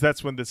because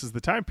that's when this is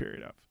the time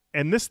period of.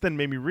 And this then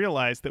made me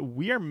realize that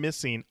we are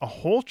missing a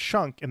whole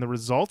chunk in the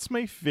Results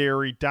May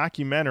Vary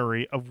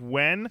documentary of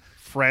when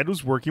Fred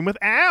was working with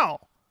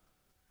Al.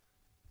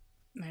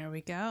 There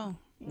we go.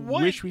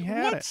 Wish we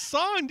had it. What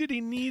song did he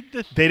need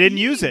the They didn't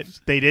use it.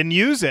 They didn't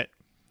use it.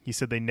 He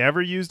said they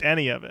never used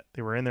any of it.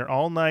 They were in there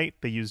all night.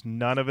 They used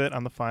none of it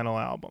on the final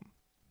album.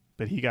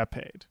 But he got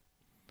paid.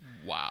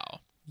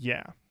 Wow.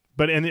 Yeah.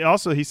 But and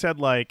also he said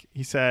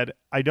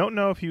I don't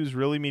know if he was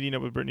really meeting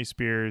up with Britney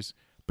Spears,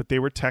 but they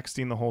were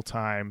texting the whole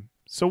time.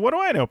 So what do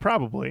I know?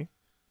 Probably.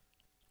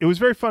 It was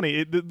very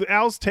funny.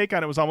 Al's take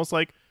on it was almost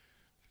like,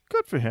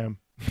 good for him.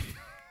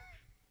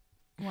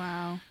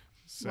 Wow.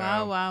 So,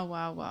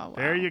 Wow.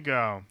 There you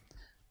go.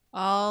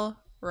 All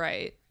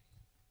right.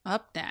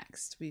 Up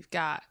next, we've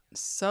got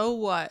So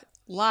What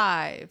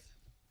live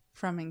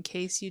from In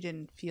Case You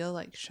Didn't Feel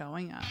Like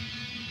Showing Up.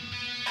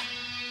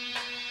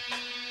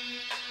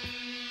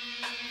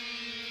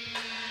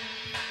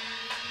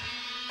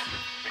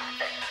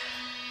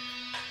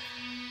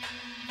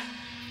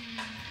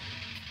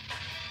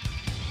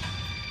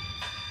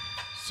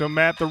 So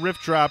Matt, the riff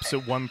drops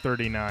at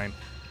 1:39.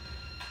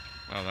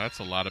 Wow, that's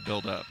a lot of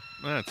build-up.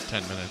 That's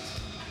 10 minutes.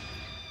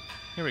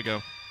 Here we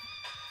go.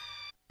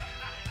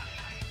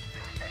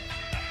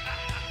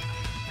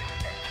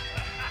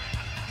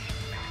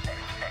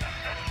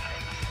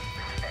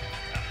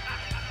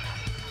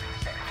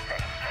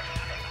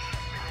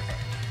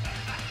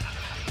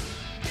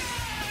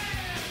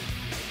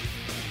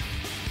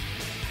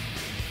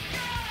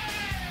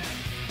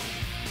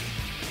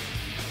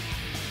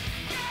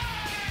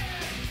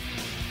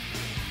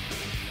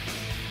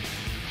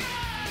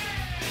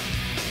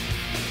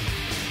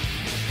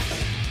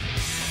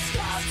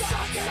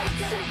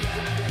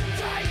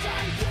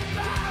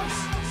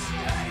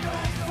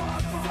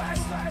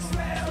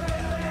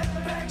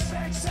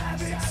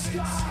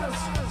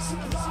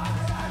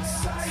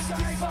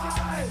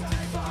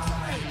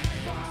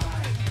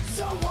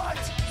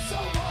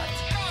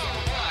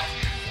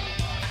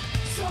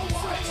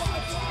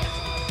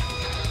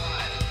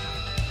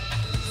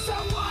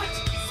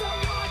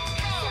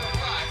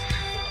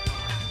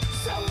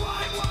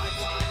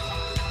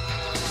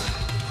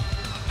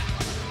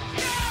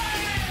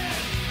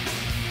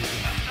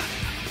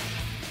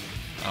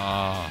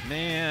 Oh,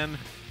 man.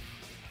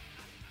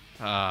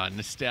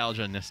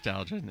 Nostalgia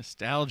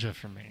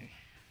for me.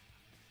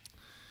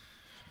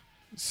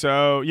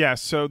 So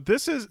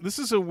this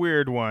is a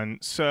weird one.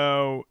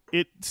 So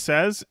it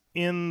says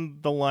in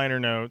the liner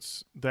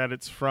notes that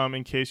it's from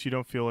In Case You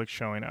Don't Feel Like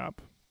Showing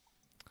Up.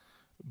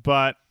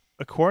 But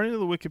according to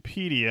the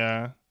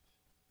Wikipedia,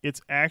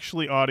 it's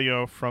actually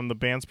audio from the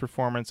band's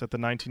performance at the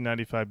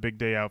 1995 Big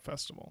Day Out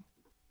Festival.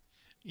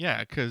 Yeah,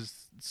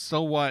 because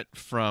So What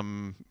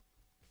from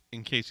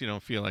In Case You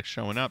Don't Feel Like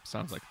Showing Up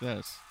sounds like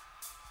this.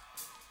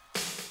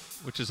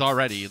 Which is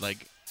already,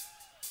 like,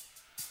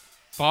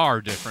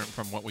 far different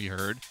from what we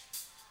heard.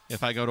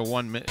 If I go to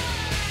 1 minute...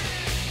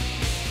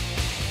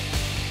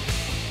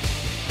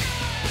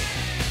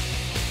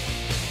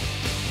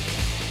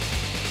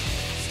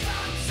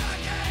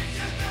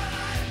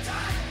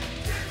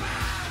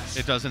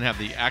 It doesn't have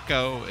the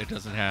echo. It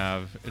doesn't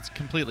have... It's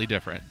completely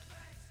different.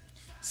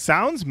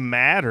 Sounds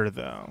madder,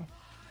 though.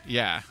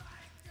 Yeah.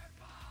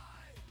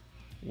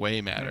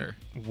 Way madder.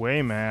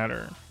 Way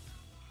madder.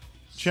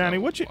 Jenny,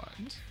 what'd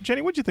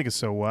you think of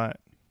So What?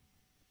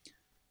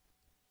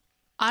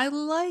 I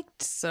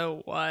liked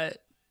So What,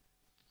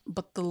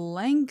 but the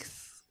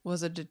length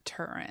was a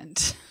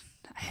deterrent,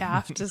 I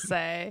have to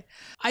say.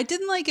 I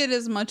didn't like it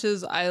as much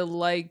as I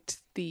liked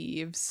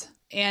Thieves.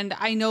 And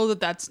I know that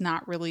that's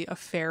not really a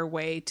fair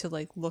way to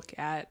like look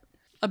at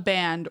a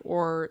band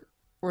or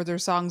their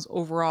songs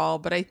overall,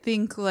 but I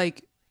think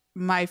like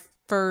my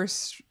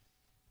first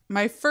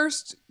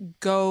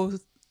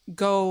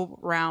go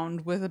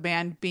round with a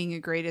band being a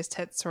greatest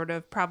hit sort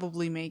of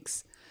probably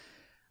makes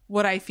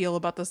what I feel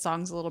about the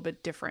songs a little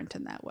bit different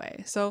in that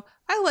way. So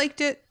I liked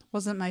it.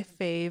 Wasn't my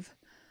fave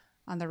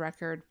on the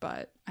record,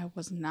 but I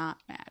was not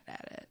mad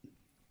at it.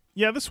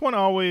 Yeah, this one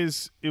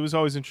it was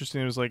always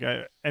interesting. It was like,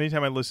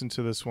 anytime I listened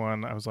to this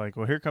one, I was like,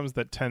 well, here comes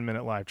that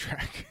 10-minute live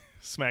track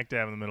smack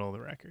dab in the middle of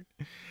the record.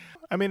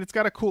 I mean, it's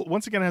got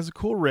once again, it has a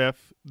cool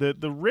riff. The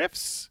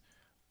riffs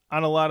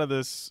on a lot of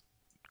this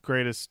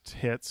greatest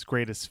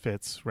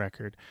fits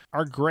record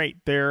are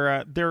great.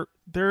 There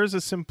is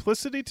a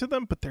simplicity to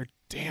them, but they're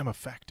damn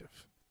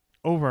effective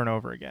over and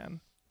over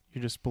again.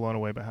 You're just blown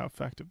away by how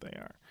effective they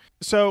are.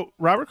 So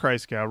Robert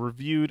Christgau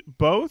reviewed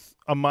both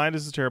A Mind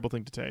Is a Terrible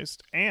Thing to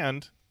Taste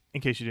and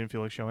In Case You Didn't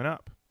Feel Like Showing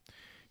Up.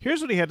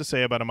 Here's what he had to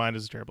say about A Mind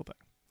Is a Terrible Thing.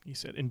 He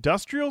said,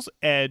 Industrial's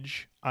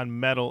edge on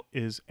metal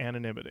is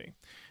anonymity.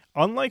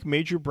 Unlike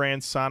major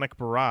brand Sonic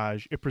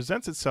Barrage, it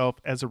presents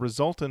itself as a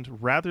resultant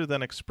rather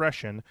than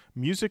expression,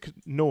 music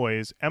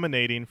noise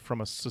emanating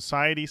from a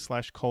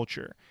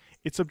society/culture.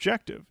 It's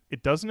objective.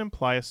 It doesn't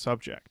imply a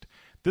subject.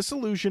 This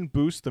illusion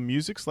boosts the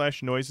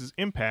music/noise's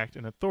impact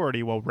and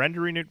authority while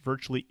rendering it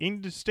virtually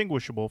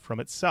indistinguishable from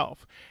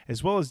itself,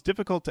 as well as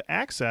difficult to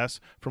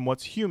access from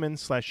what's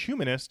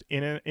human/humanist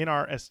in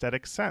our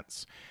aesthetic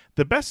sense.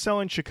 The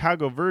best-selling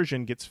Chicago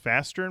version gets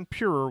faster and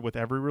purer with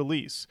every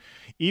release.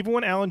 Even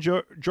when Alan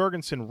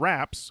Jorgensen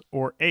raps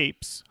or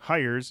apes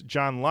hires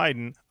John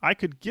Lydon, I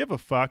could give a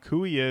fuck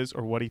who he is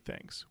or what he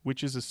thinks,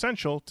 which is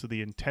essential to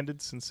the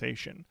intended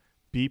sensation.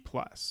 B+.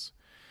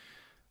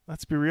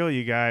 Let's be real,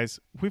 you guys.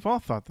 We've all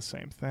thought the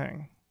same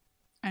thing.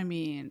 I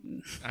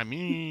mean,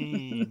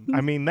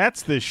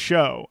 that's this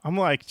show. I'm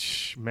like,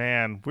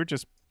 man, we're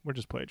just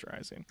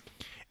plagiarizing.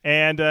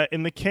 And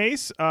in the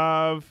case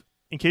of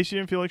In Case You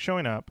Didn't Feel Like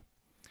Showing Up,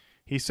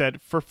 he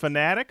said, for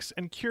fanatics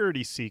and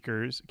curiosity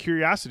seekers,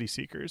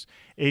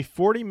 a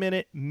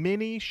 40-minute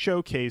mini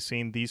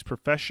showcasing these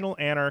professional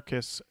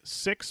anarchists'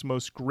 6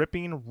 most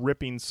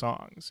ripping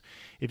songs.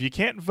 If you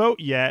can't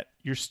vote yet,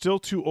 you're still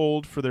too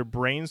old for their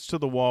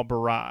brains-to-the-wall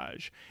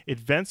barrage. It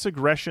vents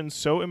aggression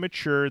so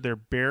immature they're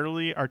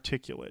barely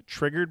articulate,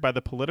 triggered by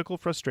the political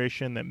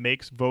frustration that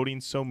makes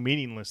voting so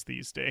meaningless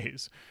these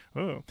days.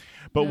 Oh.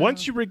 But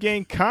once you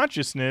regain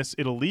consciousness,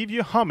 it'll leave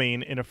you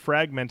humming in a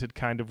fragmented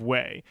kind of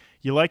way.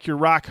 You like your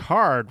rock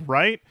hard,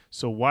 right?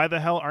 So why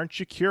the hell aren't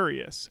you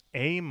curious?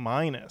 A-.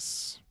 Wow.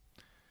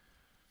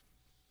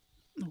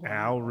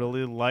 Al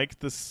really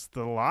liked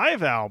the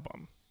live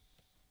album.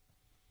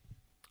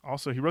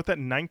 Also, he wrote that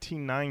in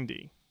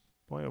 1990.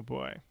 Boy, oh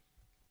boy.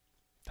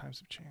 Times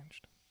have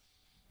changed.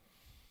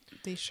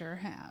 they sure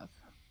have.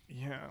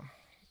 Yeah.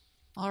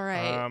 All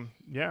right.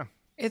 Yeah.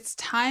 It's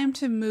time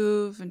to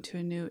move into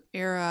a new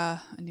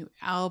era, a new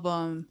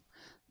album.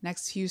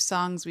 Next few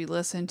songs we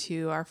listen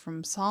to are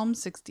from Psalm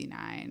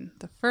 69.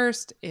 The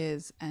first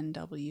is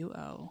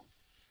NWO.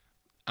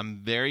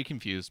 I'm very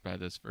confused by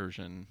this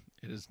version.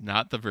 It is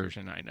not the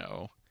version I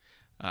know,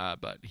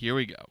 but here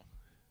we go.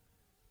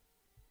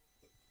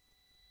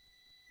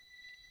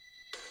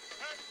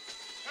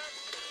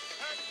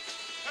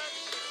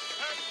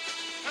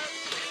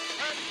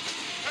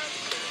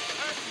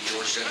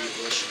 George W.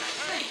 Bush, and I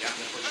think I'm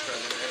going to push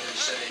President Reagan and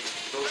say,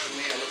 vote for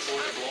me, I look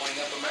forward to blowing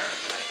up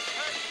America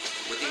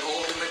with the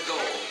ultimate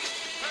goal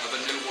of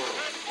a new world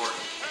order.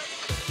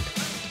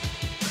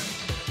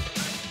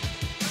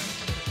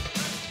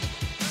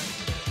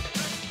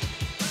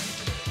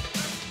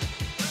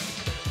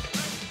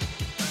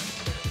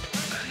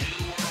 A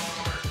new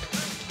world order.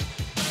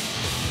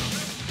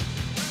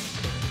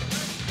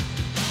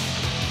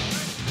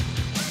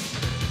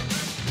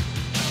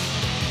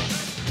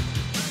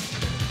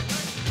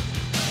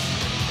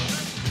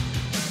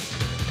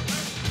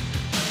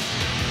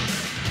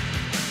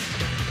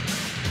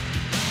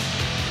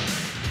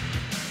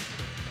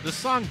 The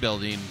song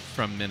building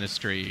from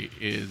Ministry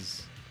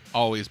is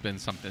always been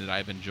something that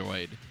I've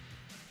enjoyed.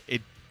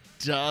 It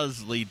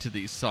does lead to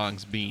these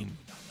songs being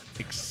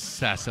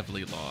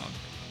excessively long.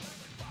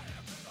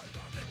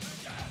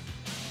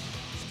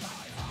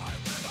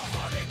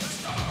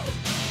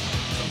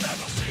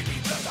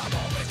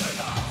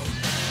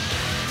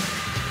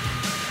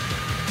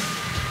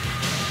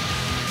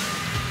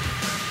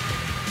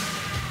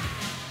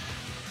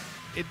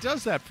 It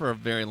does that for a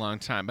very long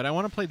time, but I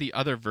want to play the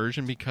other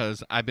version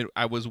because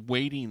I was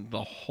waiting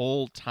the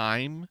whole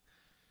time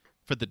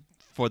for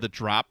the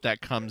drop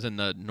that comes in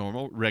the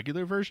normal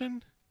regular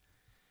version,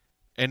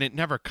 and it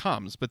never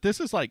comes. But this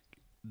is like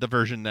the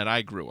version that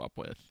I grew up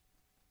with.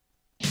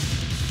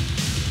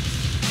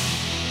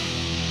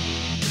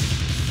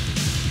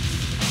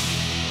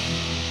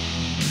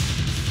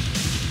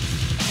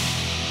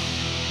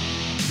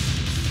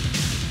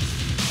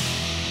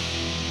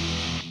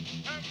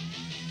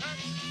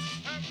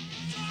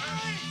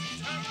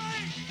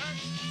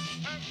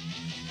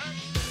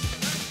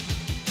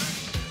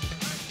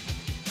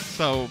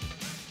 So,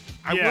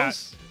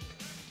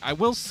 I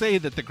will say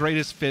that the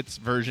Greatest Fits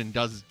version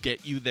does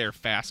get you there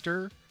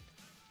faster,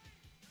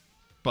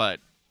 but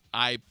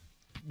I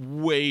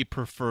way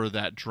prefer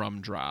that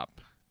drum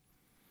drop.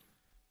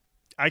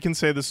 I can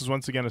say this is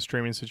once again a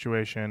streaming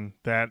situation,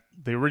 that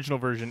the original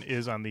version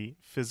is on the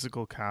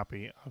physical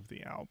copy of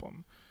the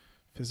album.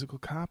 Physical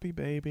copy,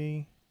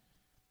 baby.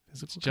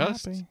 Physical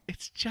copy.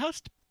 It's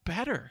just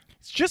better.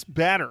 It's just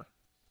better.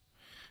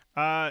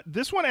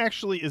 This one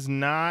actually is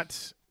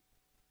not...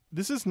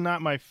 This is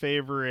not my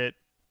favorite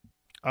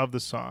of the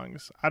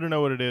songs. I don't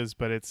know what it is,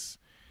 but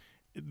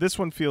this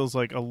one feels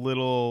like a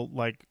little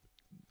like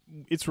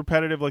it's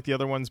repetitive like the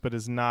other ones, but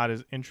is not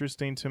as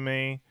interesting to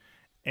me,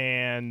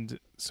 and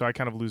so I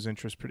kind of lose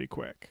interest pretty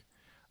quick.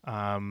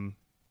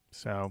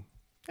 So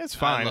it's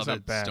fine. I love it's not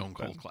it. bad. Stone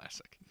Cold but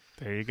classic.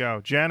 There you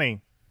go, Jenny.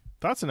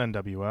 Thoughts on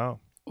NWO?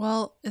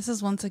 Well, this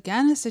is once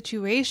again a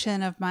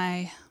situation of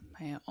my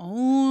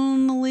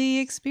only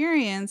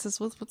experiences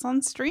with what's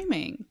on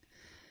streaming.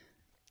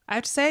 I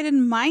have to say I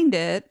didn't mind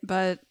it,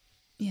 but,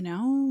 I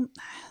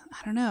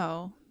don't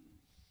know.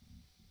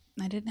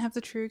 I didn't have the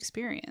true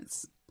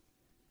experience.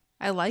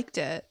 I liked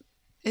it.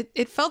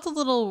 It felt a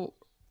little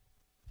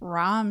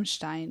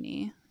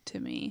Rammstein-y to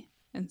me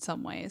in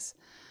some ways.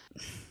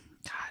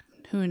 God,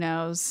 who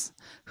knows?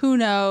 Who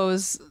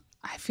knows?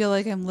 I feel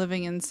like I'm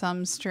living in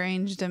some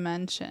strange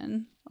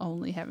dimension,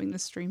 only having the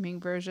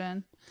streaming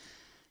version.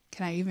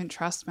 Can I even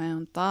trust my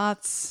own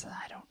thoughts?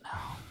 I don't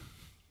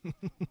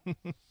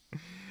know.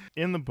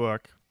 In the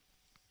book,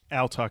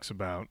 Al talks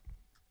about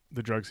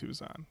the drugs he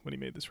was on when he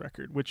made this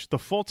record, which the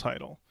full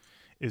title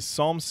is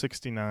Psalm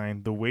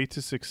 69, The Way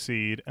to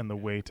Succeed and the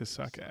Way to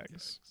Suck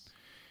Eggs.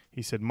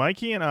 He said,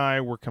 Mikey and I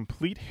were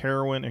complete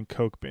heroin and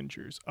coke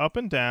bingers, up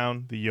and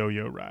down the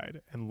yo-yo ride,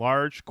 and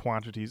large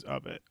quantities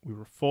of it. We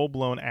were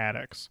full-blown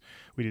addicts.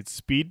 We did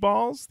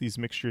speedballs, these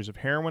mixtures of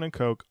heroin and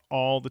coke,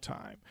 all the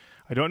time.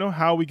 I don't know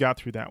how we got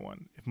through that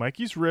one. If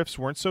Mikey's riffs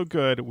weren't so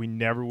good, we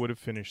never would have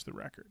finished the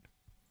record.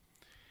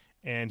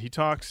 And he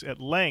talks at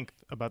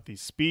length about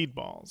these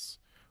speedballs,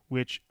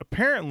 which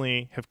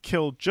apparently have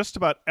killed just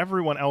about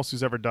everyone else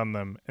who's ever done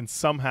them, and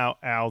somehow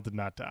Al did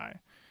not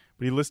die.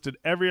 But he listed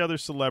every other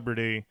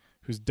celebrity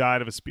who's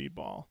died of a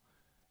speedball.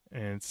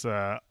 And it's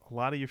a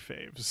lot of your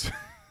faves.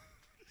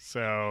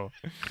 So,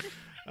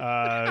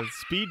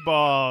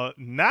 speedball,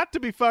 not to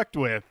be fucked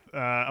with.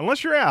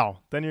 Unless you're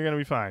Al, then you're going to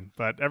be fine.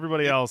 But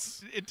everybody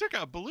else... It took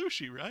out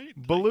Belushi, right?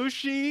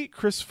 Belushi,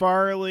 Chris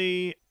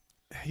Farley...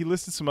 He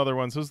listed some other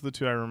ones. Those are the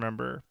two I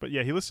remember. But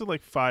yeah, he listed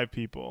like 5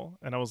 people.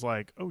 And I was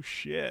like, oh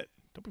shit.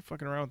 Don't be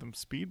fucking around with them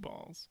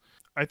speedballs.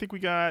 I think we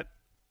got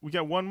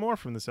one more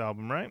from this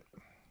album, right?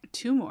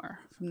 2 more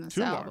from this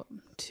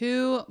album.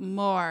 2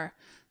 more.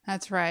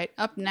 That's right.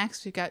 Up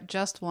next, we got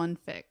Just One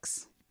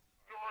Fix.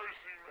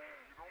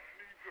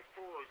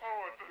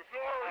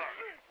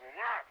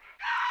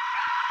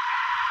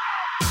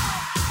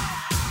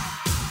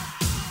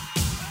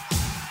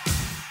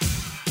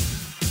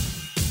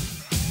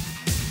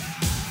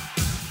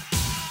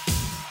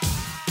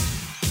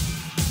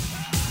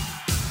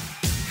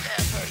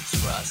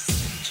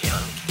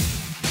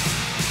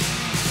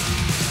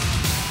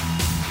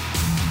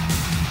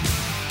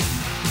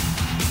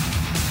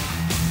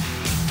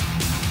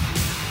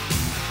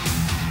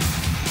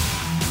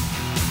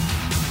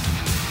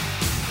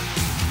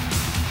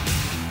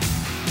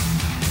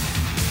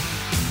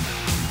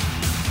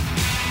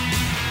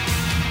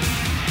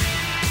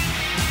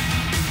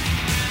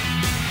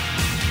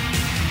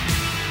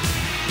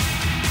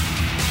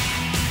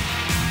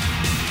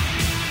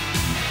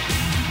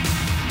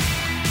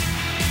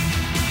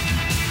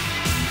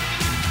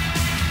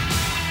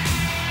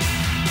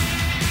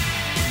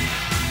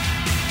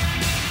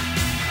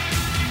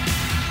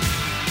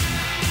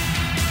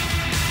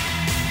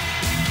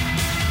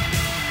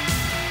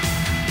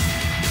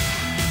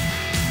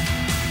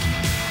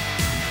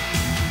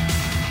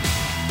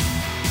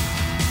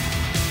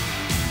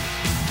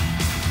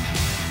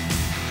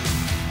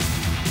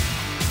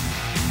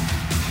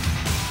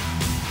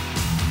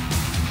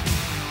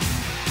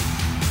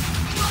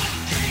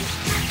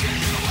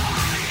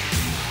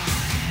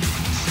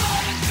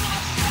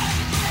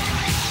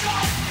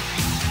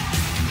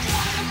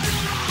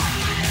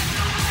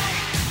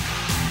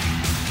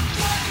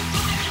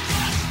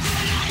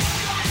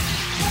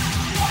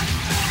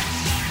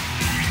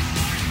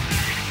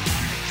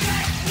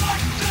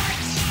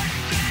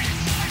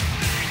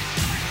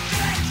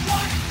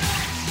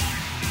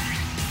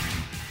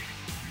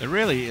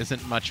 really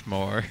isn't much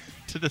more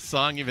to the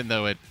song, even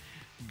though it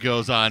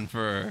goes on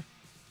for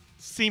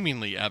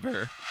seemingly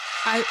ever.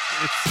 I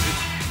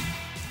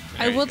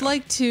There you would go.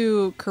 like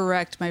to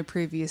correct my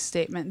previous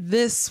statement.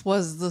 This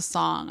was the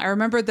song. I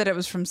remembered that it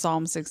was from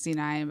Psalm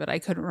 69, but I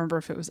couldn't remember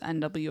if it was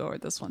NWO or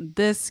this one.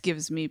 This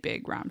gives me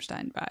big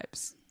Rammstein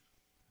vibes.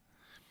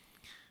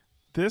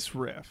 This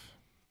riff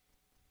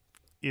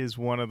is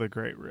one of the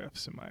great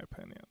riffs, in my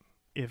opinion.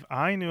 If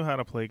I knew how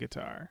to play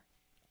guitar,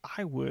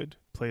 I would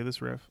play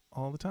this riff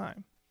all the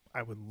time.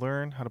 I would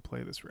learn how to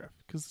play this riff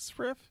because this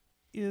riff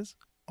is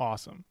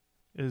awesome.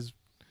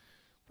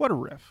 What a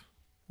riff.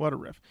 What a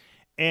riff.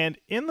 And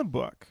in the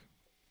book,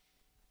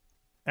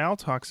 Al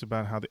talks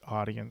about how the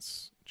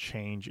audience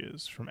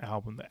changes from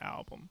album to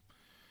album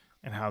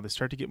and how they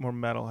start to get more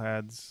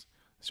metalheads,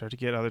 start to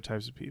get other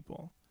types of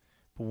people.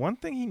 But one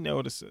thing he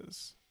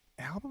notices,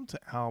 album to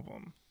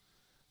album,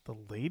 the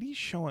ladies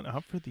showing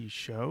up for these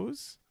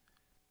shows,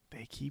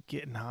 they keep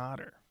getting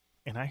hotter.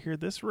 And I hear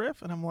this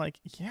riff and I'm like,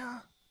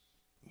 yeah,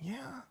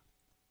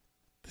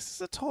 this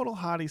is a total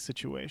hottie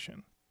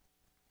situation.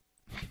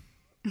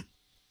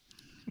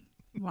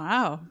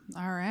 Wow.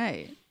 All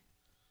right.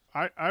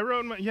 I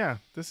wrote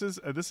this is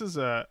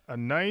a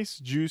nice,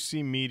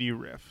 juicy, meaty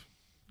riff,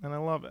 and I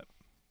love it.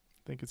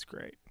 I think it's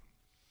great.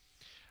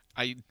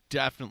 I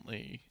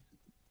definitely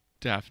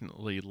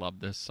love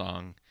this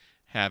song.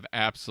 Have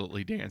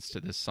absolutely danced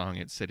to this song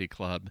at City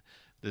Club.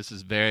 This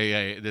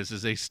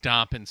is a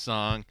stomping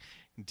song.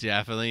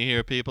 Definitely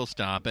hear people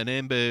stomping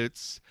in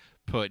boots,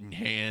 putting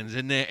hands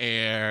in the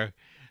air,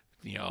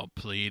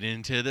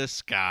 pleading to the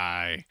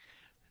sky.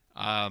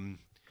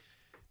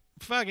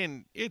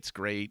 Fucking, it's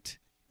great.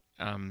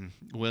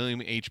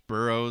 William H.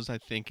 Burroughs, I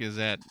think, is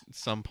at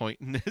some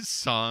point in this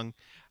song.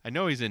 I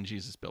know he's in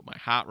Jesus Built My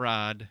Hot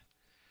Rod.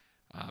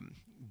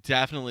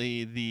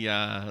 Definitely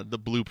the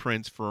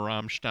blueprints for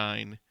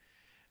Rammstein.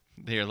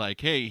 They're like,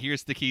 hey,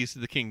 here's the keys to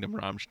the kingdom,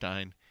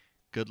 Rammstein.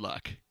 Good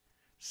luck.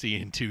 See you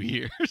in 2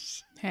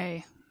 years.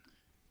 Hey.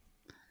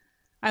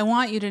 I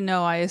want you to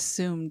know I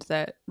assumed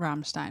that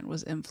Rammstein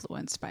was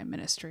influenced by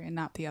Ministry and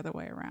not the other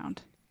way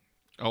around.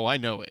 Oh, I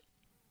know it.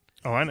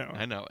 Oh, I know.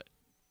 I know it.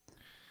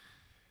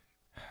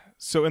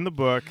 So in the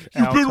book,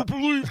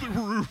 believe they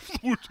were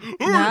influenced.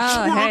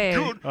 No,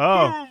 hey.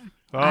 Oh,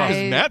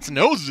 I- Matt's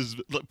nose is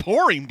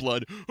pouring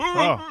blood.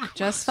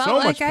 Just felt So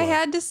like much I blood.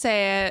 had to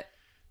say it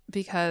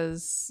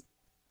because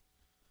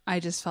I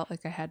just felt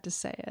like I had to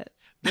say it.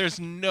 There's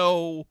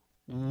no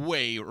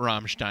way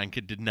Rammstein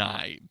could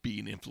deny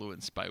being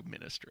influenced by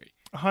Ministry.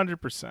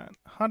 100%,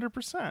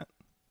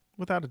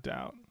 without a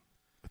doubt,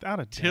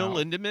 Till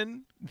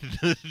Lindemann,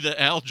 the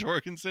Al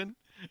Jorgensen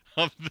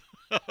of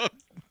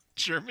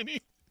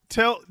Germany.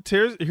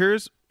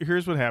 Here's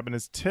what happened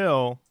is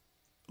Till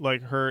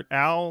heard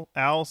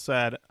Al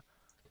said,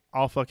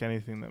 I'll fuck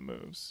anything that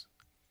moves,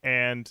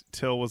 and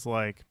Till was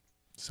like,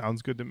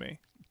 sounds good to me.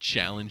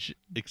 Challenge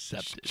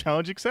accepted.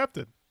 Challenge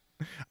accepted.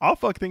 I'll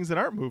fuck things that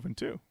aren't moving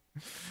too.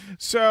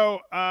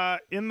 So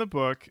in the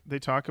book they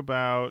talk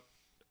about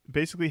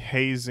basically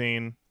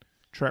hazing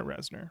Trent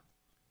Reznor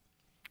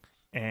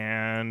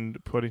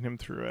and putting him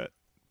through it,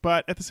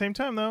 but at the same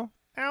time though,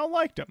 Al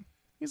liked him.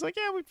 He's like,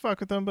 yeah, we'd fuck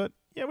with him, but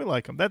yeah, we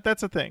like him.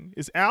 That's the thing,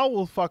 is Al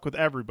will fuck with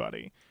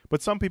everybody,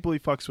 but some people he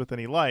fucks with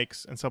and he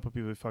likes, and some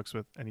people he fucks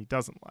with and he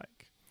doesn't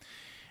like.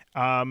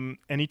 And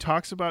he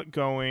talks about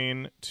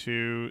going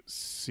to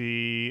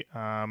see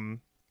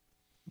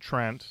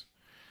Trent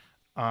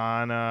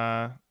on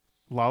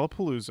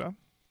Lollapalooza,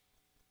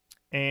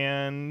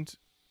 and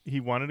he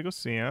wanted to go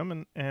see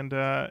him, and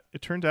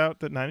it turned out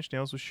that Nine Inch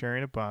Nails was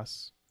sharing a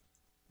bus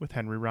with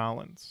Henry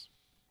Rollins.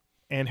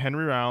 And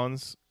Henry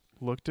Rollins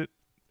looked at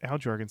Al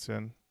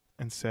Jorgensen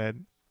and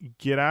said,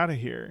 "Get out of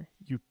here,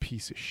 you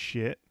piece of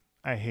shit.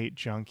 I hate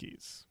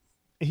junkies."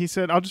 He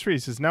said, I'll just read. He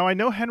says, "Now I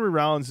know Henry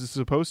Rollins is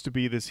supposed to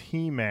be this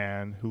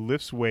He-Man who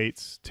lifts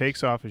weights,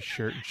 takes off his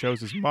shirt, and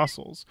shows his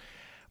muscles.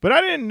 But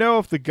I didn't know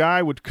if the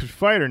guy could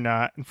fight or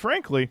not, and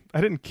frankly,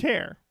 I didn't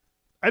care.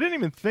 I didn't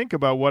even think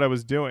about what I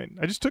was doing.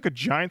 I just took a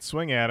giant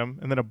swing at him,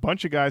 and then a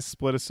bunch of guys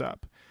split us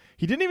up.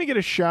 He didn't even get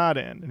a shot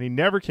in, and he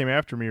never came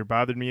after me or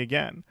bothered me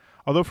again.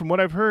 Although from what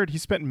I've heard, he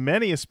spent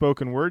many a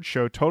spoken word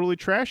show totally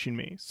trashing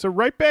me. So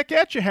right back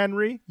at you,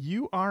 Henry.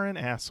 You are an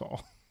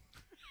asshole."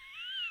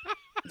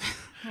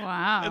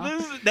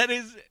 Wow. That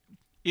is,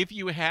 if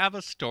you have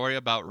a story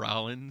about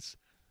Rollins,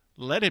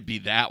 let it be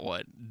that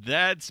one.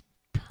 That's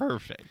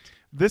perfect.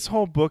 This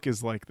whole book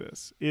is like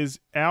this, is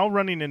Al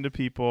running into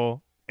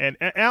people, and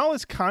Al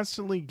is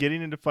constantly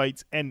getting into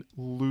fights and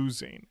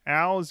losing.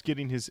 Al is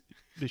getting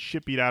the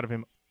shit beat out of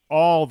him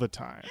all the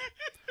time.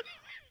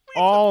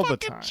 all the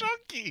time.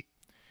 Chunky.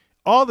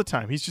 All the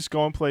time. He's just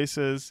going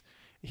places.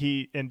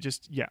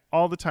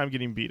 All the time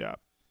getting beat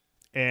up.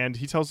 And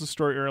he tells the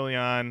story early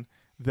on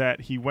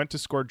that he went to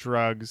score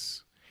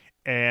drugs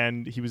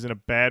and he was in a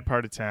bad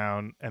part of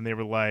town, and they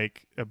were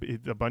like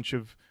a bunch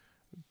of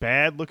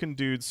bad looking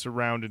dudes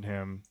surrounded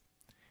him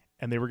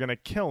and they were going to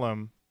kill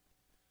him.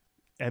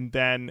 And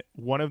then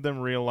one of them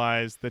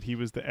realized that he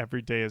was the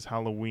Everyday is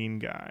Halloween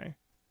guy.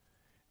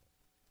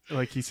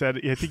 like he said,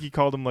 I think he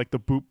called him like the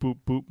boop boop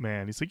boop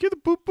man. He's like, you're the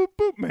boop boop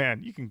boop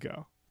man. You can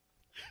go.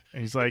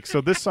 And he's like,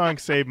 so this song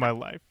saved my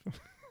life.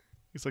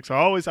 He's like, so I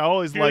always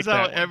Here's like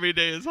how that. every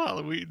day is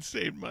Halloween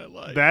saved my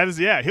life. That is,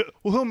 yeah.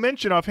 He'll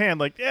mention offhand,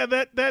 like, yeah,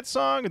 that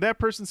song, that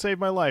person saved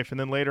my life, and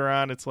then later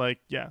on, it's like,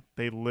 yeah,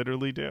 they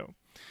literally do.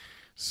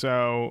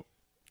 So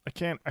I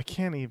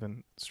can't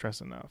even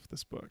stress enough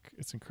this book.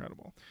 It's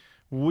incredible.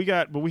 We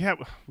got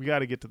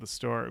to get to the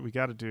story. We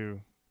got to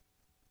do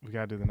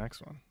the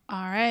next one.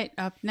 All right,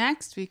 up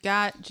next we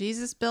got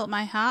Jesus Built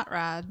My Hot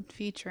Rod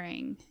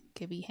featuring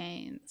Gibby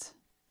Haynes.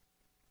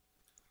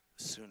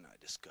 Soon I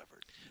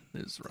discovered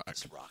This rock,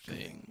 this rock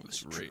thing was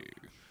true. real.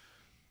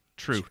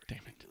 True, damn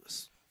it. To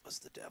us was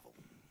the devil.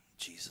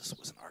 Jesus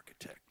was an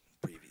architect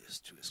previous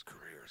to his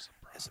career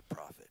as a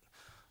prophet.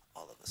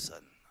 All of a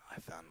sudden, I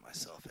found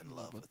myself in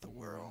love with the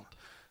world.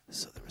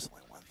 So there was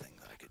only one thing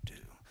that I could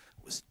do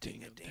was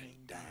ding a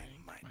ding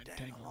dang, my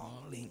dang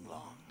along, ling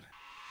long.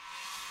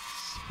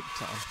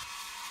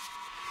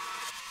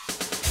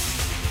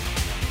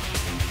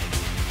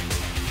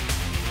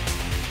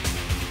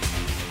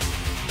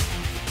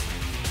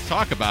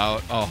 Talk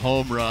about a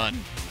home run.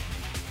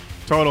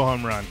 Total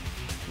home run.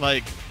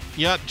 Like,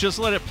 yep, just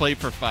let it play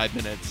for 5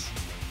 minutes.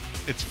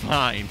 It's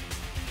fine.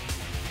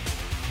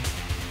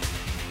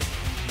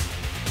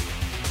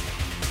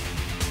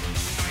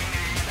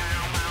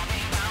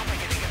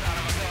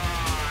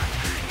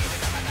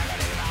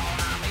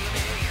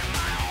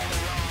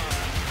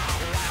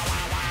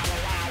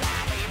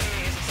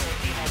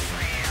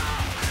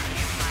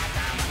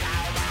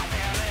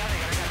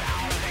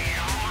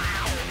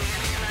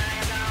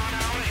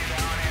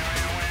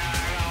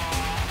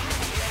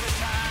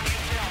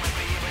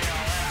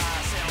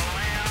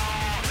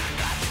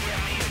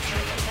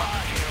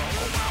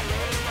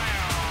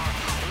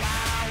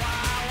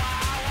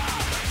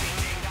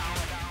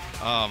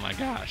 Oh my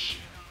gosh.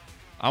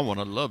 I want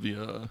to love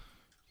you.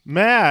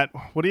 Matt,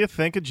 what do you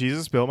think of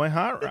Jesus Built My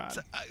Hot Rod?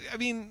 I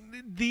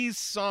mean, these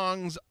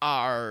songs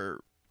are.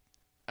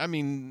 I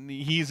mean,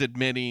 he's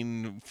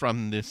admitting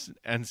from this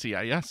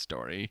NCIS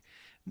story,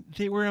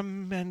 they were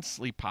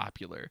immensely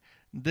popular.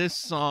 This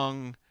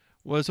song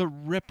was a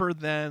ripper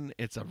then.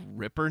 It's a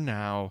ripper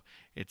now.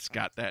 It's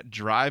got that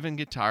driving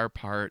guitar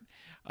part.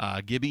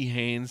 Gibby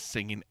Haynes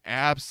singing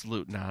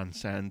absolute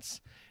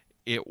nonsense.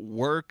 It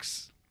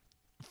works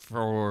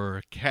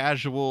for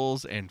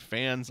casuals and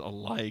fans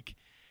alike.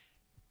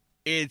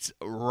 It's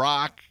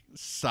rock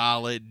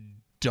solid,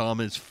 dumb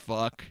as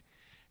fuck,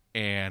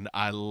 and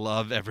I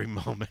love every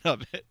moment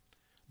of it.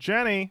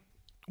 Jenny,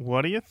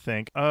 what do you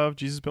think of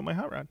Jesus Built My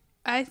Hot Rod?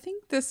 I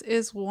think this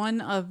is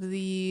one of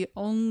the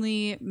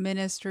only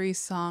ministry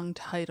song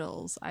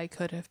titles I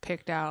could have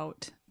picked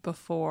out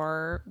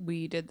before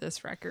we did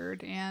this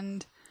record,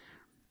 and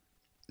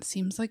it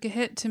seems like a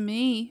hit to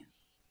me.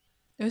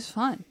 It was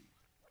fun.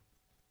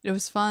 It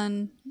was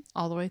fun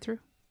all the way through.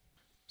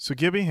 So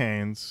Gibby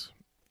Haynes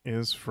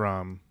is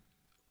from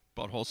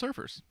Butthole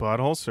Surfers.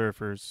 Butthole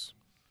Surfers,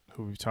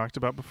 who we've talked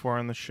about before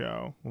on the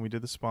show when we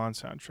did the Spawn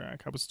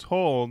soundtrack. I was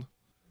told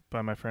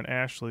by my friend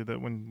Ashley that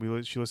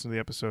when she listened to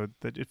the episode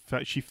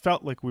that she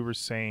felt like we were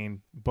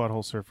saying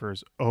Butthole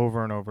Surfers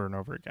over and over and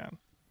over again.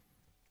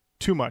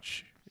 Too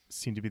much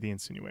seemed to be the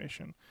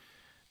insinuation.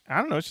 I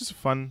don't know. It's just a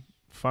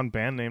fun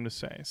band name to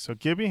say. So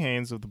Gibby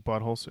Haynes of the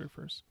Butthole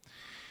Surfers.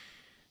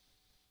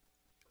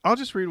 I'll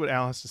just read what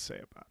Al has to say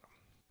about him.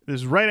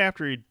 This is right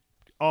after he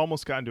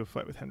almost got into a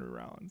fight with Henry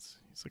Rollins.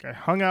 He's like, I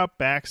hung out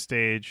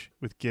backstage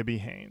with Gibby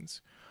Haynes,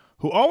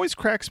 who always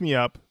cracks me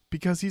up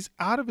because he's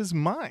out of his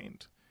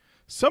mind.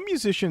 Some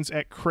musicians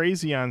act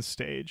crazy on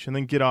stage and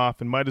then get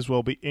off and might as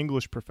well be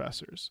English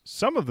professors.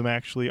 Some of them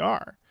actually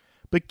are.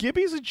 But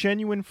Gibby's a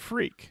genuine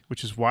freak,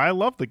 which is why I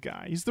love the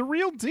guy. He's the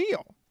real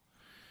deal.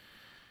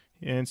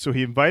 And so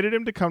he invited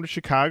him to come to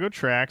Chicago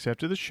Tracks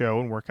after the show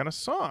and work on a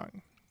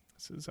song.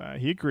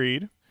 He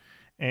agreed.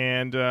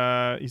 And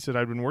he said,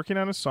 I'd been working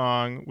on a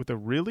song with a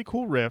really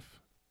cool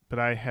riff, but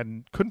I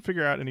couldn't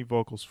figure out any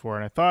vocals for it.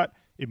 And I thought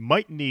it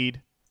might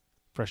need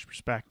fresh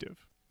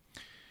perspective.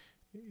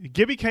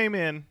 Gibby came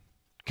in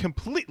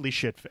completely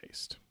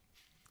shit-faced.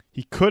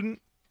 He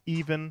couldn't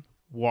even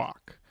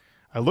walk.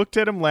 I looked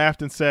at him,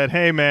 laughed, and said,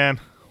 hey, man,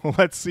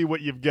 let's see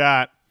what you've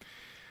got.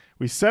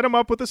 We set him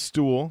up with a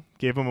stool,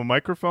 gave him a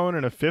microphone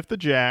and a fifth of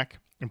jack,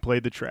 and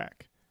played the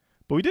track.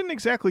 But we didn't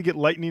exactly get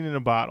lightning in a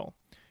bottle.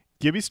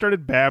 Gibby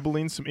started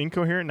babbling some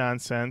incoherent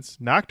nonsense,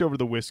 knocked over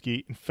the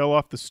whiskey, and fell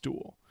off the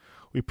stool.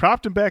 We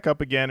propped him back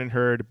up again and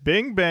heard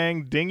bing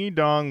bang, dingy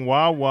dong,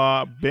 wah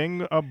wah,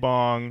 bing a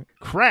bong,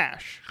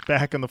 crash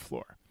back on the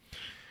floor.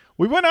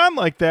 We went on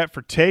like that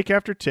for take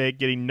after take,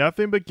 getting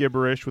nothing but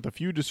gibberish with a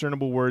few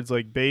discernible words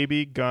like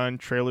baby, gun,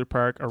 trailer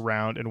park,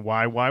 around, and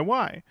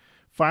why.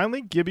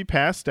 Finally, Gibby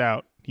passed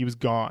out. He was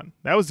gone.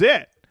 That was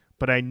it.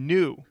 But I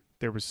knew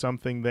there was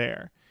something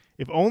there.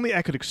 If only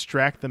I could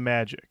extract the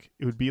magic.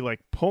 It would be like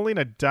pulling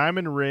a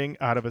diamond ring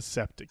out of a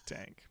septic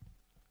tank.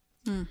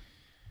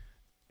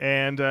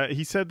 And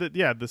he said that,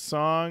 the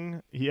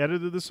song, he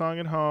edited the song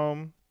at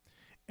home.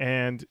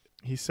 And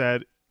he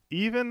said,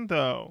 even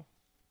though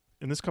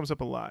and this comes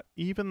up a lot,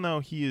 even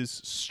though he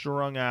is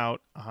strung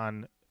out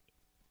on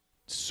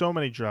so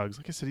many drugs,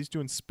 like I said, he's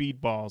doing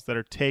speedballs that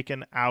are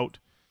taking out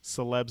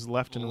celebs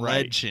left and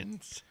right.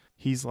 Legends.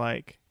 He's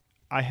like,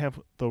 I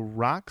have the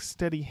rock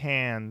steady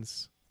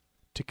hands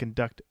to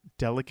conduct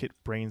delicate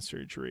brain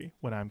surgery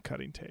when I'm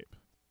cutting tape.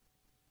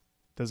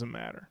 Doesn't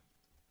matter.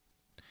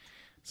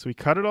 So he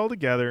cut it all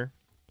together.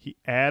 He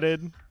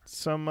added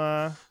some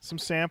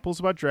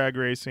samples about drag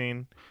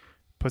racing,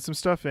 put some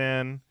stuff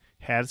in,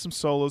 had some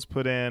solos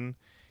put in.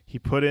 He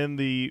put in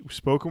the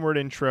spoken word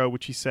intro,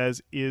 which he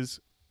says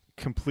is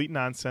complete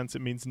nonsense.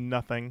 It means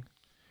nothing.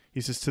 He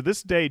says, to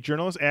this day,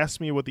 journalists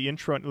ask me what the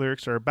intro and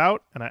lyrics are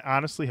about, and I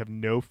honestly have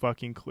no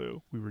fucking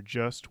clue. We were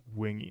just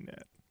winging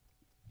it.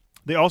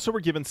 They also were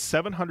given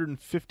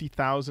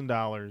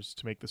 $750,000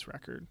 to make this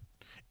record,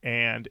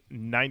 and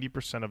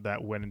 90% of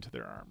that went into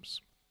their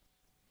arms.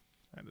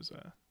 That is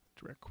a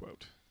direct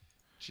quote.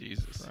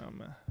 Jesus.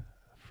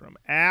 From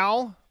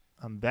Al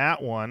on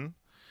that one.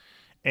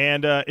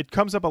 And it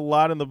comes up a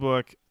lot in the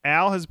book.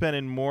 Al has been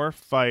in more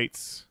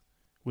fights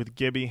with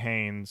Gibby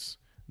Haynes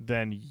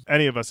than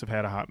any of us have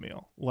had a hot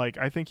meal. Like,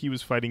 I think he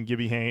was fighting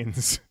Gibby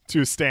Haynes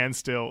to a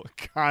standstill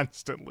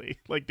constantly.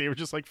 Like, they were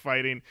just like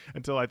fighting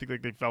until I think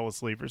like they fell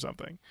asleep or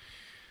something.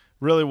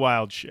 Really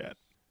wild shit.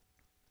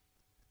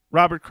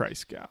 Robert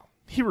Christgau,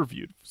 he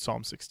reviewed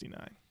Psalm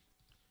 69.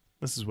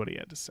 This is what he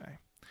had to say.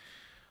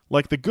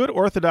 Like the good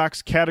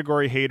Orthodox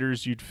category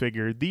haters you'd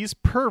figure, these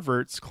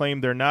perverts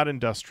claim they're not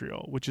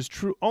industrial, which is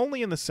true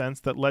only in the sense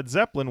that Led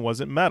Zeppelin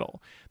wasn't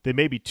metal. They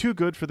may be too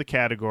good for the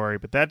category,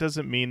 but that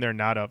doesn't mean they're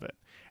not of it.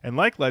 And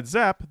like Led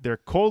Zepp, they're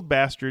cold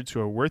bastards who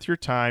are worth your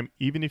time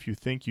even if you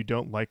think you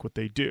don't like what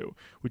they do,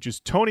 which is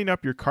toning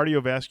up your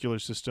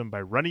cardiovascular system by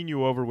running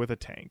you over with a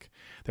tank.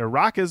 Their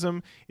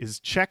rockism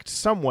is checked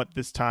somewhat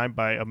this time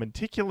by a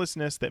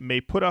meticulousness that may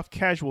put off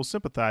casual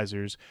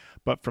sympathizers,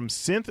 but from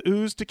synth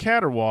ooze to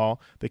caterwaul,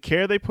 the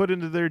care they put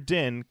into their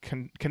din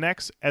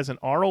connects as an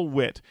aural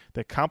wit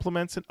that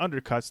complements and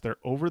undercuts their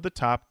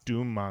over-the-top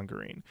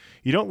doom-mongering.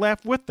 You don't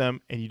laugh with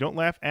them, and you don't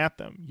laugh at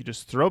them. You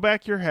just throw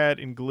back your head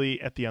in glee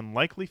at the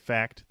unlikely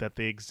fact that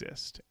they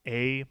exist.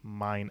 A-.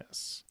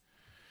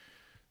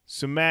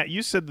 So, Matt,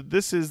 you said that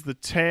this is the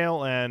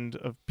tail end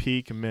of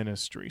peak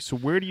ministry. So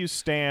where do you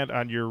stand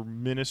on your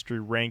ministry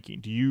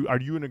ranking? Are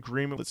you in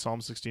agreement that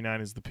Psalm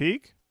 69 is the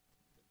peak?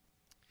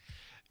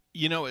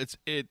 You know,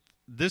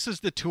 this is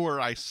the tour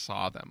I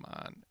saw them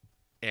on.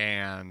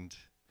 And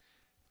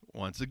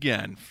once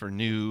again, for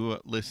new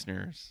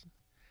listeners,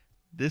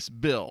 this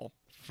bill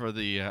for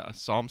the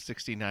Psalm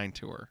 69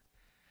 tour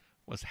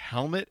was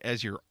Helmet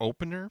as your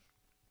opener,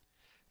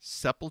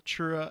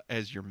 Sepultura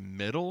as your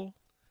middle,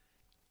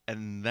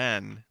 and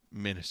then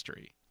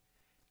Ministry.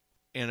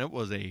 And it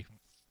was a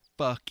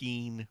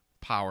fucking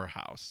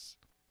powerhouse.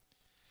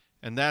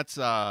 And that's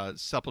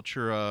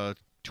Sepultura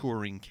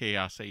touring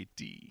Chaos AD.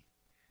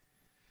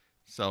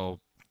 So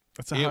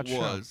That's a hot show. It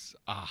was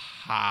a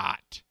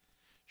hot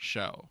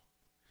show.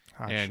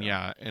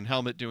 And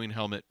Helmet doing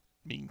Helmet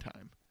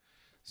meantime.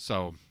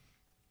 So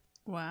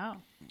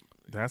Wow.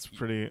 that's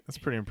pretty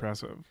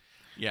impressive.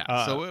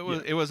 yeah, so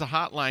it was a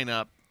hot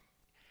lineup.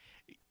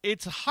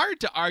 It's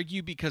hard to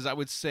argue because I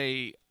would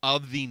say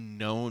of the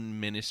known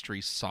Ministry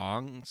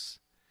songs,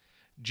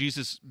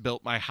 Jesus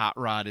Built My Hot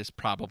Rod is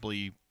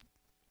probably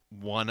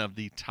one of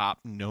the top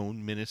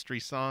known Ministry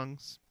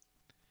songs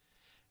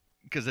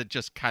because it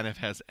just kind of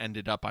has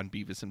ended up on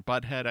Beavis and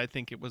Butthead. I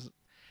think it was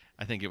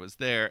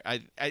there.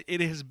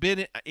 It has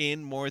been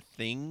in more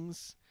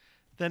things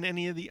than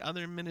any of the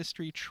other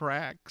Ministry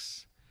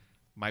tracks.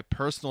 My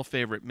personal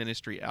favorite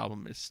Ministry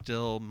album is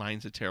still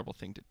Mine's a Terrible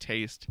Thing to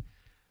Taste.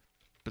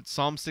 But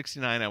Psalm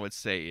 69, I would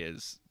say,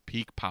 is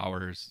peak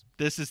powers.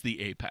 This is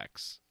the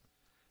apex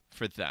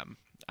for them.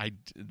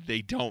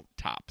 They don't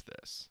top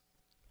this.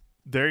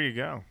 There you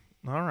go.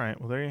 All right.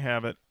 Well, there you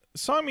have it.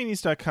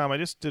 Songmeanings.com, I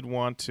just did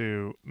want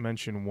to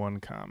mention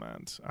one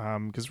comment.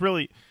 Because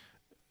really,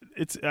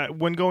 it's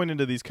when going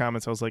into these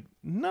comments, I was like,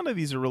 none of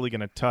these are really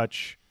going to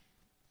touch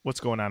what's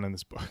going on in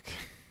this book.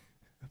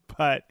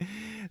 But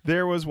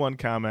there was one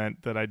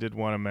comment that I did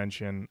want to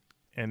mention,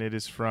 and it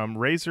is from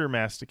Razor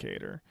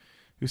Masticator,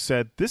 who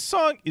said, this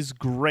song is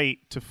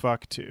great to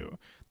fuck to.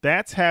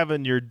 That's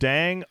having your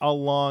dang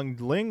along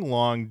ling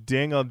long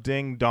ding a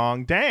ding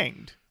dong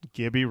danged.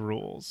 Gibby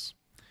rules.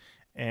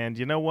 And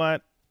you know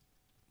what?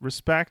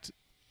 Respect,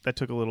 that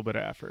took a little bit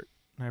of effort.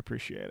 I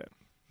appreciate it.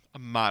 A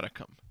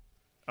modicum.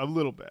 A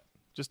little bit.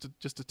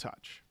 Just a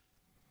touch.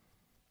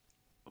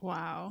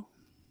 Wow.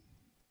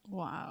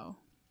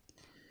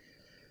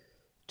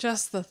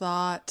 Just the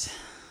thought.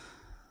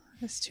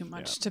 It's too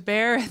much to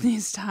bear in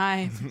these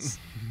times.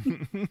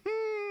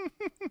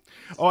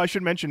 Oh, I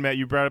should mention, Matt,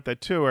 you brought up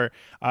that tour.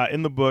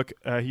 In the book,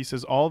 he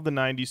says all of the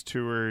 90s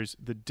tours,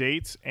 the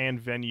dates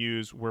and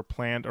venues were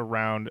planned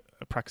around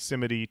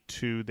proximity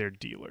to their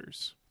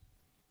dealers.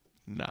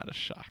 Not a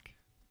shock.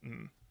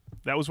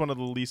 That was one of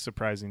the least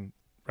surprising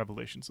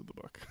revelations of the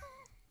book.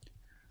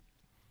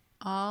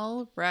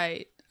 All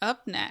right.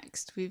 Up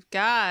next, we've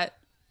got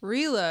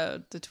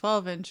Reload, the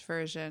 12-inch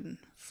version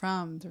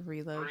from the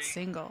Reload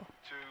single.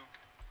 2,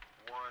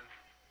 1,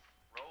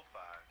 roll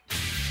 5.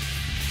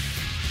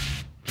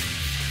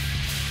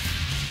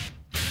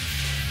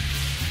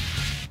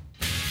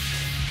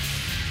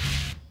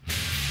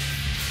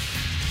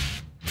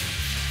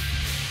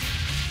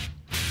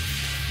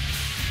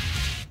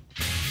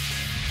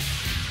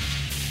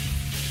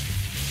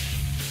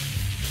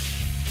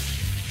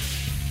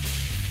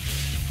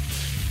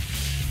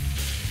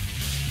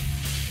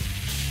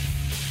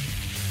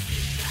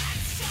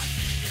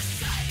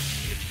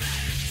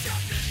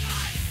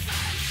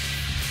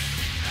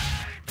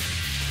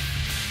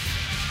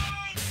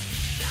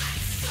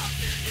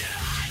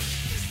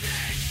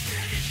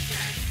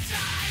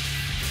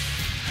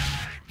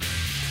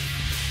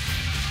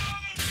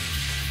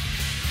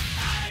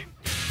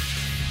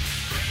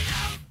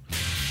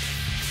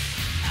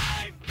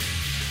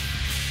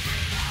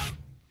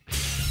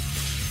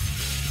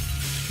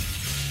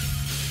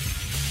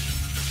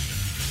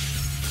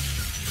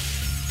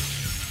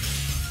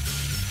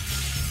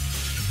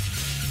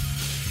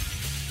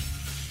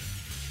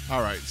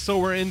 All right, so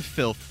we're in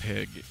Filth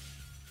Pig.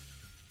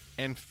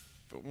 And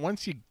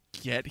once you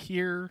get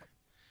here,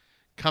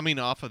 coming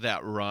off of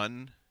that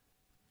run,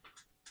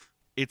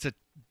 it's a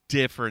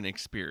different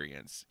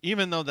experience.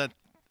 Even though that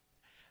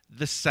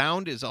the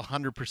sound is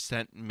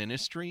 100%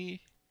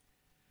 Ministry,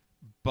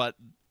 but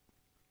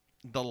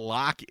the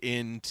lock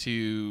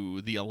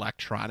into the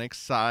electronic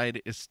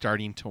side is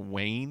starting to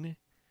wane,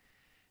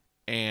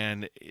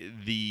 and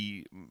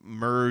the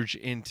merge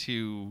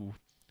into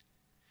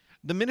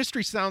the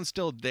Ministry sound's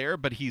still there,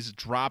 but he's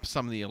dropped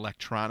some of the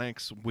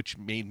electronics, which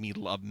made me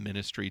love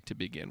Ministry to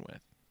begin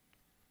with.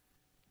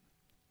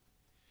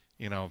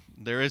 You know,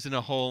 there isn't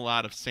a whole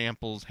lot of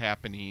samples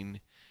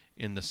happening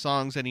in the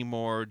songs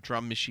anymore.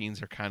 Drum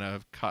machines are kind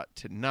of cut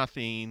to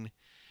nothing.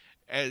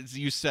 As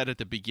you said at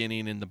the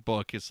beginning in the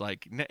book,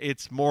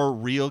 it's more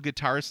real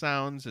guitar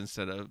sounds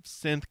instead of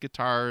synth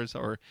guitars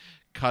or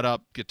cut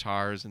up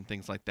guitars and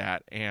things like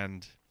that.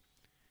 And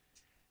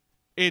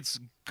it's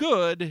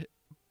good,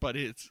 but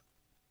it's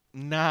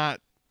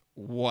not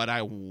what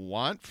I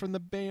want from the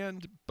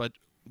band, but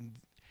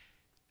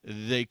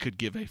they could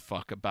give a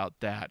fuck about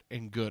that,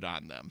 and good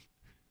on them.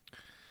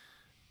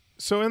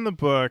 So in the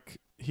book,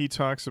 he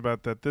talks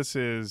about that this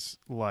is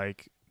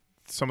like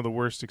some of the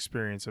worst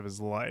experience of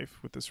his life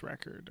with this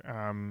record.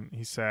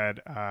 He said,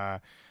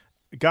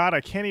 God,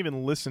 I can't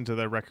even listen to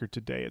that record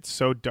today. It's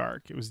so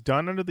dark. It was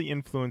done under the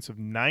influence of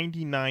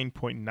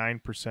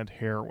 99.9%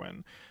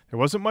 heroin. There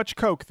wasn't much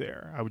coke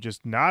there. I would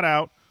just nod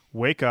out,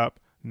 wake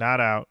up,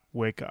 nod out,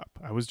 wake up.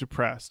 I was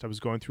depressed. I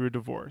was going through a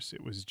divorce.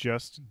 It was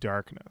just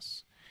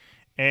darkness.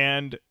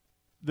 And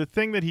the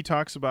thing that he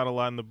talks about a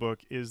lot in the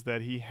book is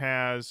that he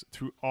has,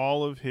 through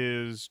all of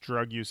his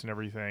drug use and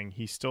everything,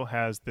 he still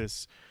has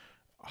this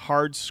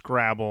hard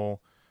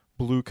scrabble,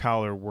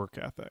 blue-collar work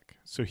ethic.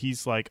 So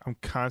he's like, I'm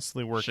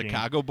constantly working.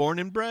 Chicago born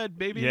and bred,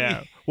 baby.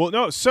 Yeah. Well,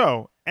 no,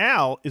 so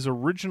Al is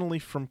originally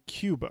from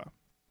Cuba.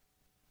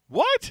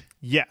 What?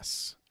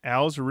 Yes.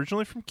 Al is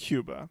originally from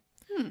Cuba.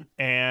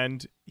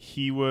 And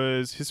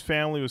his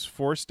family was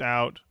forced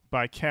out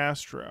by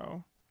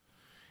Castro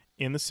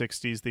in the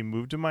 60s. They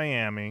moved to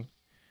Miami.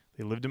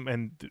 They lived in,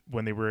 and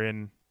when they were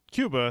in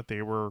Cuba,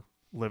 they were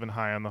living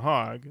high on the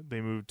hog.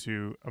 They moved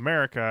to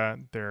America.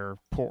 They're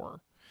poor.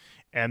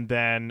 And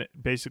then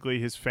basically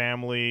his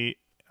family,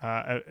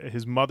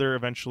 his mother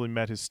eventually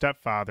met his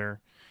stepfather,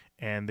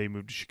 and they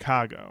moved to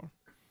Chicago.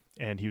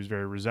 And he was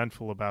very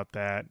resentful about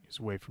that. He was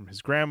away from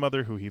his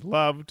grandmother, who he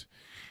loved.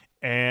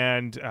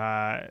 And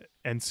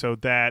so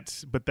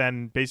that, but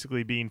then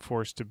basically being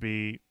forced to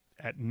be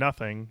at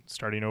nothing,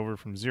 starting over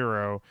from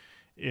zero,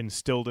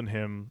 instilled in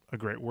him a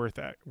great work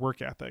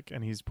ethic.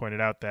 And he's pointed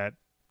out that,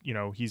 you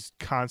know, he's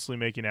constantly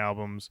making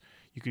albums.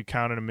 You could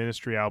count on a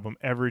Ministry album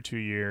every 2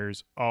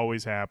 years,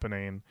 always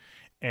happening.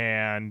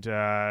 And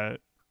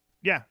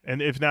yeah,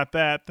 and if not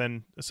that,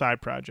 then a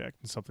side project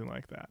and something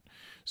like that.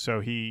 So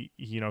he's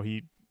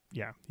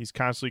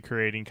constantly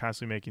creating,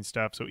 constantly making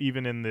stuff. So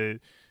even in the,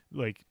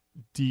 like,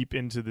 deep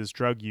into this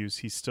drug use,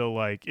 he's still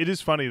like, it is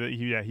funny that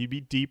he'd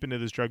be deep into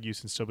this drug use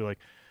and still be like,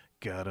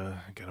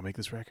 gotta make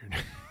this record.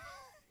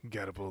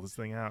 Gotta pull this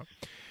thing out.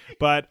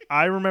 But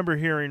I remember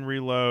hearing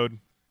Reload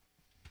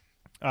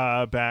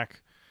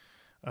back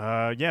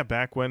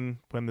when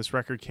this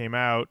record came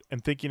out,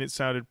 and thinking it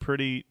sounded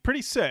pretty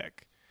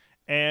sick.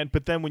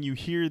 But then when you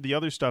hear the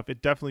other stuff,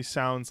 it definitely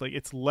sounds like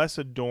it's less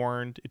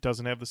adorned. It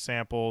doesn't have the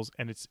samples,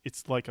 and it's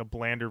like a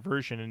blander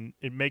version. And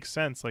it makes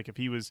sense. Like if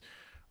he was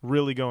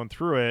really going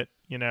through it,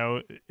 you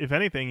know, if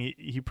anything,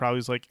 he probably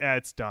was like,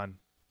 it's done.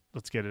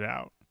 Let's get it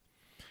out.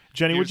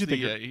 Jenny, what'd you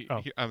think?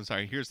 I'm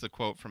sorry. Here's the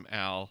quote from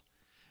Al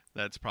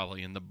that's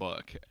probably in the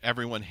book.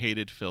 Everyone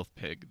hated Filth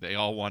Pig. They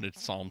all wanted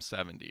Psalm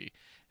 70.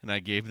 and I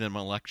gave them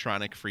an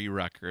electronic-free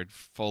record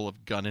full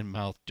of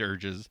gun-in-mouth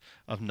dirges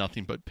of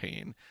nothing but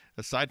pain.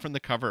 Aside from the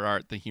cover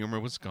art, the humor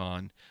was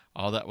gone.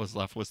 All that was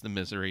left was the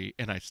misery,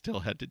 and I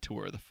still had to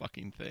tour the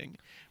fucking thing,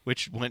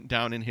 which went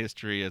down in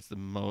history as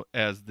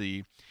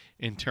the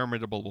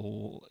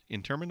intolerable,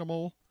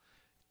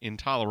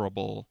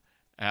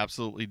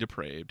 absolutely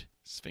depraved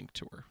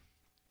Sphincter.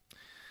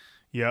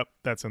 Yep,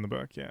 that's in the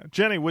book. Yeah,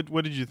 Jenny,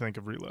 what did you think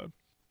of Reload?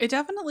 It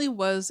definitely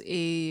was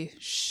a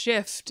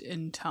shift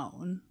in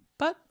tone,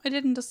 but I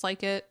didn't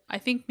dislike it. I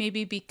think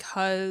maybe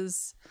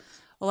because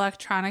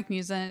electronic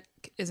music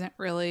isn't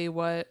really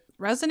what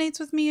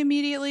resonates with me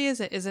immediately, as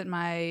it isn't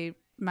my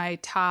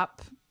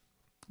top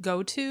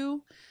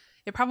go-to.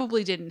 It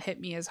probably didn't hit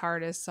me as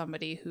hard as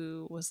somebody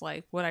who was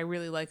like, what I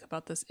really like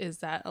about this is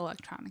that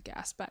electronic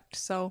aspect.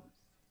 So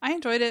I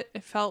enjoyed it.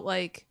 It felt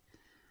like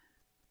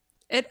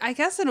I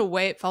guess in a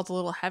way it felt a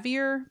little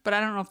heavier, but I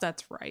don't know if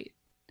that's right.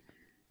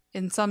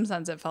 In some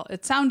sense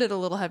it sounded a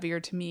little heavier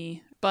to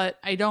me, but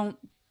I don't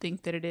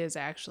think that it is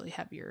actually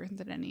heavier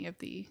than any of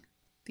the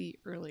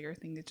earlier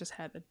thing. It just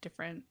had a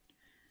different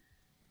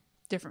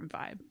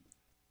vibe.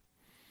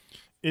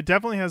 It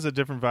definitely has a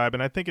different vibe,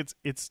 and I think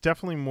it's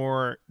definitely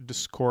more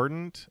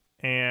discordant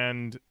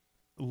and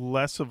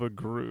less of a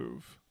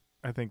groove.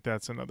 I think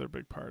that's another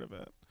big part of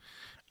it.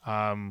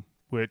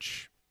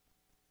 Which,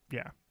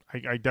 yeah,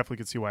 I definitely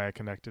could see why I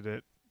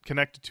connected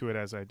to it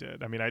as I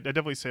did. I mean, I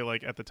definitely say,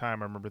 like, at the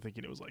time I remember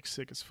thinking it was like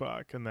sick as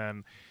fuck, and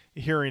then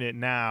hearing it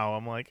now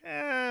I'm like,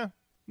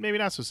 maybe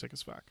not so sick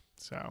as fuck.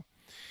 So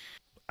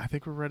I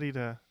think we're ready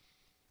to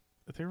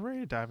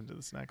dive into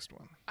this next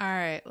one. All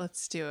right,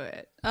 let's do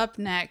it. Up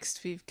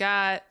next we've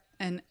got,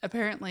 and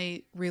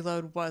apparently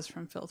Reload was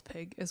from Filth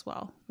Pig as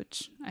well,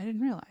 which I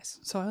didn't realize,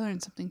 so I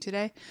learned something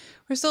today.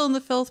 We're still in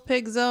the Filth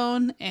Pig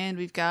zone, and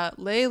we've got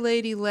Lay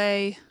Lady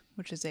Lay,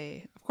 which is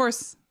of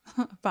course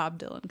a Bob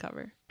Dylan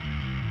cover.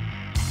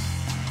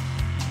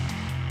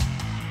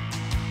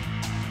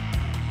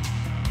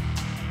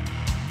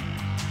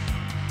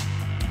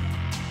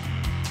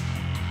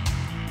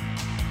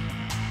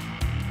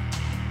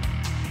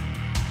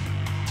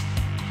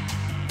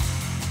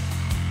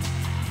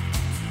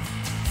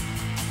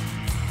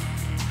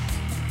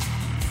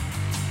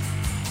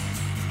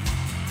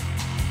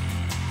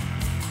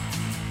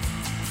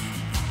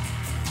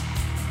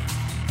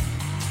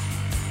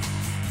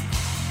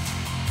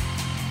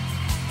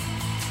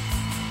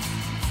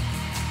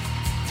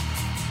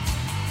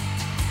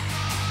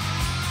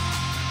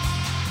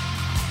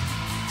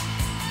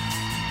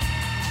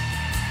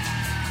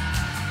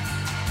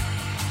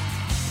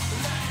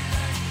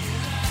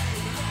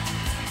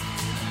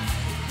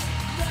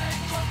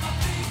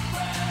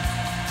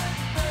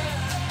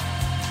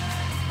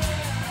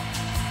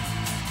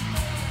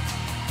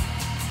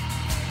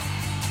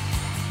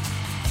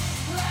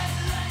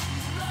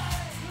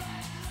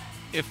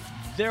 If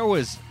there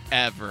was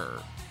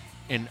ever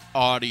an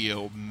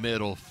audio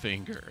middle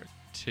finger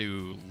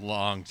to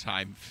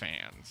longtime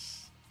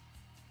fans,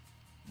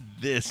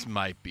 this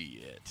might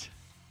be it.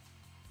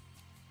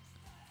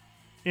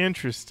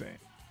 Interesting.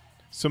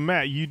 So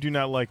Matt, you do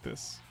not like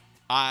this?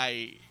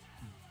 I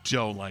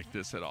don't like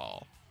this at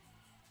all.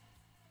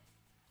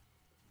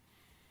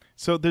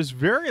 So there's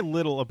very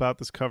little about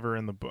this cover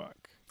in the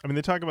book. I mean,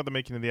 they talk about the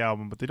making of the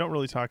album, but they don't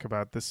really talk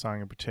about this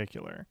song in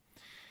particular.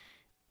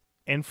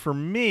 And for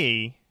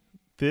me,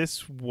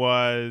 this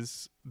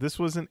was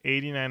an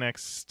 89X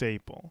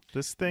staple.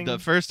 This thing. The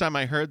first time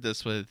I heard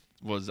this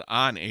was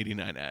on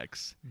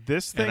 89X.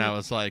 This thing, and I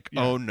was like,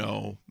 yeah. Oh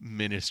no,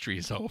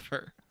 Ministry's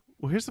over.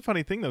 Well, here's the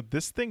funny thing though.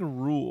 This thing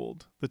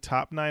ruled the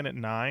top 9 at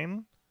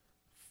 9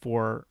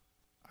 for,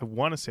 I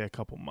want to say, a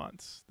couple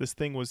months. This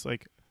thing was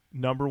like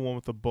number 1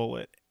 with a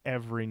bullet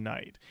every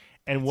night.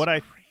 And what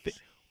I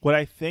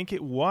think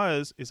it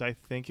was is I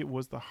think it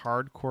was the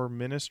hardcore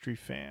Ministry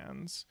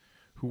fans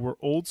who were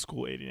old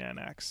school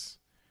 89X.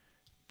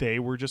 They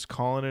were just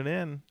calling it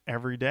in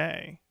every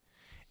day.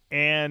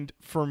 And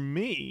for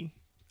me,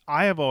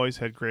 I have always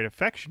had great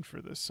affection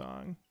for this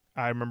song.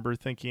 I remember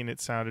thinking it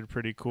sounded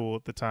pretty cool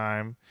at the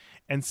time.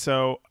 And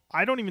so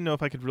I don't even know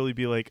if I could really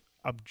be like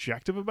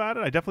objective about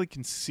it. I definitely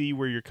can see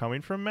where you're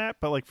coming from, Matt.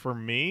 But like for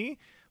me,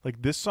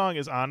 like this song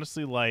is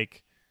honestly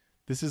like,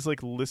 this is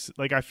like,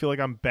 I feel like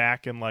I'm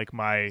back in like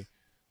my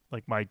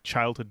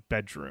childhood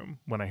bedroom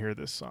when I hear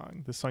this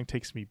song. This song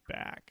takes me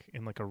back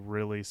in like a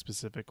really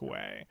specific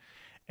way.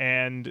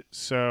 And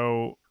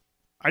so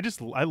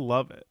I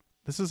love it.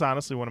 This is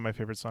honestly one of my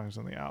favorite songs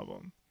on the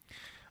album.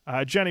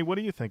 Jenny, what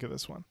do you think of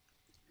this one?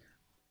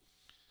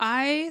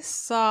 I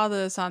saw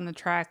this on the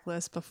track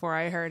list before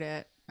I heard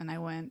it, and I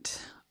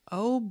went,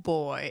 oh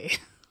boy,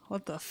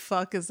 what the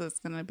fuck is this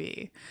going to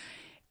be?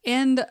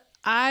 And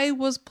I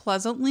was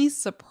pleasantly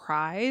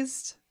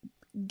surprised,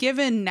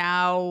 given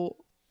now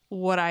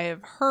what I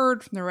have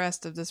heard from the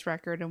rest of this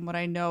record and what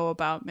I know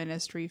about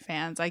Ministry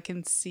fans. I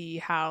can see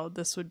how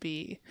this would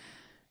be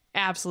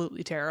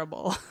absolutely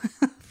terrible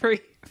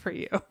for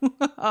you.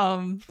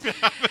 um,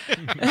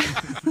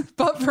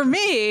 but for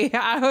me,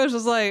 I was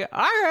just like,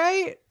 all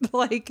right.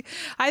 Like,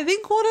 I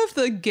think one of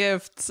the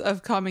gifts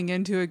of coming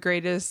into a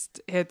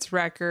greatest hits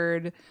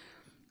record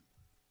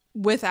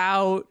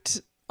without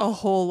a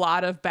whole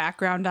lot of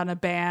background on a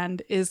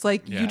band is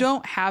like, Yeah. you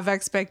don't have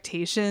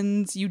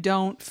expectations. You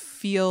don't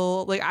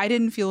feel like, I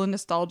didn't feel a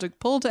nostalgic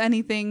pull to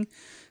anything.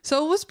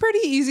 So it was pretty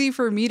easy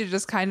for me to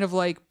just kind of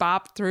like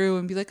bop through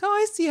and be like, oh,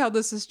 I see how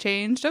this has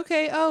changed.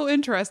 Okay. Oh,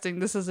 interesting.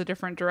 This is a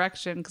different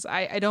direction. Because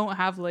I don't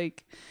have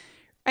like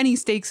any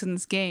stakes in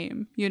this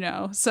game, you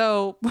know?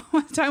 So by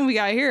the time we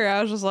got here,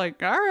 I was just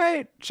like, all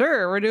right,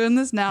 sure, we're doing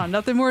this now.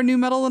 Nothing more new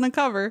metal than a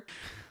cover.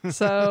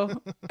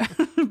 So,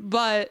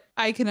 but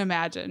I can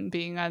imagine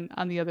being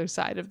on the other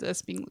side of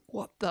this, being like,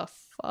 what the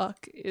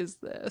fuck is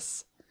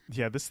this?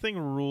 Yeah, this thing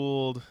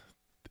ruled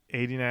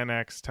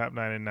 89X Top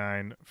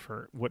 99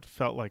 for what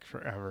felt like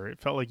forever. It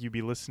felt like you'd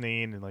be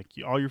listening and like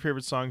all your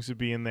favorite songs would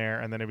be in there,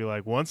 and then it'd be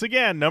like, once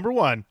again, number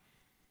one,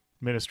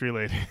 Ministry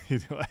Lady.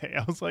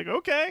 I was like,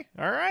 okay,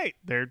 all right.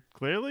 They're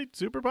clearly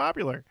super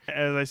popular.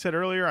 As I said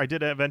earlier, I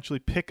did eventually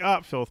pick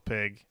up Filth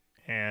Pig,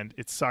 and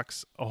it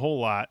sucks a whole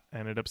lot. I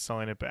ended up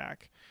selling it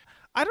back.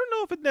 I don't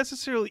know if it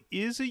necessarily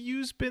is a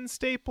used bin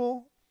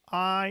staple.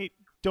 I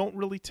don't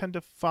really tend to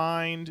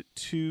find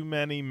too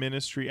many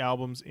Ministry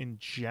albums in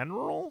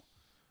general.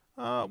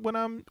 When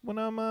I'm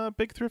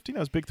big thrifting, I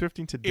was big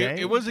thrifting today.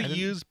 It was a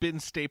used bin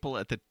staple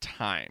at the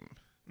time,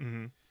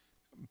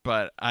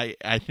 but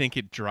I think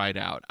it dried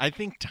out. I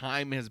think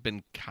time has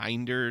been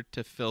kinder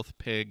to Filth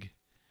Pig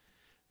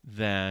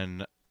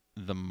than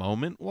the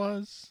moment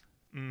was.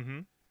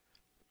 Mm-hmm.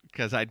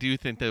 Because I do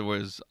think there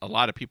was a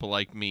lot of people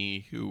like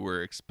me who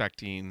were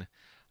expecting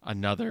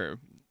another,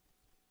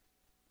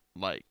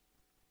 like,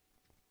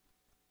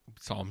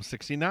 Psalm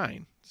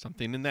 69,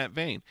 something in that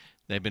vein.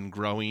 They've been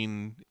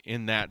growing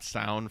in that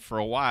sound for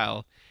a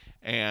while,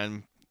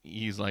 and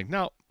he's like,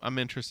 no, I'm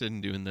interested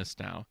in doing this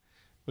now,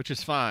 which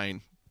is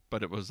fine,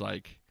 but it was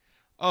like,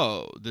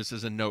 oh, this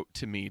is a note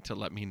to me to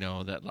let me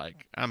know that,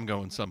 like, I'm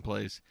going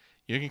someplace.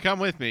 You can come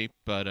with me,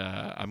 but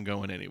I'm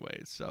going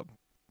anyways, so...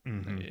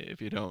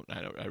 If you don't,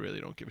 I really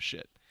don't give a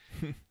shit.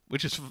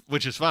 which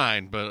is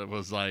fine, but it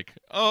was like,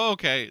 oh,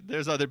 okay,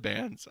 there's other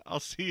bands. I'll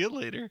see you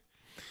later.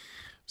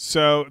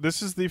 So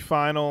this is the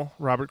final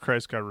Robert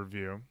Kreisgau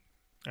review.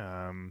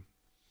 And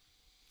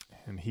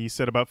he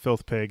said about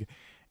Filth Pig,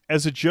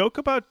 as a joke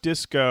about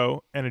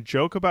disco and a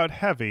joke about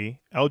heavy,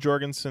 L.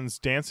 Jorgensen's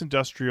Dance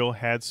Industrial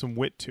had some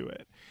wit to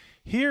it.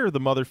 Here, the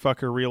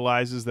motherfucker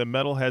realizes that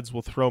metalheads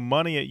will throw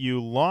money at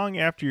you long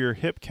after your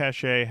hip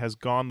cachet has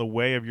gone the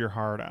way of your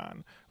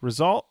hard-on.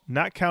 Result,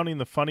 not counting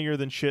the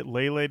funnier-than-shit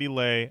Lay Lady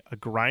Lay, a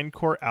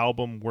grindcore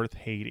album worth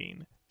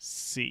hating.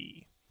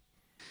 C.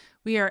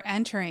 We are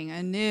entering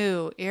a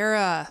new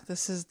era.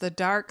 This is the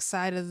Dark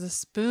Side of the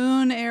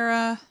Spoon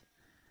era.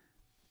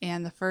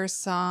 And the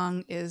first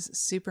song is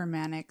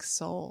Supermanic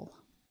Soul.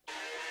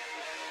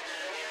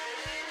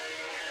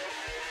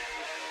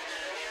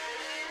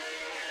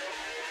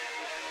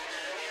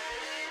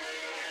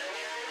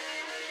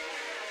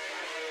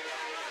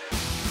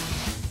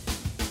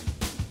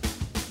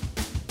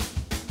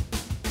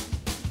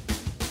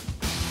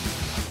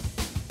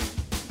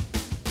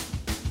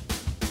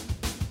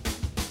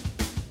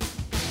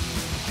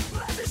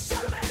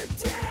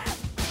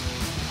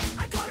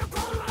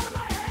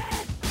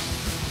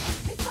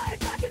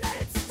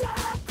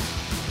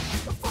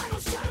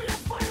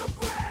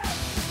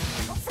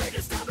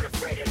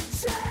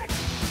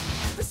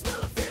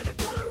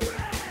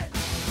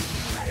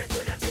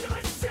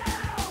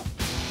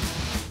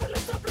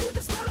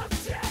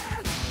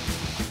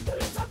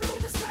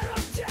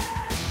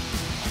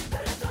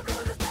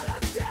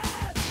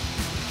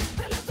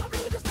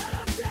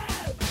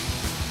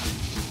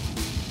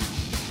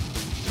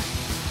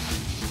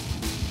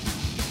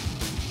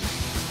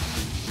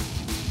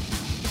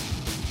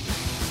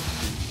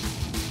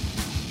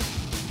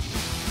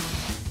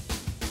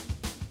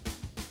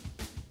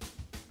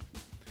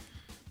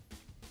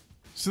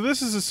 So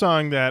this is a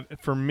song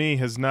that, for me,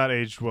 has not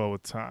aged well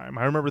with time.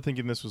 I remember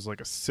thinking this was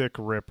like a sick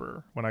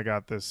ripper when I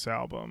got this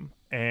album.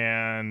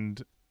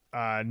 And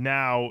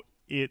now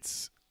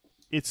it's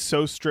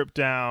so stripped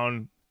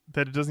down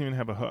that it doesn't even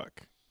have a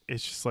hook.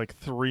 It's just like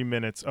 3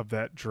 minutes of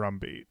that drum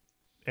beat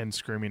and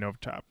screaming over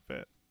top of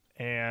it.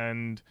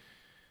 And,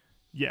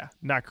 yeah,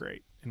 not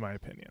great, in my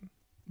opinion.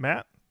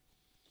 Matt?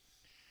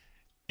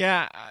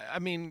 Yeah, I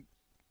mean,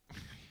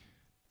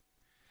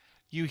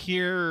 you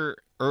hear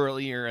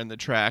earlier in the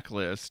track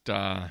list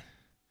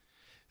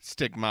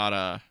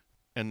Stigmata,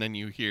 and then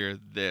you hear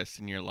this,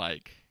 and you're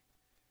like,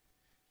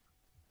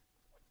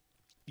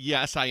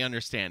 yes, I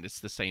understand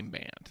it's the same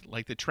band.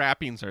 Like, the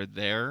trappings are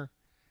there,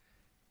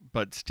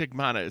 but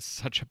Stigmata is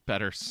such a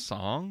better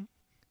song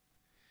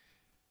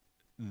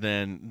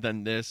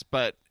than this.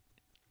 But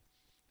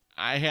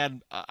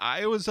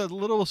I was a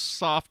little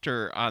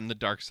softer on the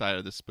Dark Side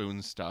of the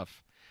Spoon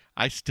stuff.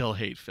 I still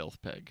hate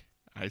Filth Pig.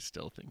 I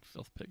still think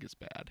Filth Pig is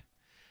bad.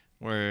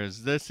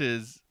 Whereas this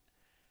is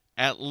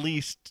at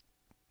least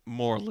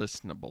more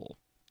listenable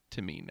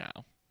to me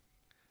now.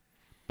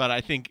 But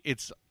I think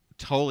it's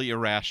totally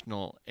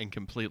irrational and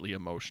completely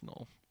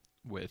emotional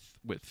with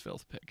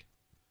Filth Pig.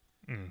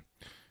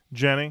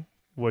 Jenny,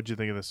 what'd you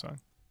think of this song?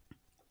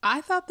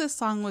 I thought this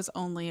song was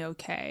only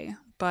okay,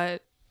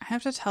 but I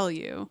have to tell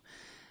you,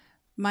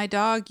 my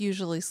dog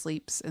usually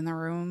sleeps in the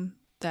room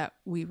that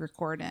we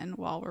record in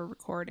while we're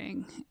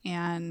recording,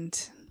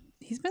 and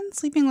he's been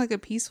sleeping like a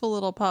peaceful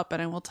little pup.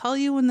 And I will tell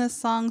you, when this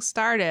song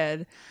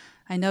started,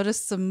 I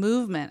noticed some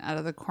movement out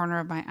of the corner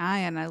of my eye,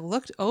 and I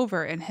looked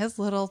over, and his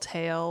little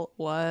tail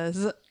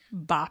was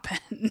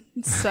bopping.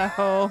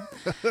 So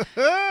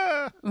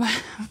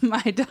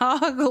my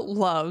dog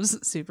loves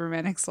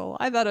Supermanic Soul.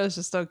 I thought it was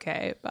just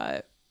okay,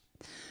 but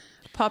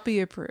puppy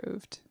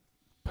approved.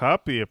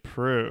 Puppy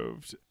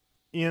approved.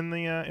 In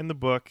the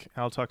book,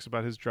 Al talks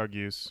about his drug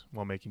use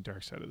while making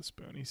Dark Side of the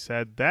Spoon. He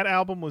said that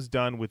album was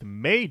done with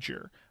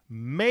major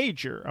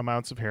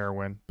amounts of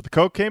heroin, but the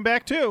coke came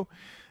back too.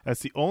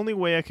 That's the only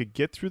way I could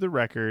get through the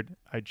record.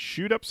 I'd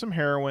shoot up some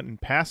heroin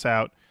and pass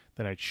out,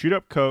 then I'd shoot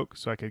up coke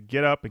so I could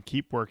get up and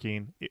keep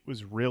working. It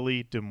was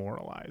really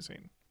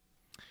demoralizing.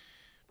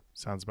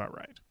 Sounds about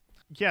right.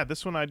 Yeah,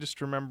 this one I just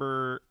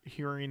remember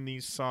hearing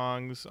these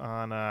songs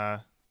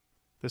on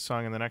this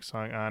song and the next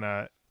song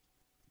on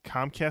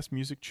Comcast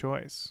Music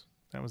Choice.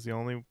 That was the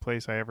only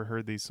place I ever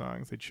heard these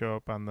songs. They'd show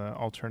up on the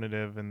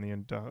alternative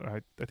and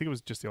I think it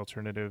was just the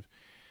alternative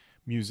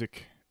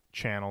music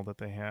channel that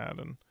they had,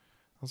 and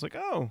I was like,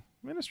 "Oh,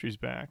 Ministry's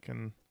back!"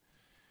 And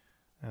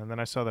then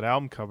I saw that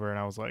album cover, and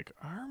I was like,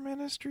 "Are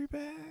Ministry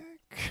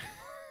back?"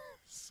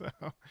 So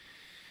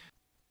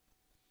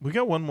we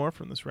got one more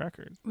from this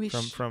record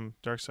from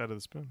Dark Side of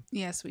the Spoon.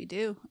 Yes, we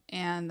do,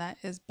 and that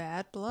is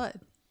Bad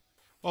Blood.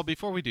 Well,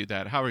 before we do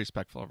that, how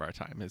respectful of our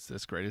time is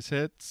this Greatest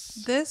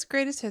Hits? This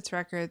Greatest Hits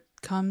record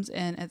comes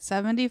in at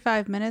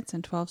 75 minutes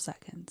and 12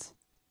 seconds.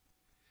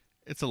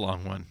 It's a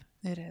long one.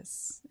 It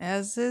is.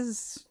 As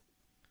is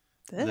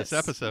this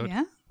episode.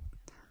 Yeah.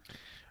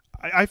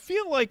 I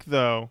feel like,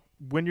 though,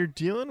 when you're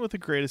dealing with the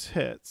Greatest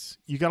Hits,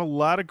 you got a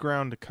lot of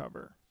ground to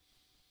cover.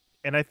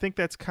 And I think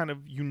that's kind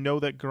of,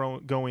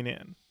 that going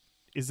in,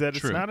 is that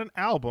True. It's not an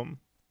album.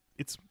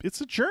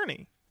 It's a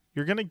journey.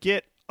 You're going to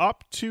get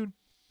up to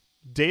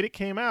date it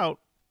came out,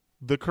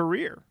 the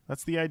career.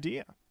 That's the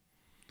idea.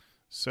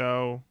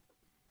 So,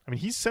 I mean,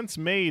 he's since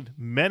made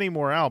many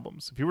more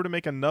albums. If he were to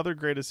make another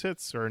Greatest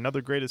Hits or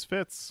another Greatest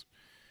Fits,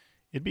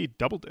 it'd be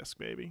double disc,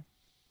 baby.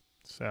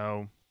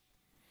 So,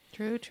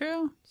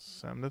 True.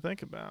 something to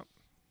think about.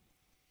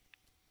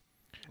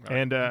 Right.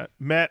 And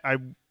Matt, I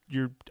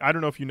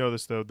don't know if you know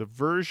this though. The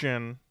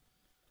version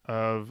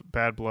of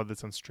Bad Blood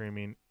that's on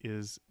streaming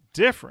is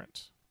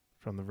different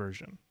from the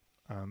version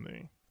on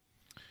the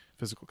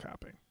physical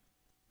copy.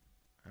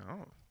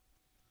 Oh.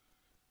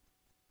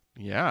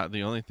 Yeah,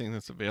 the only thing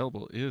that's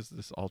available is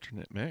this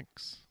alternate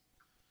mix.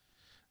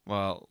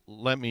 Well,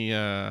 let me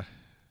do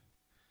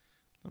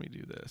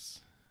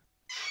this.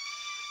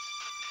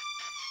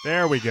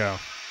 There we go.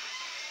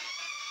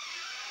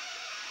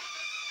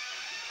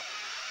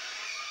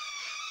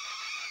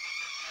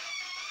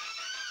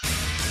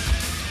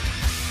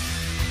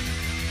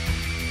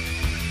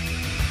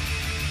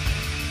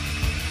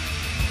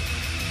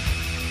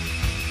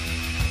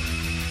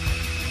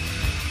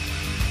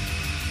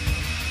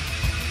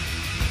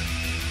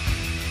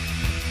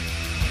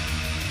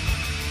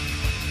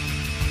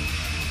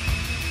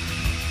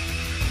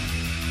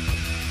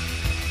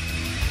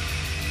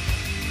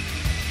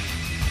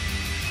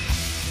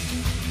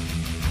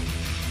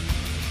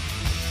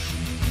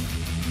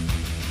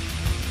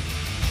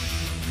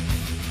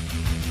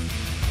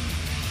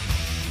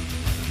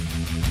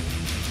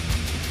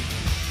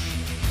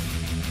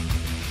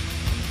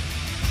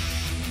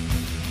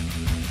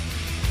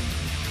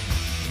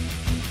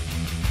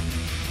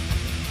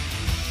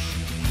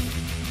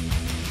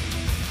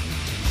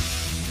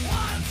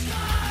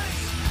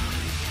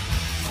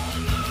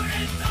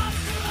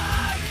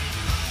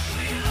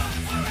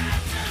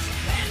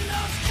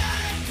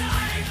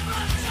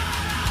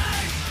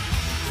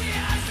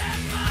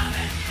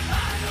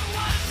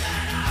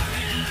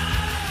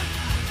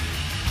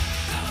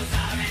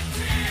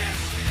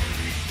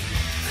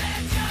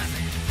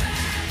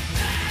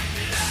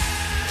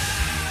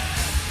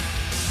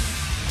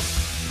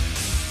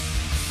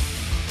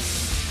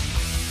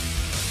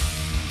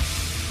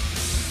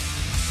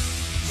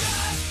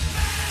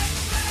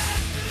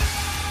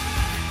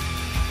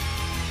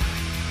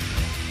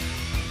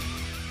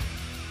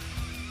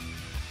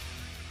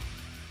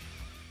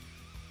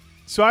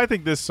 So I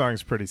think this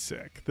song's pretty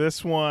sick.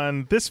 This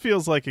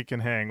feels like it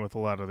can hang with a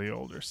lot of the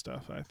older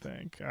stuff, I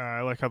think.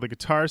 I like how the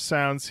guitar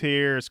sounds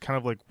here. It's kind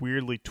of like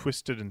weirdly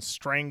twisted and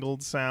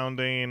strangled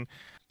sounding.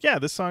 Yeah,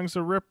 this song's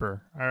a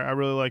ripper. I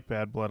really like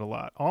Bad Blood a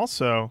lot.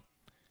 Also,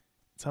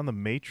 it's on the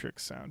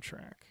Matrix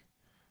soundtrack.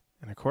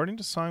 And according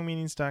to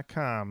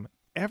songmeanings.com,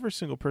 every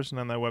single person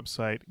on that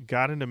website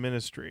got into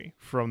Ministry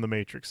from the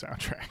Matrix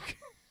soundtrack.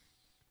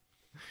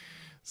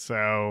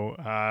 So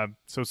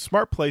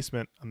smart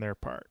placement on their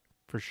part.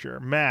 For sure.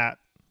 Matt,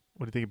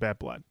 what do you think of Bad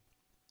Blood?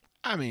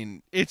 I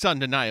mean, it's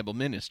undeniable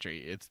Ministry.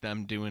 It's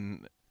them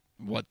doing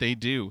what they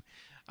do.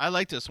 I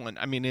like this one.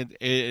 I mean, it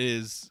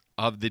is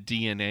of the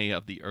DNA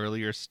of the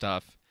earlier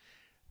stuff.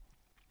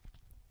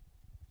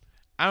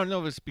 I don't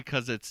know if it's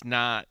because it's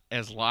not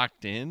as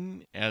locked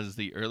in as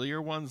the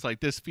earlier ones. Like,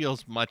 this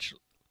feels much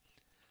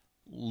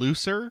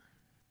looser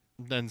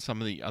than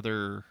some of the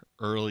other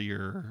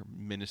earlier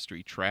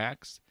Ministry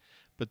tracks.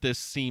 But this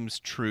seems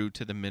true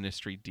to the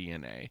Ministry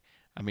DNA.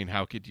 I mean,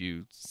 how could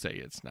you say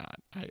it's not?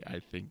 I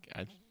think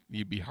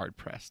you'd be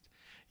hard-pressed.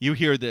 You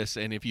hear this,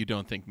 and if you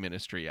don't think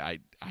Ministry, I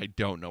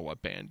don't know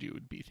what band you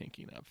would be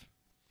thinking of.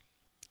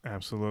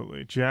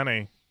 Absolutely.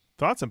 Jenny,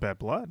 thoughts on Bad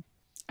Blood?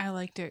 I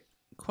liked it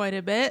quite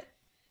a bit.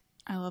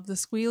 I love the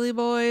Squealy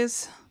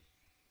Boys.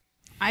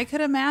 I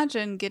could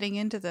imagine getting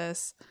into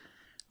this,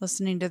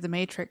 listening to the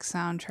Matrix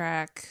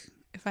soundtrack,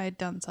 if I had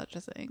done such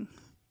a thing.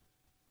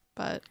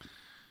 But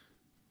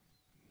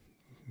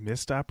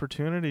Missed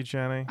opportunity,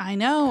 Jenny. I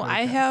know.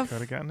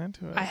 Could have gotten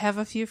into it. I have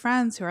a few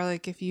friends who are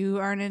like, if you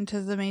aren't into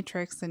the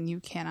Matrix, then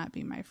you cannot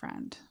be my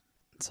friend.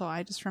 So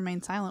I just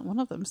remained silent. One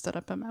of them stood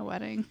up at my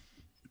wedding.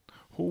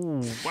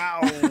 Oh,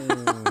 wow.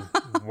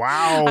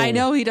 Wow. I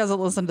know he doesn't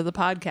listen to the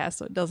podcast,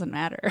 so it doesn't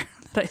matter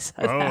that I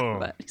said that.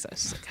 But he's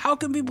just like, how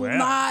can people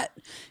not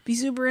be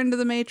super into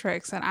the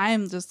Matrix? And I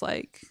am just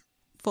like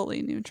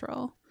fully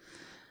neutral.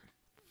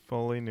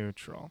 Fully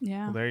neutral.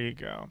 Yeah. Well, there you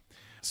go.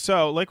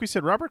 So, like we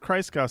said, Robert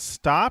Christgau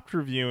stopped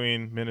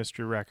reviewing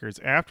Ministry records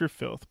after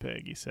Filth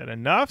Pig. He said,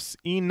 enough's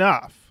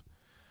enough.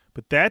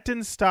 But that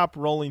didn't stop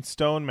Rolling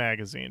Stone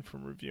magazine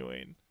from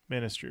reviewing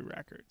Ministry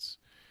records.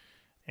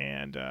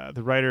 And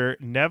the writer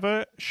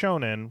Neva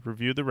Shonen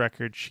reviewed the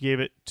record. She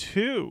gave it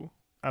 2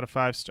 out of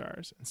 5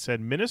 stars and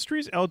said,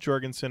 Ministry's Al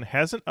Jorgensen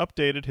hasn't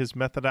updated his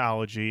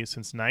methodology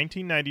since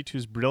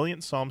 1992's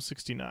brilliant Psalm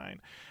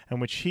 69, in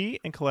which he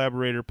and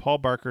collaborator Paul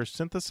Barker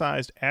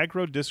synthesized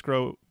aggro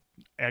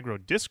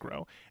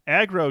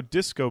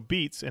disco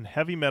beats and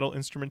heavy metal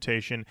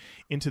instrumentation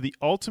into the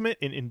ultimate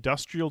in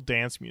industrial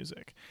dance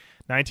music.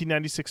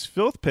 1996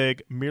 Filth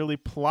Pig merely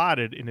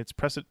plotted in its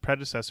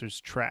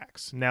predecessor's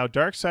tracks. Now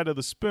Dark Side of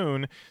the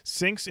Spoon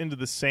sinks into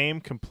the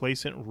same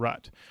complacent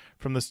rut.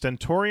 From the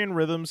stentorian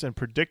rhythms and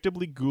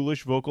predictably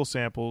ghoulish vocal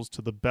samples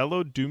to the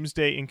bellowed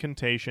doomsday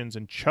incantations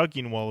and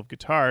chugging wall of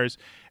guitars,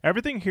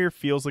 everything here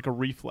feels like a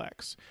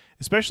reflex.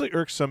 Especially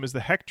irksome is the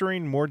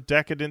hectoring, more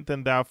decadent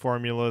than thou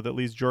formula that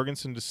leads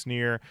Jorgensen to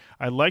sneer,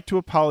 I'd like to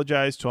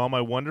apologize to all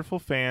my wonderful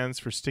fans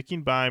for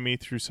sticking by me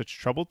through such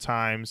troubled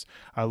times.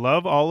 I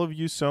love all of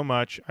you so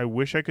much. I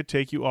wish I could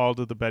take you all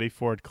to the Betty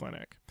Ford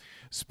Clinic.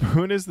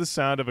 Spoon is the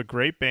sound of a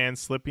great band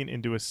slipping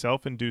into a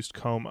self-induced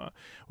coma.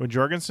 When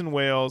Jorgensen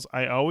wails,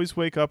 I always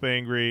wake up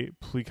angry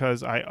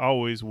because I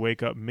always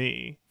wake up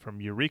me,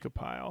 from Eureka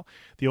Pile,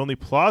 the only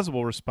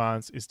plausible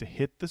response is to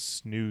hit the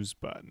snooze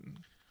button.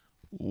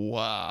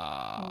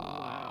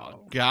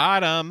 Wow.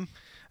 Got him.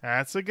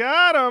 That's a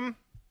got him.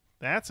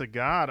 That's a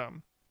got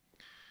him.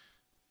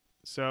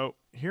 So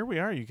here we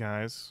are, you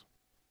guys,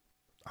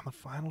 on the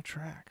final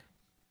track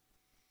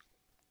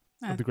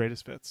of the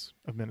greatest hits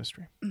of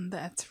Ministry.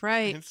 That's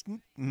right. It's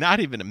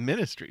not even a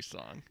Ministry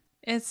song.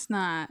 It's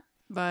not,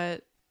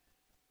 but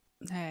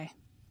hey.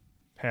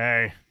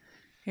 Hey.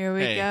 Here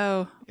we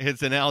go.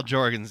 It's an Al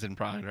Jorgensen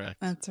project.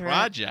 That's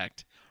right.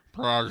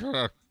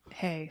 Project.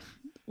 Hey.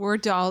 We're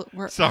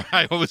Sorry,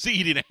 I was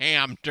eating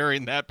ham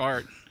during that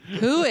part.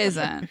 Who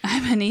isn't?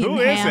 I've been eating Who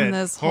ham isn't?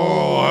 this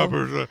whole... I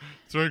have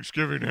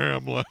Thanksgiving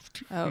ham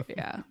left. Oh,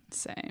 yeah.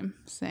 Same.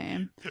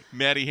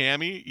 Maddie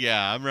Hammy?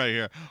 Yeah, I'm right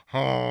here.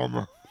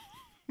 Ham.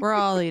 We're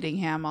all eating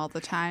ham all the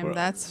time.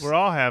 We're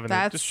all having it.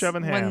 That's Just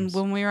shoving hams.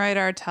 when we write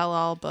our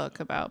tell-all book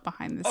about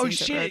behind the scenes. Oh, at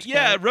shit. Roach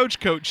Yeah, Coat. Roach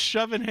Coat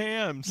shoving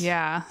hams.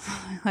 Yeah.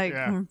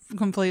 Yeah. We're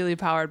completely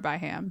powered by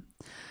ham.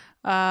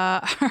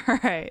 All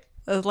right.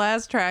 The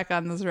last track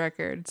on this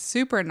record,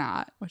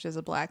 Supernaut, which is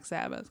a Black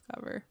Sabbath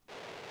cover.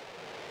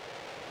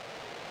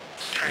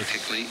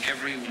 Practically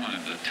every one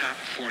of the top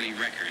 40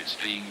 records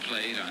being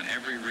played on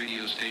every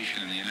radio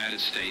station in the United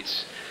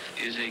States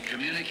is a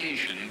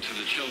communication to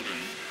the children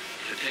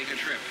to take a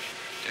trip,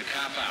 to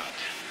cop out,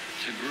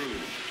 to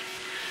groove.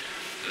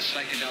 The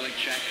psychedelic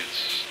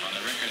jackets on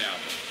the record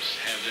albums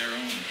have their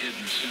own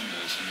hidden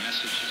symbols and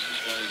messages, as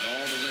well as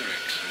all the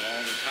lyrics of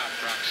all the top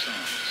rock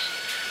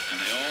songs. And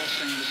they all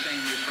sing the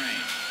same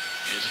refrain.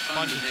 It's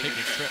fun to take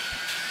a trip.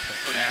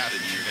 Put acid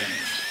in your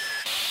veins.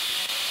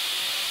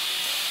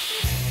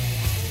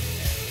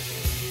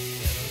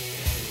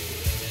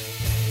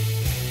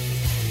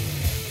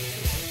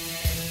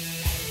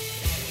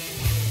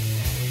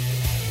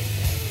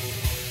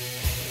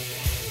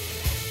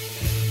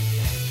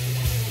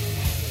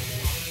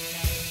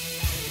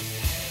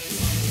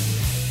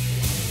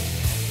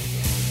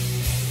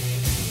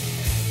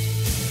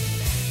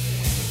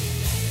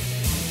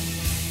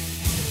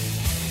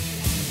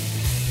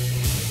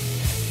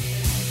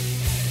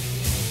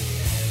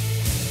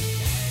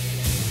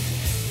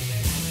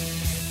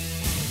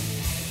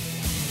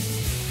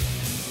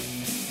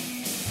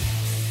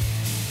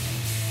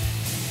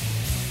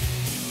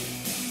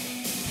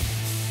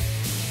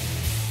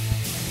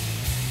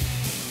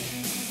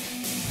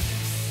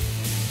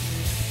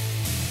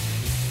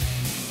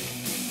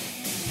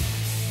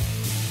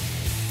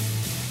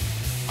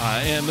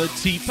 I am a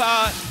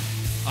teapot.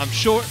 I'm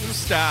short and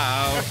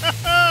stout.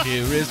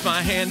 Here is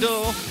my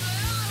handle,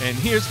 and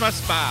here's my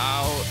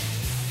spout.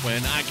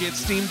 When I get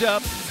steamed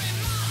up,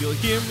 you'll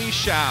hear me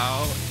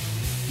shout.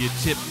 You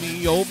tip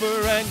me over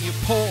and you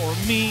pour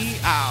me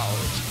out.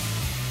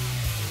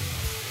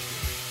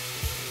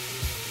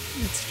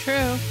 It's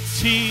true.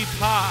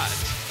 Teapot.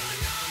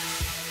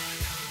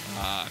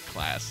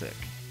 Classic.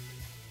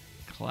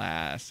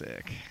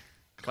 Classic.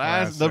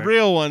 The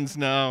real ones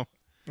know.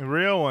 The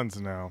real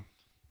ones know.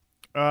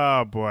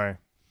 Oh boy,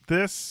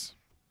 this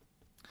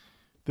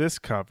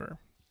cover.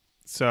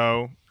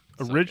 So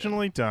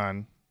originally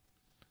done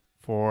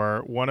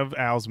for one of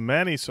Al's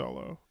many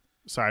solo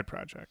side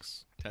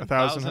projects.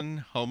 10,000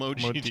 Homo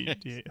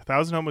DJs.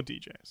 1,000 Homo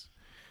DJs.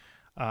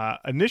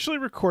 Initially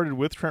recorded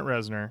with Trent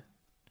Reznor.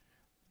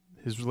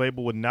 His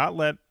label would not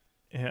let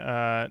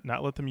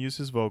them use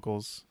his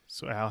vocals,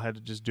 so Al had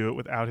to just do it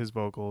without his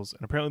vocals.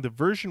 And apparently the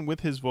version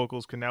with his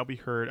vocals can now be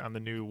heard on the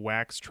new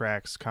Wax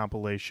Tracks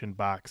compilation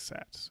box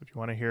set. So if you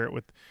want to hear it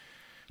with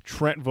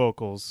Trent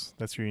vocals,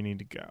 that's where you need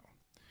to go.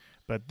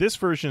 But this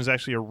version is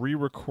actually a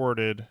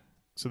re-recorded.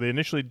 So they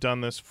initially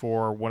done this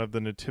for one of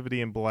the Nativity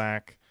in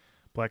Black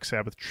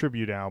Sabbath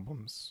tribute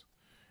albums.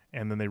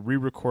 And then they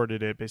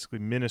re-recorded it basically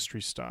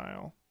Ministry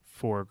style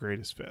for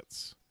Greatest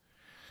Fits.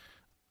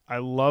 I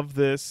love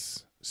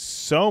this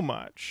so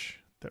much.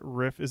 That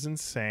riff is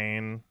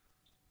insane.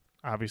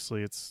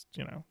 Obviously, it's,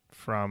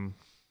 from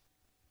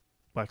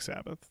Black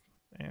Sabbath.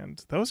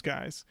 And those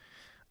guys,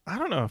 I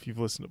don't know if you've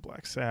listened to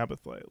Black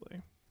Sabbath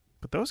lately,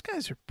 but those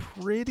guys are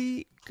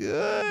pretty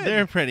good.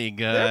 They're pretty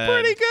good. They're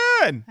pretty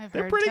good.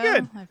 They're pretty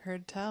good. I've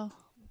heard tell.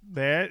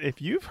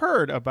 If you've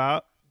heard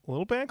about a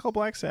little band called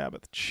Black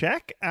Sabbath,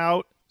 check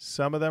out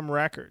some of them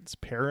records.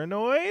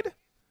 Paranoid,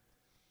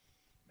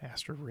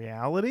 Master of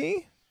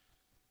Reality.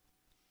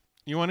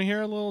 You want to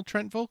hear a little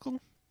Trent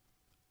vocal?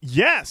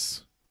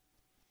 Yes.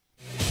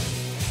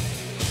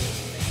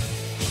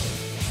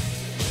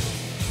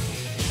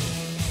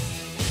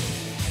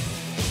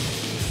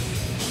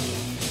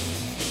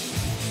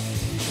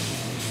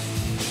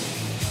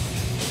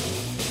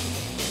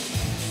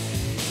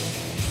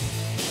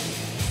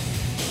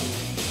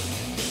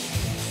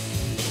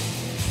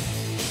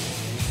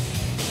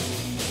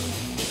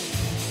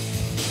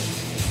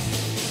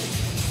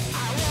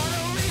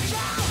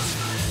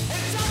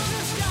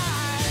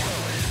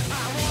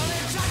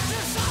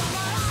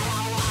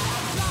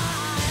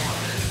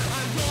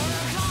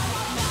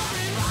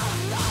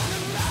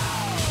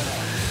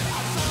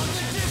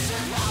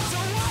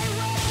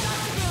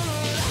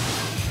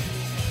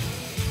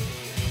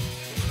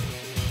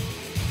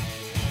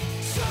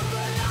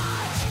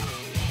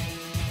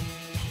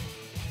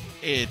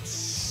 It's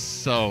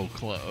so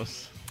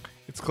close.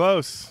 It's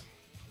close.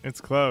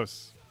 It's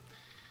close.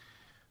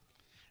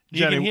 You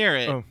Jenny, can hear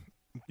it. Oh,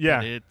 yeah.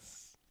 But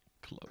it's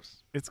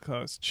close. It's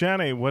close.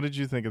 Jenny, what did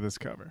you think of this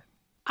cover?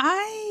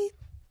 I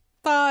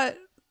thought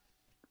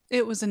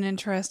it was an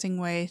interesting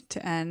way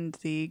to end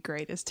the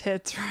Greatest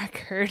Hits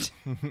record.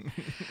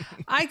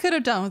 I could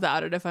have done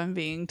without it if I'm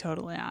being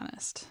totally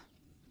honest,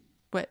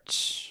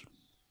 which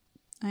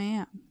I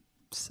am.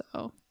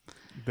 So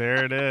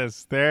there it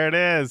is. There it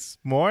is.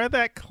 More of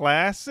that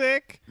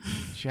classic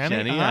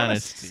Jenny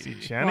honesty.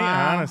 Jenny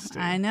wow, honesty.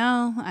 I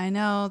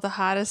know. The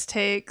hottest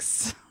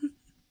takes.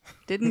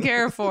 Didn't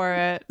care for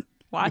it.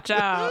 Watch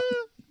out.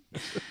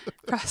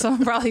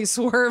 Someone probably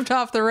swerved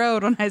off the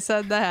road when I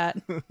said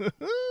that.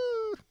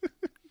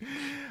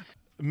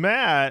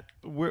 Matt,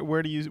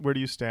 where do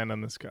you stand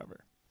on this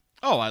cover?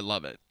 Oh, I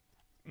love it.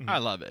 Mm-hmm. I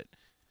love it.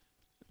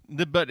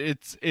 But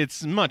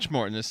it's much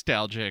more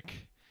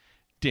nostalgic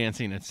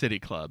dancing at City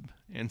Club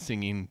and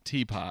singing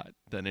Teapot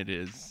than it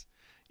is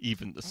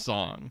even the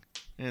song.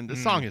 And the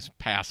song is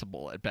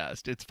passable at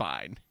best. It's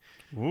fine.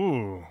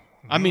 Ooh.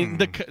 I mean,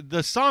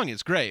 the song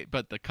is great,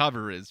 but the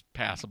cover is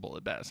passable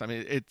at best. I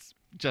mean, it's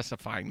just a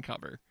fine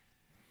cover.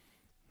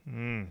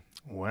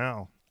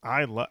 Well,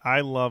 I love it.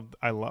 I love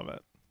it. I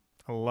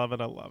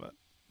love it.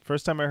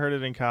 First time I heard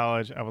it in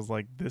college, I was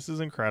like, "This is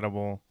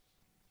incredible."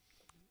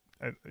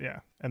 Yeah,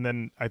 and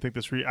then I think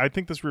this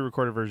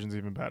re-recorded version is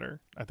even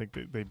better. I think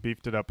they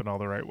beefed it up in all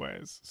the right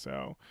ways.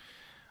 So,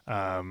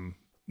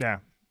 yeah,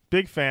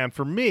 big fan.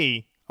 For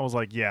me, I was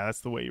like, "Yeah, that's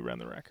the way you run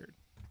the record."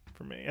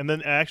 For me, and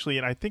then actually,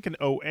 and I think in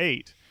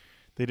 2008,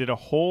 they did a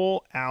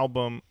whole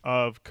album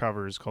of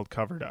covers called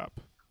 "Covered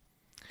Up."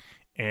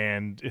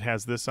 And it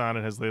has this on,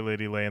 it has Lay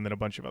Lady Lay, and then a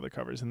bunch of other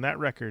covers. And that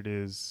record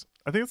is,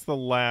 I think it's the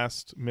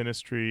last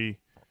Ministry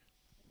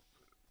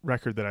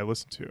record that I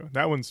listened to.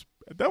 That was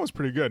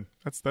pretty good.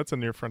 That's a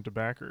near front to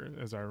backer,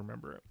 as I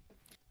remember it.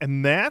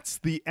 And that's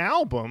the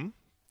album.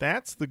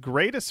 That's the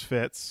Greatest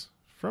Fits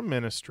from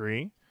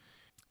Ministry.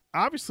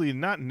 Obviously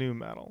not new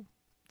metal,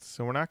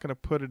 so we're not going to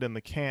put it in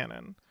the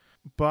canon.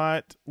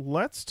 But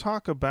let's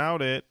talk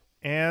about it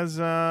as,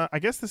 I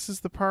guess this is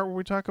the part where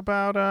we talk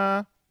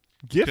about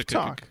gift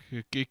talk.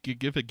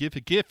 Give a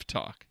gift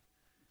talk.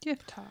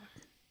 Gift talk.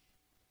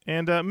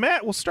 And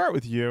Matt, we'll start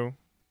with you.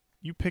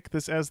 You picked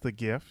this as the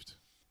gift.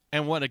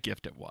 And what a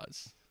gift it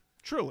was.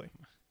 Truly.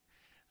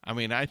 I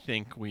mean, I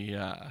think we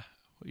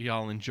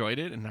all enjoyed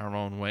it in our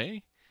own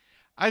way.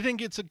 I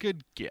think it's a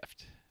good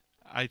gift.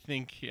 I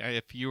think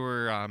if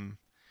you're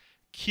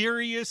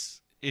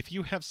curious, if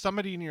you have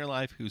somebody in your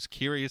life who's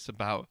curious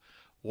about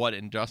what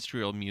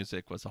industrial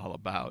music was all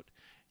about,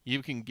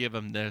 you can give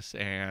them this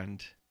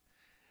and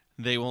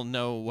they will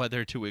know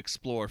whether to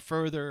explore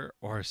further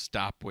or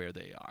stop where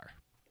they are.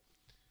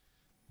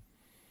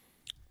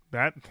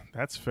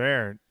 That's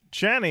fair.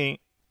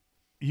 Jenny,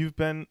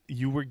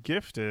 you were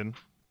gifted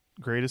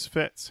Greatest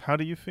Fits. How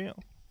do you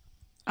feel?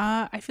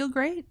 I feel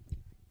great.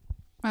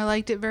 I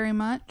liked it very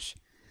much.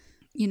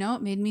 You know,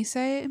 it made me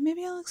say,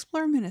 maybe I'll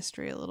explore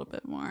ministry a little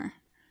bit more.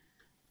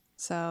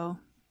 So,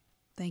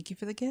 thank you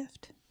for the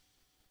gift.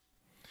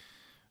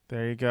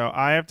 There you go.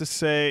 I have to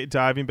say,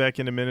 diving back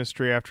into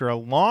ministry after a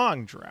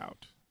long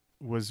drought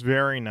was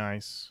very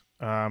nice.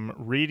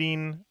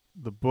 Reading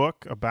the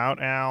book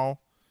about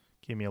Al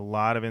gave me a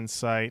lot of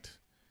insight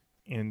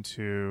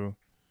into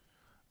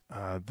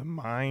the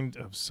mind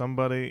of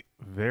somebody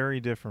very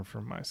different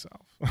from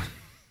myself,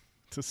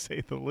 to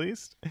say the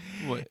least.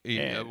 What?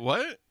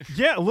 What?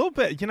 Yeah, a little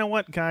bit. You know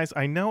what, guys?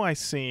 I know I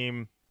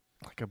seem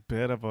like a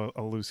bit of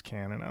a loose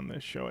cannon on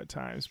this show at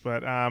times,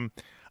 but I'm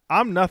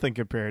nothing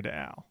compared to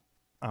Al.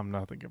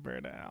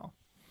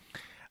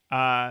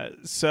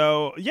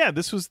 So yeah,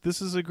 this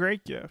is a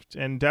great gift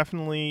and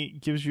definitely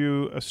gives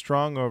you a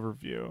strong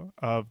overview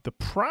of the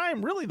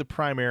prime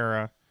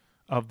era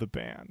of the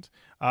band.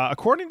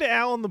 According to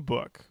Al in the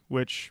book,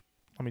 which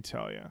let me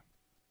tell you,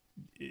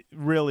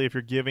 really, if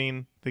you're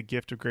giving the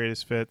gift of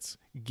Greatest Fits,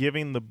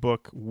 giving the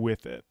book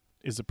with it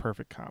is a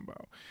perfect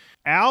combo.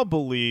 Al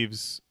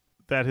believes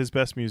that his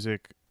best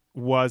music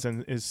was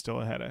and is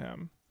still ahead of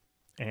him.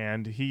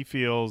 And he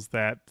feels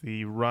that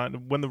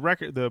when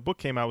the book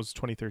came out was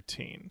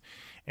 2013,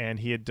 and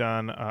he had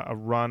done a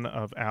run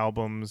of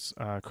albums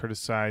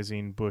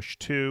criticizing Bush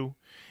 2,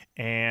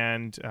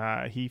 and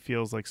he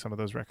feels like some of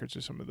those records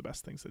are some of the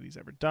best things that he's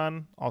ever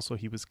done. Also,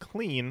 he was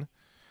clean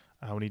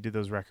when he did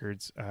those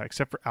records,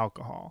 except for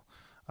alcohol.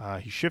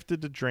 He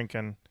shifted to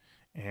drinking,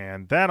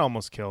 and that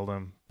almost killed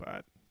him,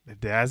 but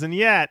it hasn't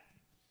yet.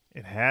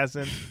 It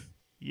hasn't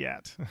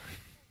yet.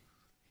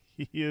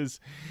 He's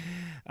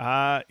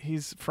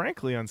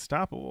frankly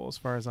unstoppable as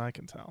far as I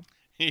can tell.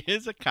 He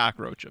is a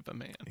cockroach of a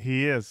man.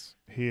 He is.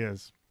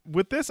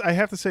 With this, I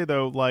have to say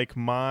though, like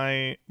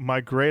my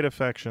great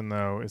affection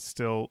though is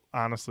still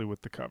honestly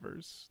with the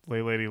covers.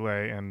 Lay Lady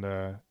Lay and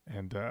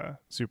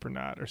Super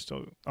Not are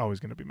still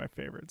always going to be my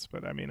favorites.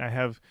 But I mean,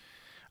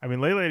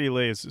 Lay Lady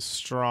Lay is a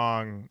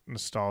strong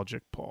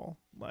nostalgic pull,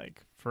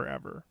 like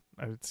forever.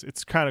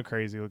 It's kind of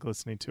crazy. Like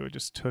listening to it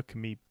just took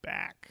me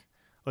back.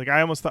 Like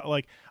I almost thought,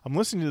 like I'm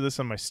listening to this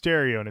on my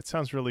stereo and it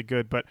sounds really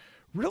good, but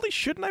really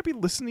shouldn't I be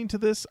listening to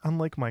this on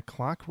like my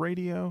clock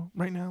radio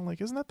right now?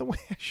 Like, isn't that the way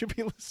I should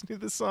be listening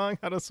to this song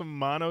out of some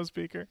mono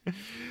speaker?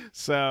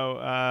 So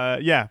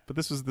yeah, but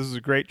this was a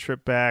great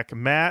trip back.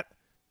 Matt,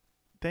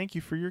 thank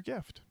you for your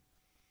gift.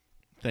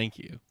 Thank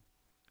you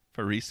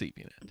for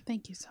receiving it.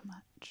 Thank you so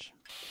much.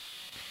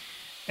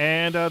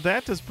 And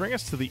that does bring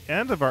us to the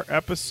end of our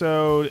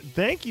episode.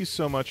 Thank you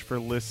so much for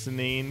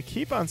listening.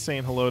 Keep on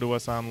saying hello to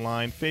us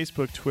online,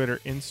 Facebook, Twitter,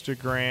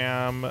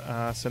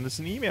 Instagram. Send us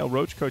an email,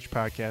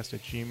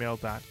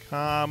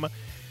 roachcoachpodcast@gmail.com.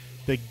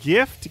 The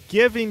gift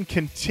giving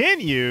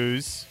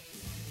continues.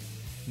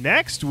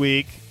 Next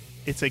week,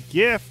 it's a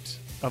gift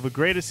of the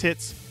greatest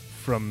hits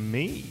from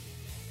me.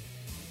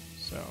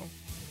 So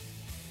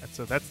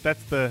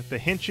that's the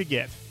hint you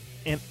get.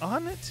 And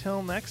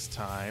until next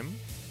time,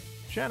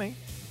 Jenny,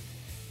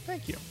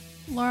 thank you.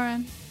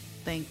 Lauren,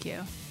 thank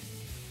you.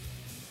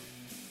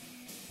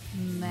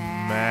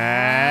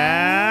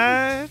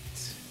 Matt,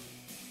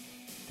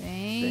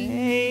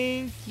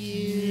 thank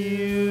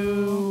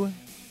you.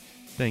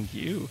 Thank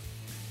you.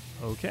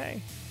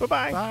 Okay.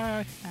 Bye-bye.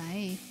 Bye.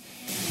 Bye.